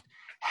received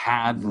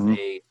had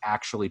they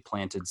actually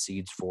planted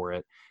seeds for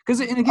it. Because,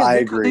 and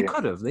again, they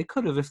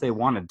could have if they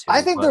wanted to.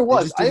 I think there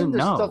was. I think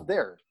there's stuff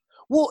there.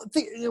 Well,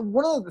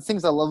 one of the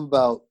things I love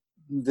about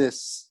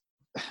this,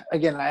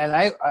 again, and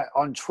I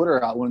on Twitter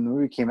when the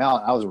movie came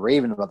out, I was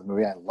raving about the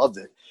movie. I loved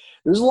it.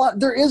 There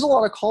is a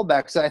lot of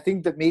callbacks. I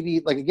think that maybe,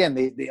 like, again,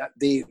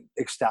 they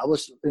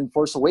established in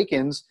Force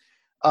Awakens,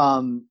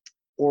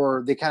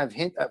 or they kind of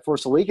hint at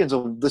Force Awakens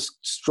of this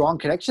strong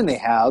connection they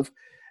have.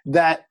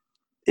 That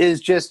is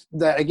just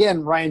that,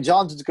 again, Rian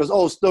Johnson just goes,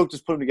 "Oh, Snoke,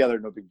 just put them together,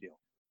 no big deal."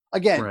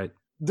 Again. Right.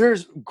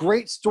 There's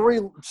great story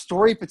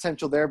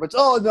potential there, but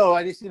no,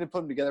 I just need to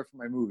put them together for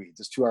my movie,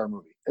 this 2-hour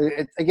movie.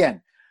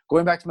 Again,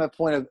 going back to my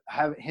point of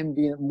having him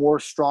being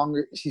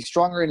stronger, he's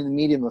stronger in the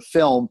medium of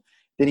film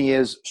than he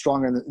is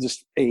stronger in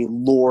just a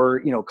lore,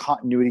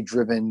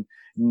 continuity-driven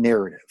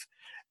narrative,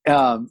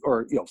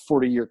 or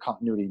 40-year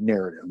continuity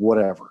narrative,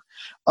 whatever.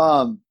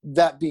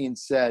 That being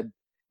said,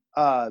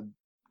 there's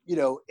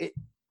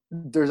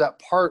that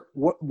part.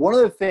 One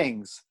of the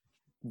things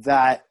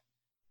that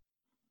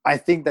I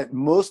think that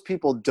most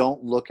people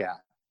don't look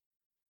at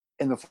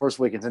in The Force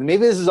Awakens, and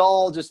maybe this is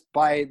all just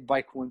by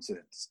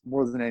coincidence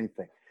more than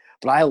anything,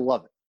 but I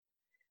love it.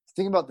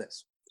 Think about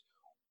this: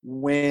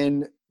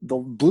 when the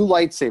blue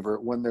lightsaber,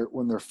 when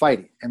they're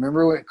fighting, and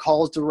remember when it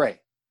calls to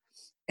Rey,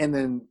 and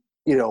then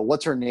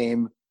what's her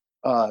name,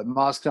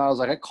 Maz Kanata's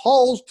like, "It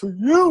calls to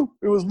you."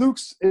 It was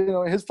Luke's,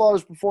 his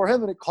father's before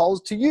him, and it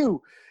calls to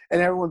you, and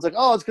everyone's like,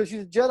 "Oh, it's because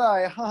she's a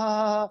Jedi," ha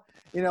ha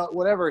ha,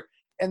 whatever.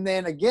 And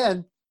then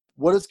again,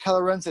 what does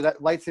Kylo Ren say? That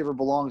lightsaber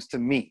belongs to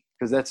me,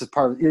 because that's his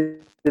part of, he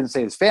didn't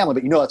say his family,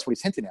 but that's what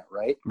he's hinting at,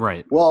 right?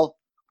 Right. Well,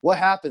 what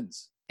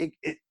happens?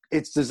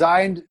 It's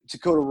designed to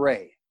go to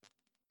Rey.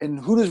 And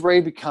who does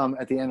Rey become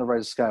at the end of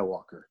Rise of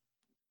Skywalker?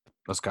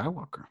 A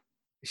Skywalker.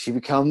 She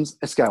becomes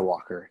a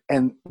Skywalker.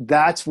 And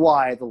that's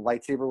why the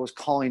lightsaber was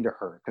calling to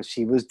her, because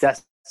she was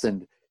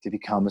destined to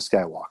become a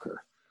Skywalker.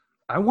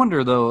 I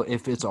wonder, though,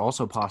 if it's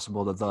also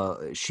possible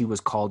that she was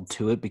called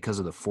to it because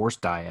of the Force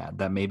dyad,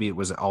 that maybe it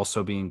was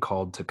also being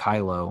called to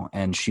Kylo,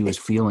 and she was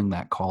feeling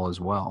that call as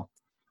well.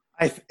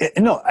 I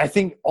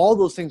think all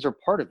those things are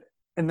part of it.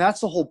 And that's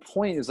the whole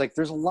point, is like,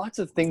 there's lots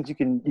of things you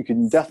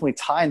can definitely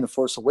tie in The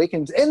Force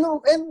Awakens and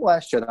The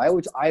Last Jedi,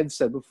 which I've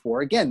said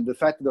before. Again, the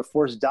fact that the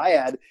Force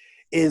dyad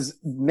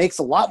makes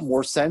a lot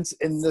more sense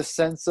in the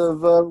sense of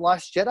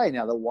Last Jedi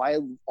now, that why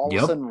all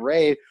of a sudden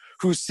Rey,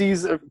 who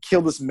sees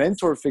kill this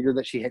mentor figure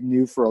that she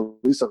knew for at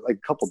least a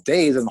couple of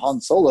days, and Han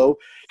Solo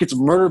gets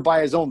murdered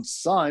by his own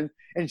son,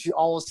 and she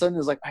all of a sudden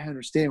is like, "I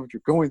understand what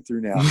you're going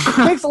through now."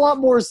 It makes a lot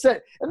more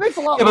sense. It makes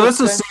a lot more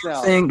sense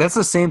now. That's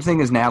the same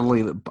thing as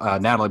Natalie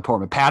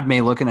Portman,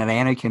 Padme looking at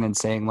Anakin and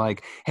saying,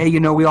 like, "Hey,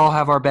 we all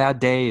have our bad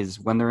days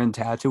when they're in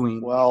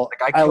Tatooine." Well,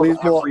 like, I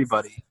killed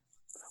everybody.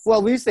 Well,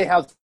 at least they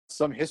have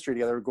some history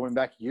together going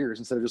back years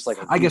instead of just like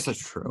I guess that's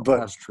true.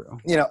 But that's true.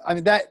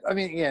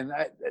 Again,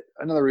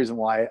 another reason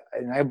why,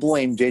 and I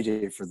blame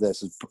JJ for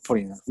this, is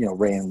putting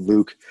Rey and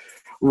Luke,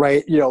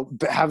 right?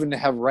 Having to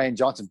have Rian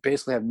Johnson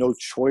basically have no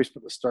choice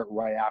but to start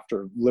right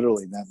after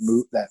literally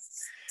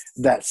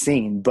that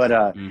scene.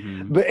 But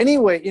but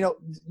anyway,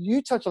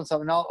 you touched on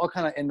something. I'll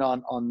kind of end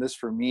on this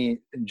for me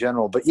in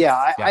general. But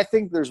I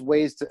think there's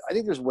ways to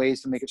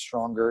make it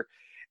stronger,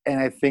 and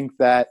I think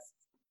that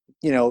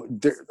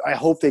I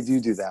hope they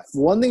do that.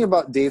 One thing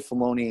about Dave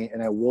Filoni,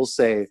 and I will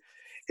say,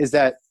 is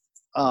that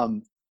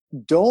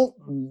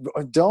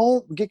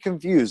don't get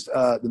confused.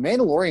 The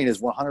Mandalorian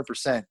is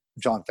 100%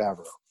 Jon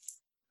Favreau.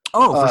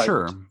 Oh, for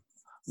sure.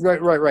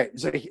 Right.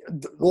 So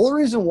the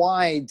only reason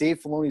why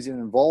Dave Filoni is even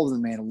involved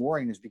in the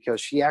Mandalorian is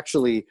because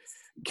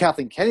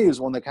Kathleen Kennedy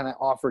was one that kind of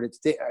offered it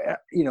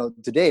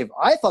to Dave.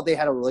 I thought they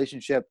had a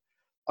relationship,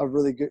 a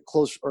really good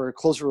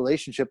closer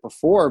relationship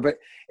before, but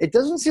it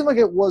doesn't seem like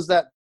it was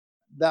that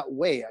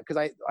way,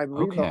 because I'm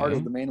reading the Art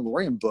of the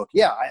Mandalorian book.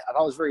 Yeah, I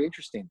thought it was very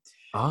interesting.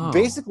 Oh.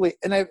 Basically,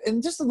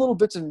 and just a little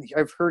bits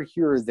I've heard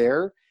here or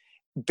there.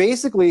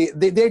 Basically,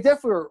 they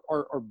definitely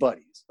are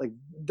buddies. Like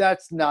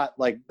that's not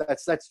like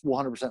that's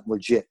 100%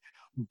 legit.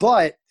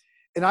 But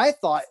and I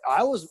thought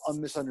I was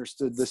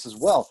misunderstood this as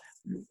well.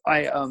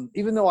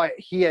 Even though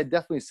he had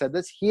definitely said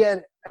this, he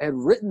had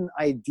written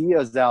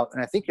ideas out,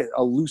 and I think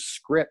a loose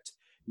script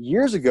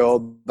years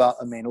ago about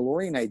a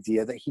Mandalorian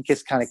idea that he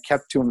just kind of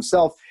kept to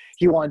himself.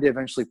 He wanted to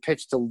eventually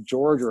pitch to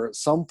George or at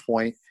some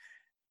point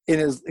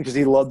because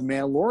he loved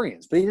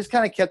Mandalorians, but he just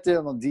kind of kept it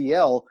on the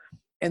DL.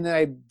 And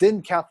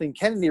then Kathleen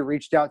Kennedy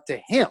reached out to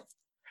him,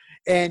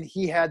 and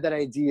he had that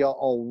idea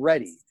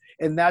already.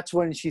 And that's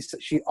when she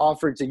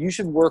offered to, you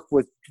should work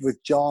with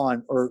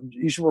John, or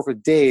you should work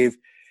with Dave.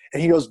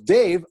 And he goes,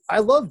 Dave, I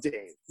love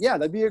Dave. Yeah,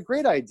 that'd be a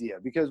great idea,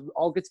 because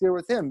I'll get together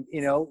with him,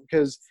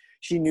 because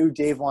she knew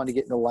Dave wanted to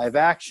get into live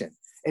action.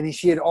 And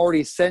she had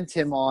already sent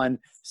him on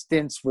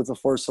stints with The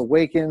Force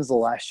Awakens, The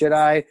Last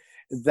Jedi,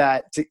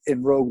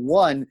 in Rogue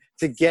One,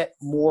 to get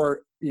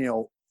more,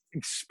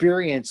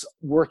 experience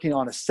working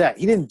on a set.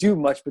 He didn't do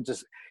much, but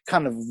just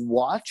kind of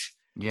watch.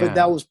 Yeah. But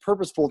that was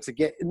purposeful to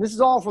get, and this is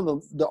all from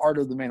the Art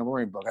of the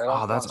Mandalorian book. I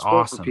don't that's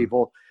awesome for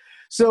people.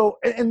 So,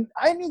 and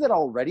I knew that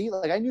already.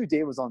 Like I knew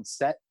Dave was on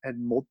set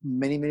and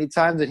many, many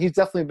times, and he's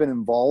definitely been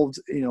involved,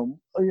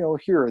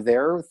 here or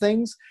there with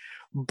things.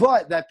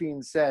 But that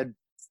being said,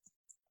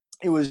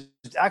 it was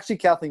actually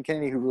Kathleen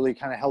Kennedy who really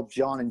kind of helped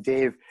John and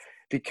Dave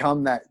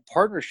become that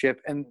partnership,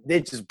 and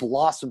they just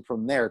blossomed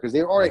from there, because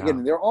they were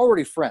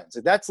already friends.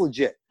 Like, that's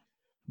legit.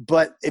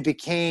 But it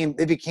became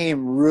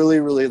really,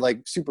 really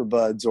like super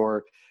buds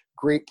or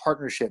great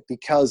partnership,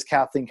 because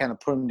Kathleen kind of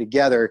put them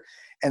together,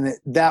 and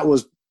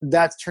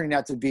that's turning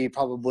out to be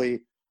probably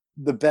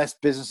the best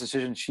business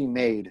decision she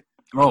made.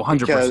 Oh,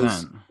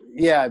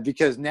 100%.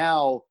 Because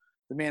now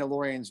The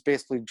Mandalorian's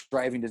basically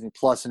driving Disney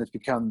Plus, and it's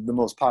become the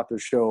most popular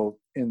show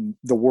in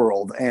the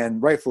world, and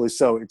rightfully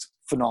so. It's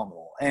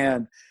phenomenal.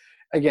 And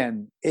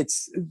again,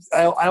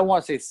 I don't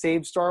want to say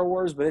save Star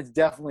Wars, but it's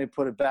definitely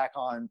put it back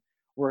on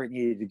where it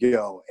needed to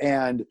go.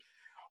 And,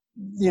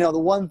 the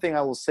one thing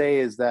I will say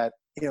is that,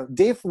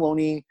 Dave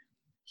Filoni,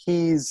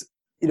 he's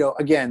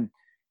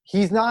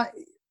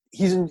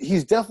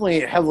definitely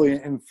heavily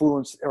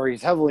influenced, or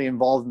he's heavily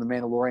involved in The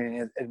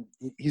Mandalorian, and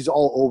he's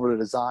all over the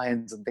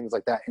designs and things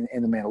like that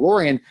in The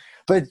Mandalorian.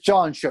 But it's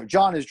John's show.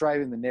 John is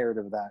driving the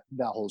narrative of that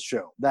whole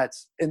show.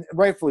 And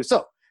rightfully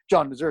so.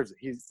 John deserves it.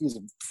 He's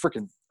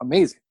freaking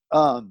amazing.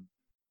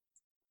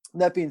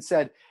 That being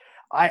said,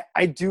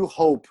 I do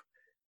hope,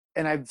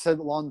 and I've said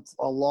a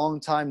long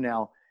time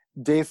now,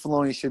 Dave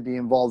Filoni should be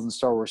involved in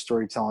Star Wars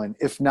storytelling,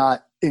 if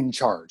not in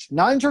charge.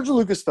 Not in charge of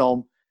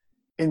Lucasfilm,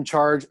 in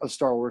charge of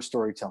Star Wars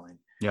storytelling.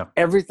 Yeah.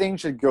 Everything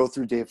should go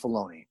through Dave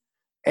Filoni.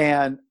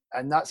 And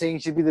I'm not saying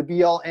he should be the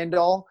be-all,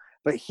 end-all,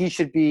 but he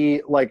should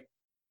be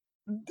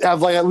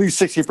have at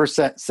least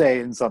 60% say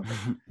in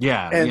something.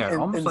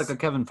 Almost like a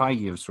Kevin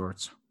Feige of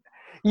sorts.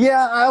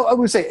 Yeah, I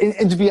would say,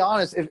 and to be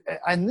honest,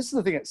 and this is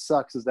the thing that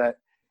sucks, is that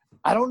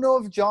I don't know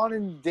if John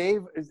and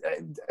Dave,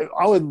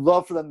 I would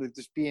love for them to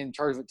just be in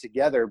charge of it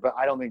together, but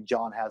I don't think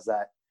John has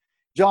that.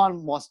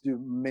 John wants to do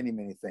many,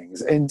 many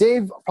things, and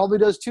Dave probably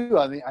does too.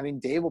 I mean,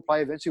 Dave will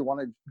probably eventually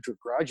want to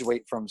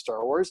graduate from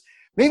Star Wars.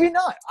 Maybe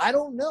not. I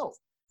don't know.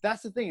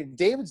 That's the thing.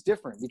 David's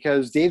different,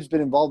 because Dave's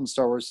been involved in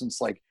Star Wars since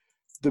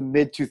the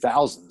mid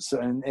 2000s,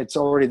 and it's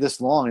already this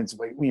long. It's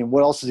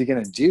what else is he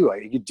going to do?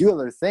 He could do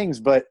other things,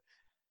 but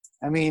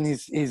I mean,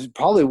 he's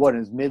probably in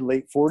his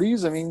mid-late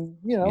 40s. I mean,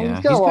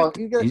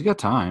 he's got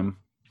time.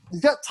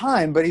 He's got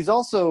time, but he's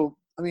also,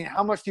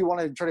 how much do you want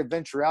to try to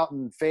venture out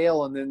and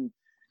fail, and then,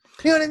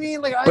 you know what I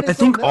mean? But I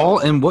think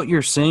and what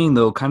you're saying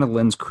though kind of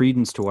lends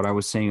credence to what I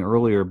was saying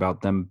earlier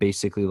about them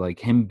basically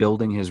him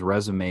building his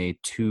resume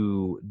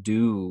to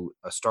do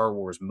a Star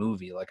Wars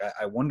movie.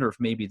 I wonder if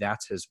maybe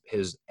that's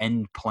his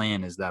end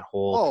plan, is that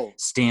whole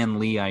Stan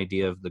Lee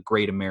idea of the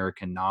great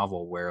American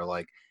novel, where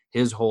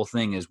his whole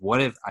thing is,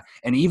 what if,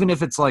 and even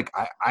if it's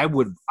I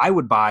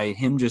would buy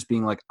him just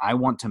being I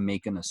want to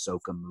make an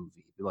Ahsoka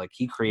movie.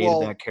 He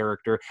created that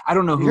character. I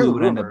don't know who he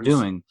would end up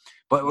doing,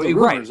 but the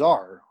rumors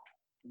are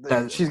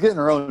that she's getting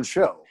her own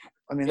show.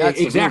 That's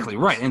exactly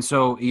right. And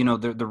so,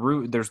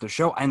 there's the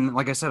show. And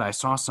like I said, I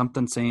saw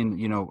something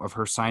saying, of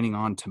her signing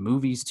on to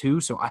movies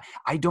too. So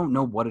I don't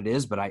know what it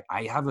is, but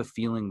I have a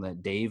feeling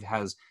that Dave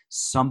has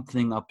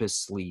something up his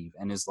sleeve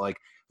and is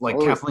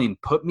Kathleen,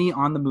 put me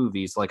on the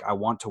movies. I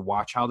want to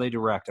watch how they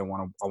direct. I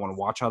want to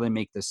watch how they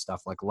make this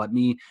stuff.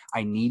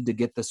 I need to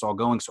get this all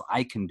going so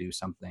I can do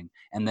something.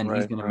 And then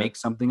he's going to make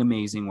something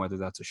amazing, whether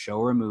that's a show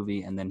or a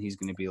movie. And then he's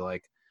going to be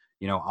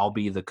I'll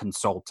be the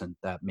consultant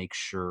that makes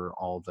sure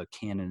all the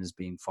canon is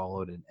being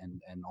followed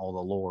and all the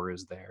lore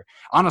is there.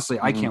 Honestly,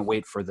 I can't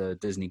wait for the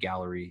Disney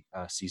Gallery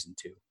season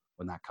 2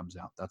 when that comes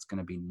out. That's going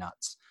to be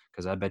nuts,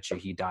 because I bet you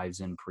he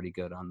dives in pretty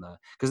good on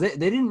because they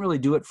didn't really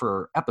do it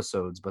for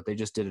episodes, but they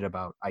just did it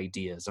about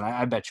ideas. And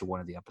I bet you one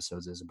of the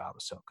episodes is about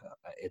Ahsoka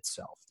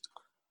itself.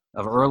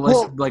 Or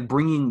like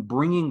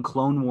bringing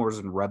Clone Wars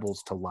and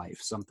Rebels to life,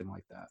 something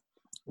like that.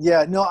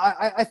 Yeah, no,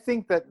 I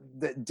think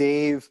that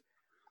Dave,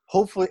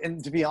 hopefully,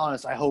 and to be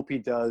honest, I hope he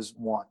does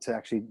want to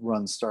actually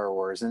run Star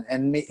Wars and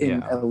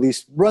at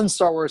least run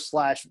Star Wars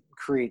 /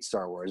 create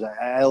Star Wars.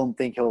 I don't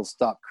think he'll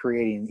stop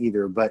creating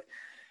either, but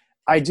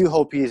I do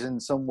hope he's in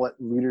somewhat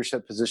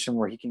leadership position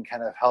where he can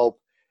kind of help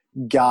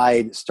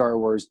guide Star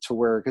Wars to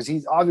where, because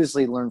he's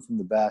obviously learned from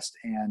the best.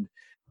 And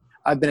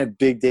I've been a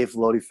big Dave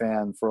Filoni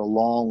fan for a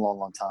long, long,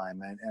 long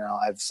time. And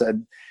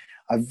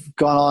I've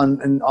gone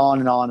on and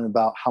on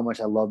about how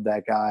much I love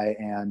that guy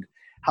and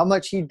how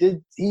much he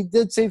did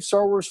save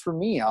Star Wars for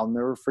me. I'll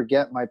never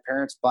forget my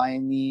parents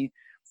buying me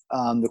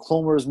the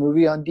Clone Wars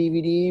movie on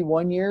DVD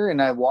one year, and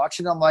I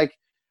watched it. I'm like,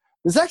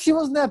 this actually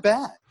wasn't that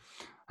bad.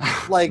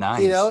 Like,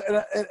 nice.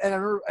 And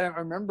I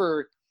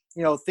remember,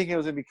 thinking it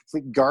was going to be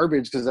complete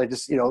garbage because I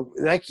just,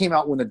 that came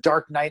out when The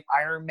Dark Knight,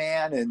 Iron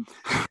Man, and,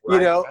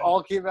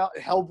 all came out,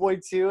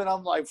 Hellboy 2. And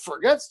I'm like,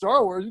 forget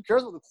Star Wars. Who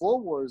cares about the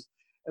Clone Wars?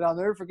 And I'll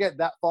never forget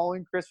that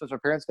following Christmas, my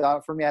parents got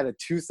it for me. I had a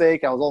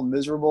toothache. I was all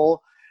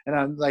miserable. And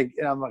I'm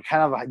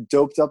kind of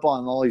doped up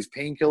on all these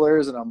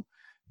painkillers. And I'm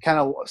kind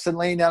of sitting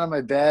laying down on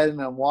my bed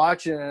and I'm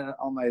watching it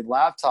on my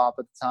laptop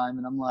at the time.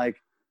 And I'm like,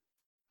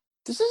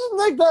 this isn't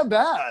like that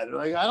bad.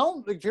 Like,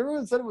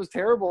 everyone said it was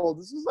terrible.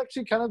 This is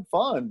actually kind of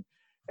fun.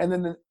 And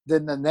then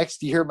the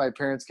next year, my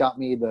parents got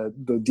me the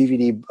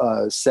DVD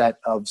set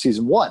of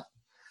season 1.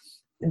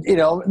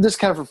 Just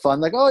kind of for fun.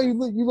 Like, oh, you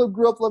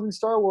grew up loving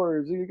Star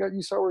Wars. You got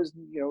Star Wars,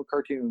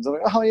 cartoons. I'm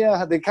like, oh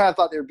yeah. They kind of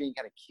thought they were being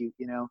kind of cute,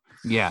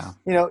 Yeah.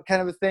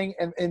 Kind of a thing.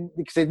 And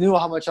because they knew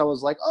how much I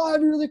was like, oh,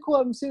 that'd be really cool.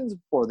 I haven't seen this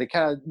before. They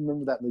kind of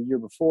remember that the year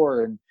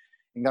before and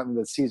got me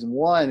the season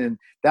 1, and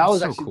that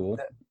was actually cool.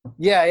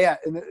 Yeah,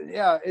 and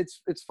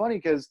it's funny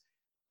because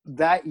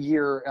that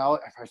year, I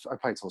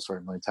probably told the story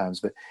a million times,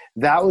 but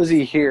that was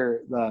a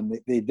year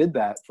they did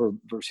that for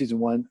season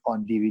 1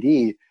 on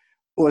DVD.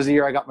 Was the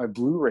year I got my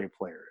Blu-ray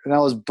player, and I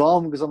was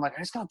bummed because I'm like,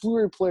 I just got a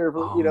Blu-ray player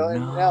for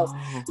and now,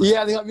 they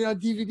got me on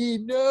DVD.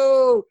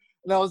 No,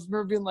 and I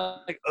remember being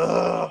like,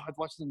 ugh, I've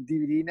watched them on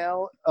DVD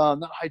now,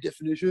 not high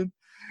definition.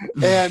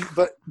 And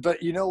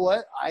but you know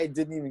what? I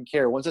didn't even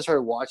care. Once I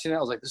started watching it, I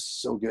was like, this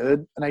is so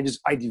good, and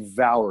I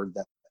devoured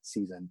that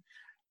season.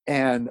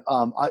 And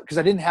because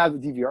I didn't have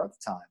the DVR at the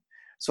time,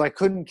 so I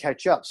couldn't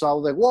catch up. So I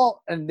was like,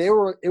 well, and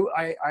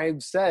I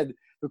said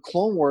the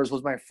Clone Wars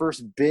was my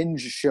first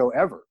binge show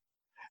ever,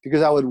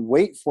 because I would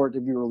wait for it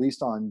to be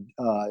released on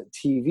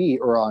TV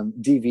or on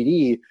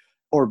DVD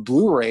or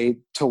Blu-ray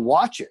to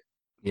watch it,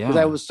 because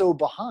I was so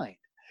behind.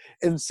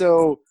 And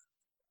so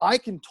I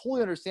can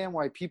totally understand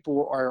why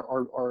people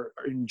are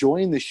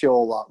enjoying the show a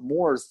lot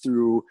more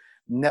through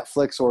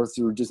Netflix or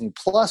through Disney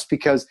Plus,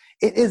 because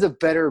it is a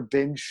better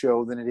binge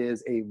show than it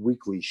is a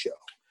weekly show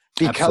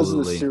because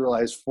of the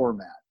serialized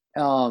format.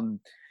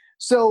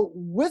 So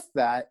with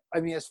that, I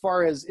mean, as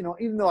far as,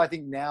 even though I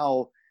think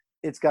now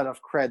it's got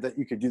enough cred that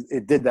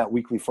it did that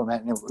weekly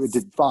format, and it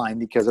did fine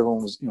because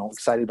everyone was,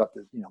 excited about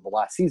the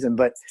last season,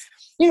 but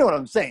you know what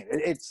I'm saying?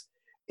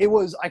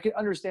 I could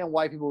understand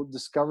why people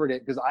discovered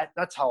it, because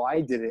that's how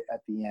I did it at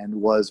the end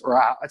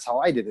that's how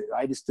I did it.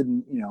 I just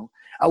didn't,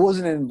 I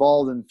wasn't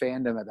involved in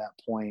fandom at that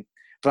point,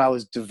 but I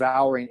was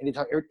devouring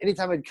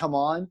anytime it'd come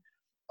on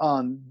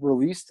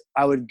released,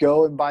 I would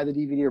go and buy the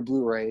DVD or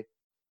Blu-ray,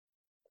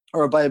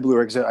 or buy the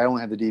Blu-ray because I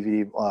only had the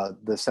DVD.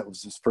 The set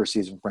was the first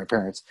season for my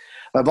parents.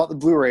 I bought the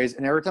Blu-rays,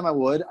 and every time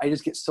I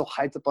just get so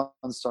hyped up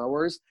on Star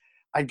Wars.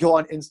 I'd go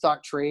on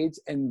in-stock trades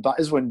and buy.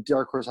 This is when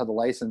Dark Horse had the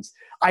license.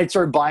 I'd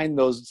start buying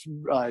those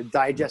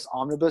digest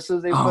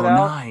omnibuses they put out.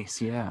 Oh, nice,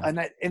 yeah.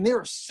 And they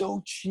were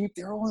so cheap.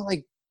 They were only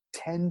like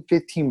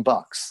 $10-15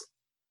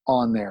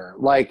 on there.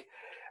 Like,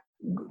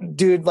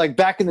 dude, like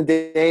back in the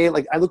day,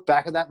 like I look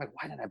back at that, I'm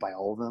like, why didn't I buy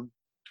all of them?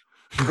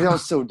 That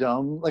was so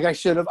dumb. Like I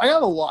should have. I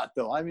got a lot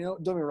though. I mean,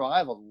 don't get me wrong, I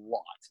have a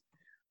lot.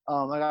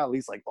 I got at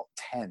least like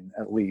 10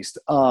 at least.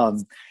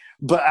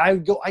 But I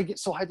get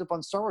so hyped up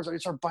on Star Wars, I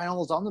start buying all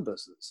those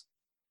omnibuses.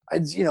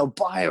 I'd,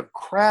 buy a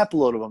crap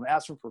load of them,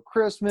 ask them for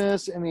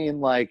Christmas. I mean,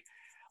 like,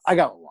 I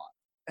got a lot,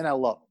 and I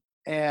love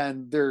them,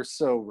 and they're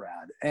so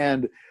rad.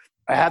 And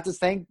I have to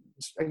thank,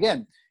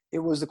 again, it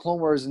was the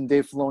Clone Wars and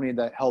Dave Filoni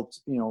that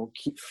helped,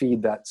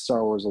 feed that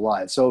Star Wars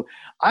alive. So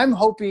I'm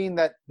hoping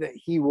that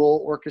he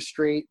will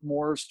orchestrate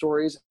more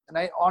stories, and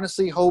I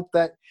honestly hope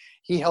that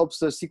he helps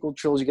the sequel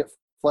trilogy get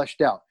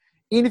fleshed out.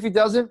 Even if he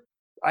doesn't,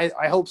 I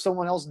hope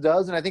someone else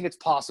does, and I think it's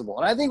possible.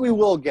 And I think we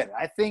will get it.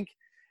 I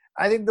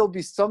think there'll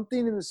be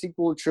something in the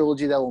sequel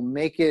trilogy that will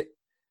make it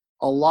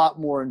a lot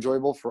more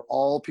enjoyable for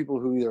all people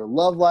who either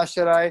love Last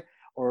Jedi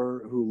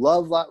or who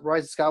love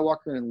Rise of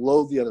Skywalker and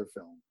loathe the other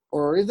film.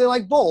 Or if they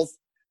like both,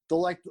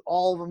 they'll like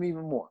all of them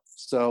even more.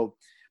 So,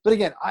 But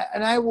again,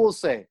 I will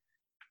say,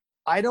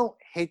 I don't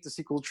hate the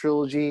sequel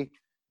trilogy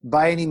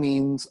by any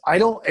means. I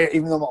don't,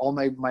 even though all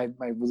my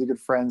really good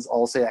friends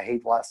all say I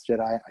hate The Last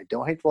Jedi. I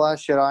don't hate The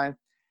Last Jedi.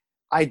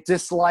 I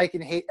dislike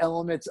and hate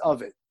elements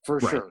of it, for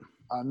sure.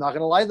 I'm not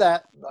going to lie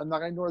that. I'm not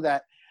going to ignore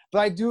that. But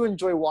I do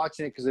enjoy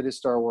watching it because it is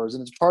Star Wars,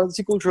 and it's part of the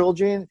sequel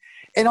trilogy.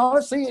 And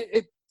honestly,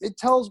 it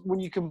tells, when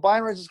you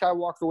combine Rise of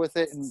Skywalker with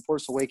it and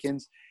Force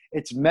Awakens,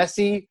 it's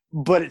messy,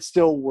 but it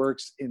still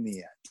works in the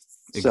end.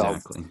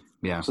 Exactly.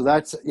 Yeah. So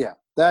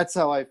that's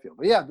how I feel.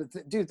 But yeah,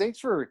 dude, thanks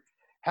for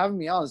having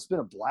me on. It's been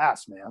a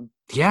blast, man.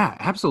 Yeah,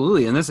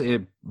 absolutely. And this is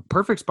a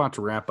perfect spot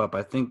to wrap up.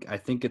 I think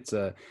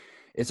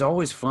it's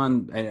always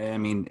fun. I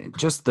mean,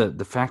 just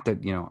the fact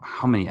that,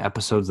 how many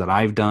episodes that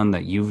I've done,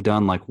 that you've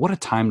done, like, what a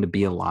time to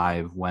be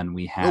alive when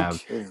we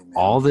have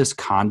all this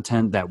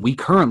content that we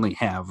currently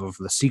have of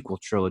the sequel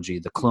trilogy,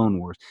 the Clone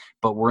Wars,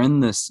 but we're in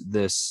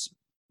this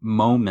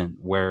moment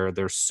where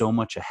there's so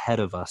much ahead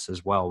of us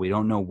as well. We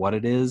don't know what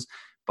it is,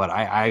 but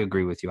I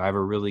agree with you. I have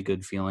a really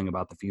good feeling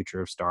about the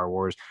future of Star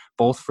Wars,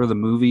 both for the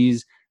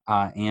movies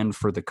and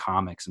for the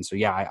comics. And so,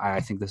 I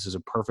think this is a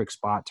perfect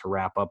spot to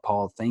wrap up.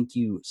 Paul, thank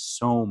you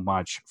so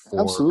much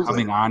for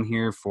coming on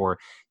here, for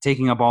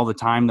taking up all the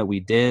time that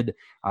we did.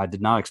 I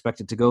did not expect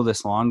it to go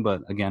this long,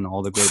 but again,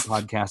 all the great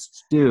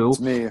podcasts do. It's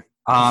me.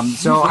 I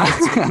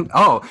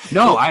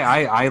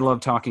love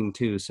talking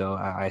too. So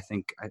I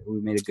think we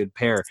made a good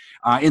pair.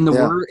 In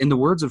the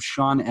words of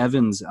Sean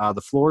Evans,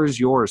 the floor is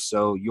yours.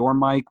 So your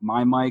mic,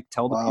 my mic.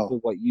 Tell the people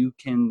what you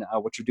can,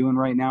 what you're doing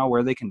right now,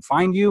 where they can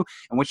find you,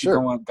 and what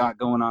you got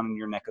going on in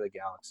your neck of the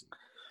galaxy.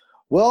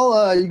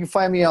 Well, you can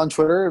find me on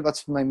Twitter.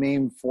 That's my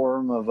main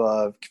form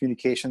of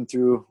communication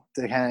through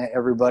to kind of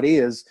everybody,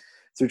 is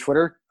through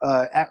Twitter,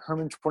 at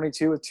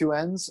Herman22 with 2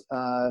 N's,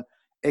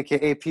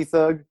 aka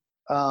P-Thug.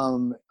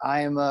 I'm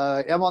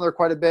on there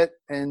quite a bit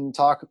and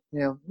talk,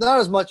 not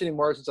as much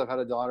anymore since I've had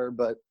a daughter,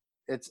 but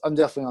I'm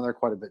definitely on there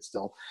quite a bit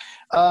still.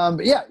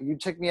 But yeah, you can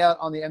check me out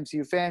on the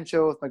MCU Fan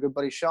Show with my good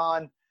buddy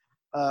Sean.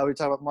 We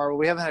talk about Marvel.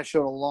 We haven't had a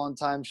show in a long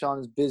time. Sean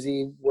is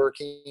busy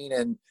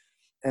working,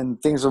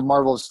 and things with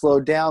Marvel have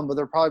slowed down, but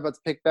they're probably about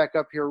to pick back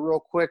up here real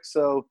quick.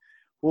 So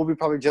we'll be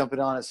probably jumping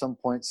on at some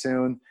point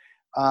soon.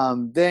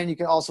 Then you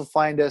can also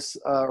find us,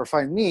 or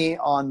find me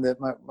on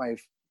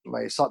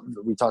my song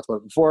that we talked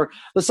about before.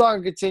 The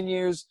Saga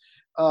Continues,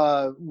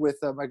 with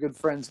my good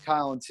friends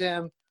Kyle and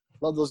Tim.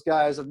 Love those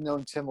guys. I've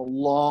known Tim a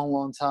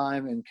long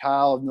time, and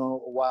Kyle I've known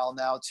a while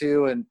now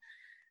too. And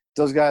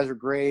those guys are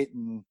great.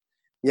 And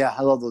yeah,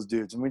 I love those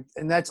dudes.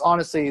 And that's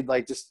honestly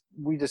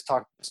we just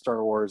talk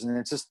Star Wars, and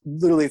it's just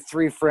literally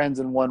 3 friends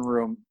in one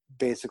room,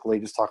 basically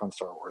just talking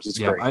Star Wars. It's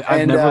great.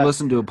 I've never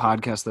listened to a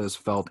podcast that has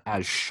felt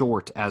as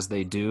short as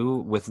they do,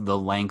 with the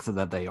length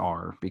that they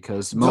are,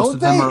 because most of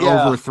them are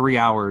over 3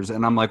 hours,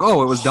 and I'm like,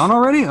 oh, it was done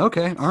already?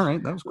 Okay, all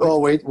right, that was quick. Oh,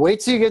 wait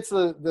till you get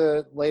to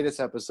the latest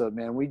episode,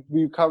 man.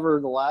 We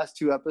covered the last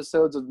 2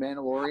 episodes of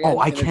Mandalorian. Oh,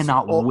 I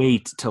cannot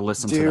wait to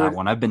listen to that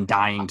one. I've been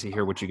dying to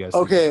hear what you guys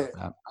think about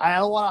that. I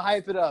don't want to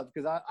hype it up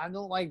because I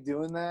don't like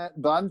doing that,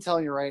 but I'm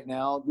telling you right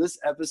now, this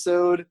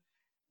episode,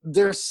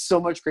 there's so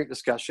much great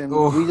discussion.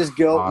 We just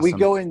go,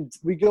 awesome.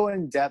 we go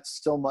in depth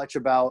so much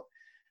about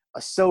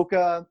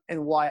Ahsoka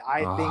and why I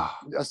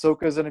think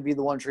Ahsoka is going to be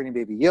the one training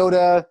Baby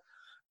Yoda.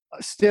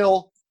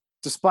 Still,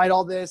 despite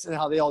all this, and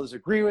how they all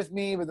disagree with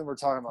me, but then we're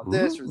talking about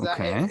this or that.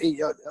 Okay.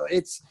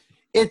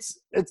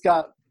 It's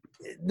got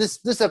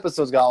this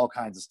episode's got all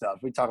kinds of stuff.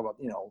 We talk about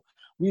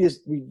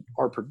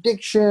our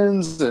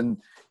predictions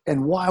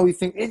and why we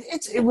think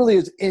it really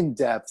is in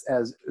depth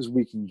as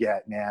we can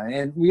get, man.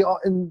 And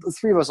the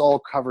 3 of us all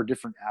cover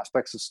different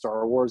aspects of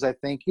Star Wars. I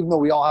think, even though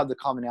we all have the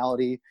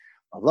commonality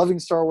of loving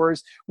Star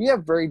Wars, we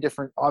have very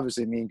different.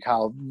 Obviously, me and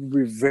Kyle,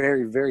 we're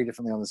very, very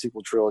differently on the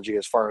sequel trilogy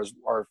as far as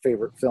our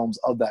favorite films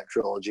of that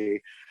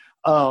trilogy.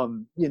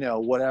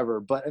 Whatever.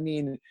 But I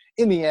mean,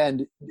 in the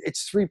end,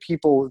 it's 3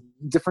 people,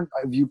 different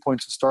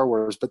viewpoints of Star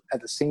Wars, but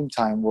at the same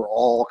time, we're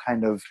all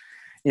kind of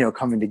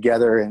coming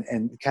together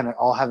and kind of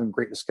all having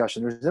great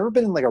discussion. There's never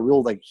been a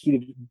real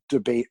heated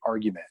debate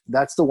argument.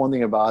 That's the one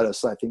thing about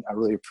us I think I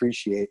really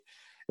appreciate,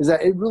 is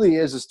that it really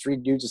is just 3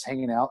 dudes just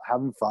hanging out,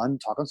 having fun,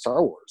 talking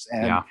Star Wars.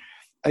 And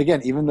again,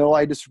 even though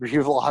I disagree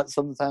with a lot,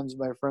 sometimes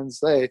my friends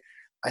say,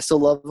 I still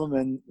love them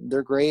and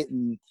they're great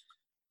and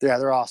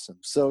they're awesome.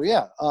 So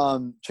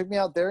check me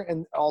out there.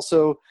 And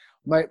also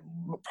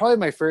probably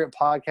my favorite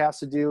podcast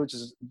to do, which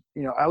is,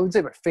 I wouldn't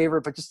say my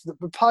favorite, but just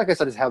the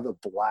podcast I just have a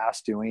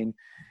blast doing,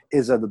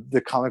 is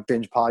the Comic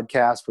Binge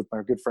podcast with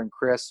my good friend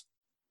Chris.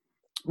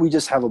 We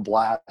just have a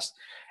blast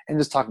and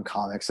just talking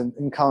comics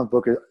and comic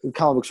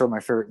books are my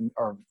favorite,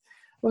 or I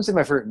wouldn't say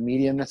my favorite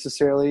medium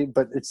necessarily,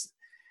 but it's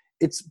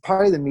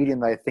probably the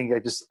medium that I think I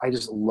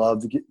just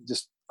love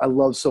I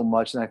love so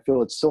much, and I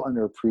feel it's so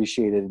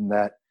underappreciated, in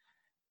that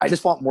I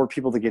just want more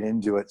people to get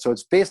into it. So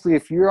it's basically,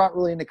 if you're not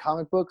really into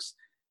comic books,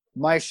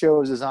 my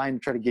show is designed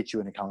to try to get you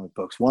into comic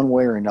books one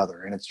way or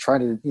another. And it's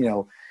trying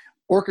to,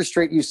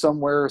 orchestrate you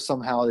somewhere,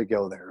 somehow to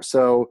go there.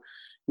 So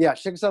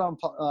check us out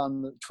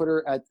on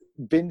Twitter at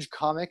Binge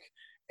Comic.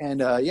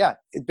 And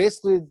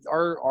basically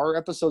our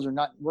episodes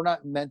we're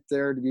not meant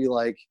there to be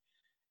like,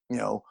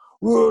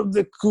 we're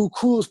the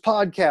coolest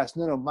podcast.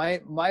 No,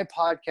 my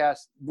podcast,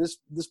 this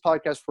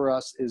podcast for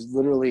us is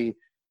literally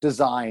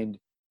designed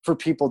for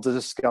people to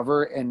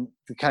discover and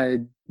to kind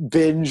of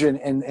binge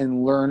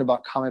and learn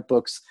about comic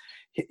books,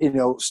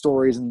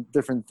 stories and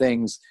different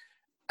things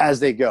as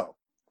they go.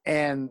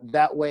 And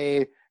that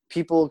way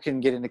people can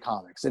get into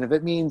comics. And if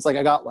it means like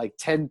I got like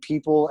 10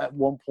 people at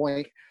one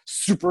point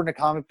super into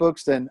comic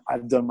books, then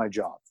I've done my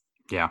job.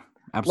 Yeah,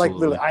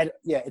 absolutely. Like literally,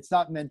 it's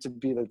not meant to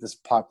be like this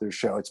popular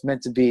show. It's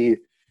meant to be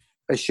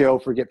a show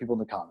for get people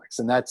into comics.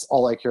 And that's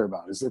all I care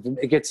about is if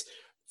it gets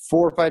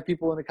 4 or 5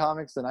 people into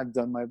comics, then I've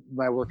done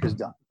my work is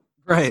done.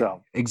 Right.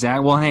 So.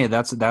 Exactly. Well, hey,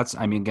 that's,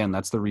 I mean, again,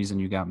 that's the reason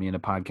you got me into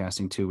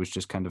podcasting too, was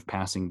just kind of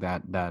passing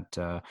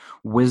that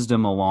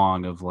wisdom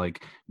along of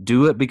like,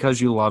 do it because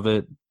you love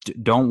it.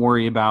 Don't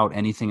worry about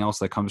anything else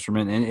that comes from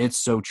it. And it's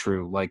so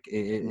true. Like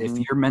if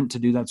you're meant to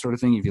do that sort of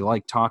thing, if you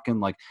like talking,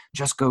 like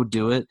just go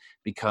do it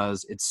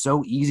because it's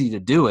so easy to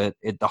do it.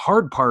 The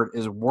hard part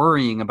is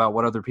worrying about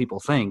what other people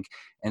think.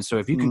 And so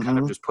if you can kind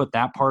of just put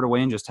that part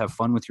away and just have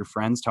fun with your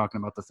friends talking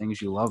about the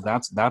things you love,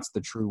 that's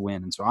the true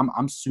win. And so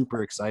I'm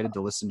super excited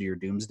to listen to your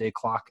Doomsday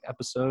Clock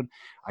episode.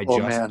 I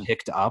just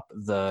picked up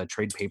the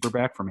trade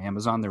paperback from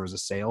Amazon. There was a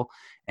sale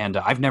and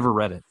I've never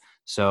read it.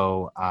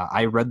 So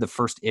I read the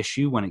first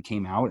issue when it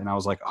came out and I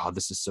was like, oh,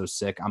 this is so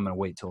sick. I'm going to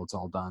wait till it's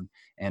all done.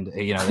 And,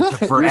 it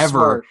took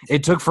forever.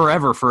 It took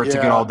forever for it to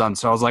get all done.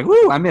 So I was like,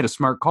 woo, I made a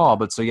smart call.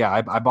 But so, yeah,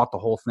 I bought the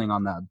whole thing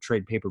on that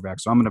trade paperback.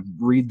 So I'm going to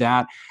read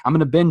that. I'm going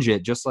to binge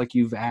it just like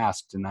you've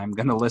asked. And I'm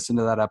going to listen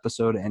to that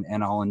episode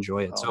and I'll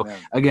enjoy it.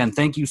 Again,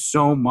 thank you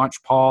so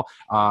much, Paul,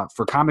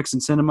 for Comics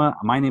and Cinema.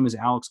 My name is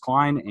Alex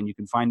Klein, and you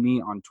can find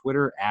me on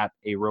Twitter at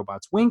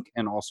 @ARobotsWink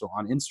and also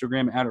on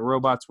Instagram at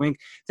 @ARobotsWink.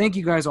 Thank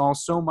you guys all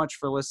so much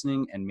for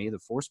listening, and may the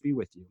force be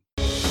with you.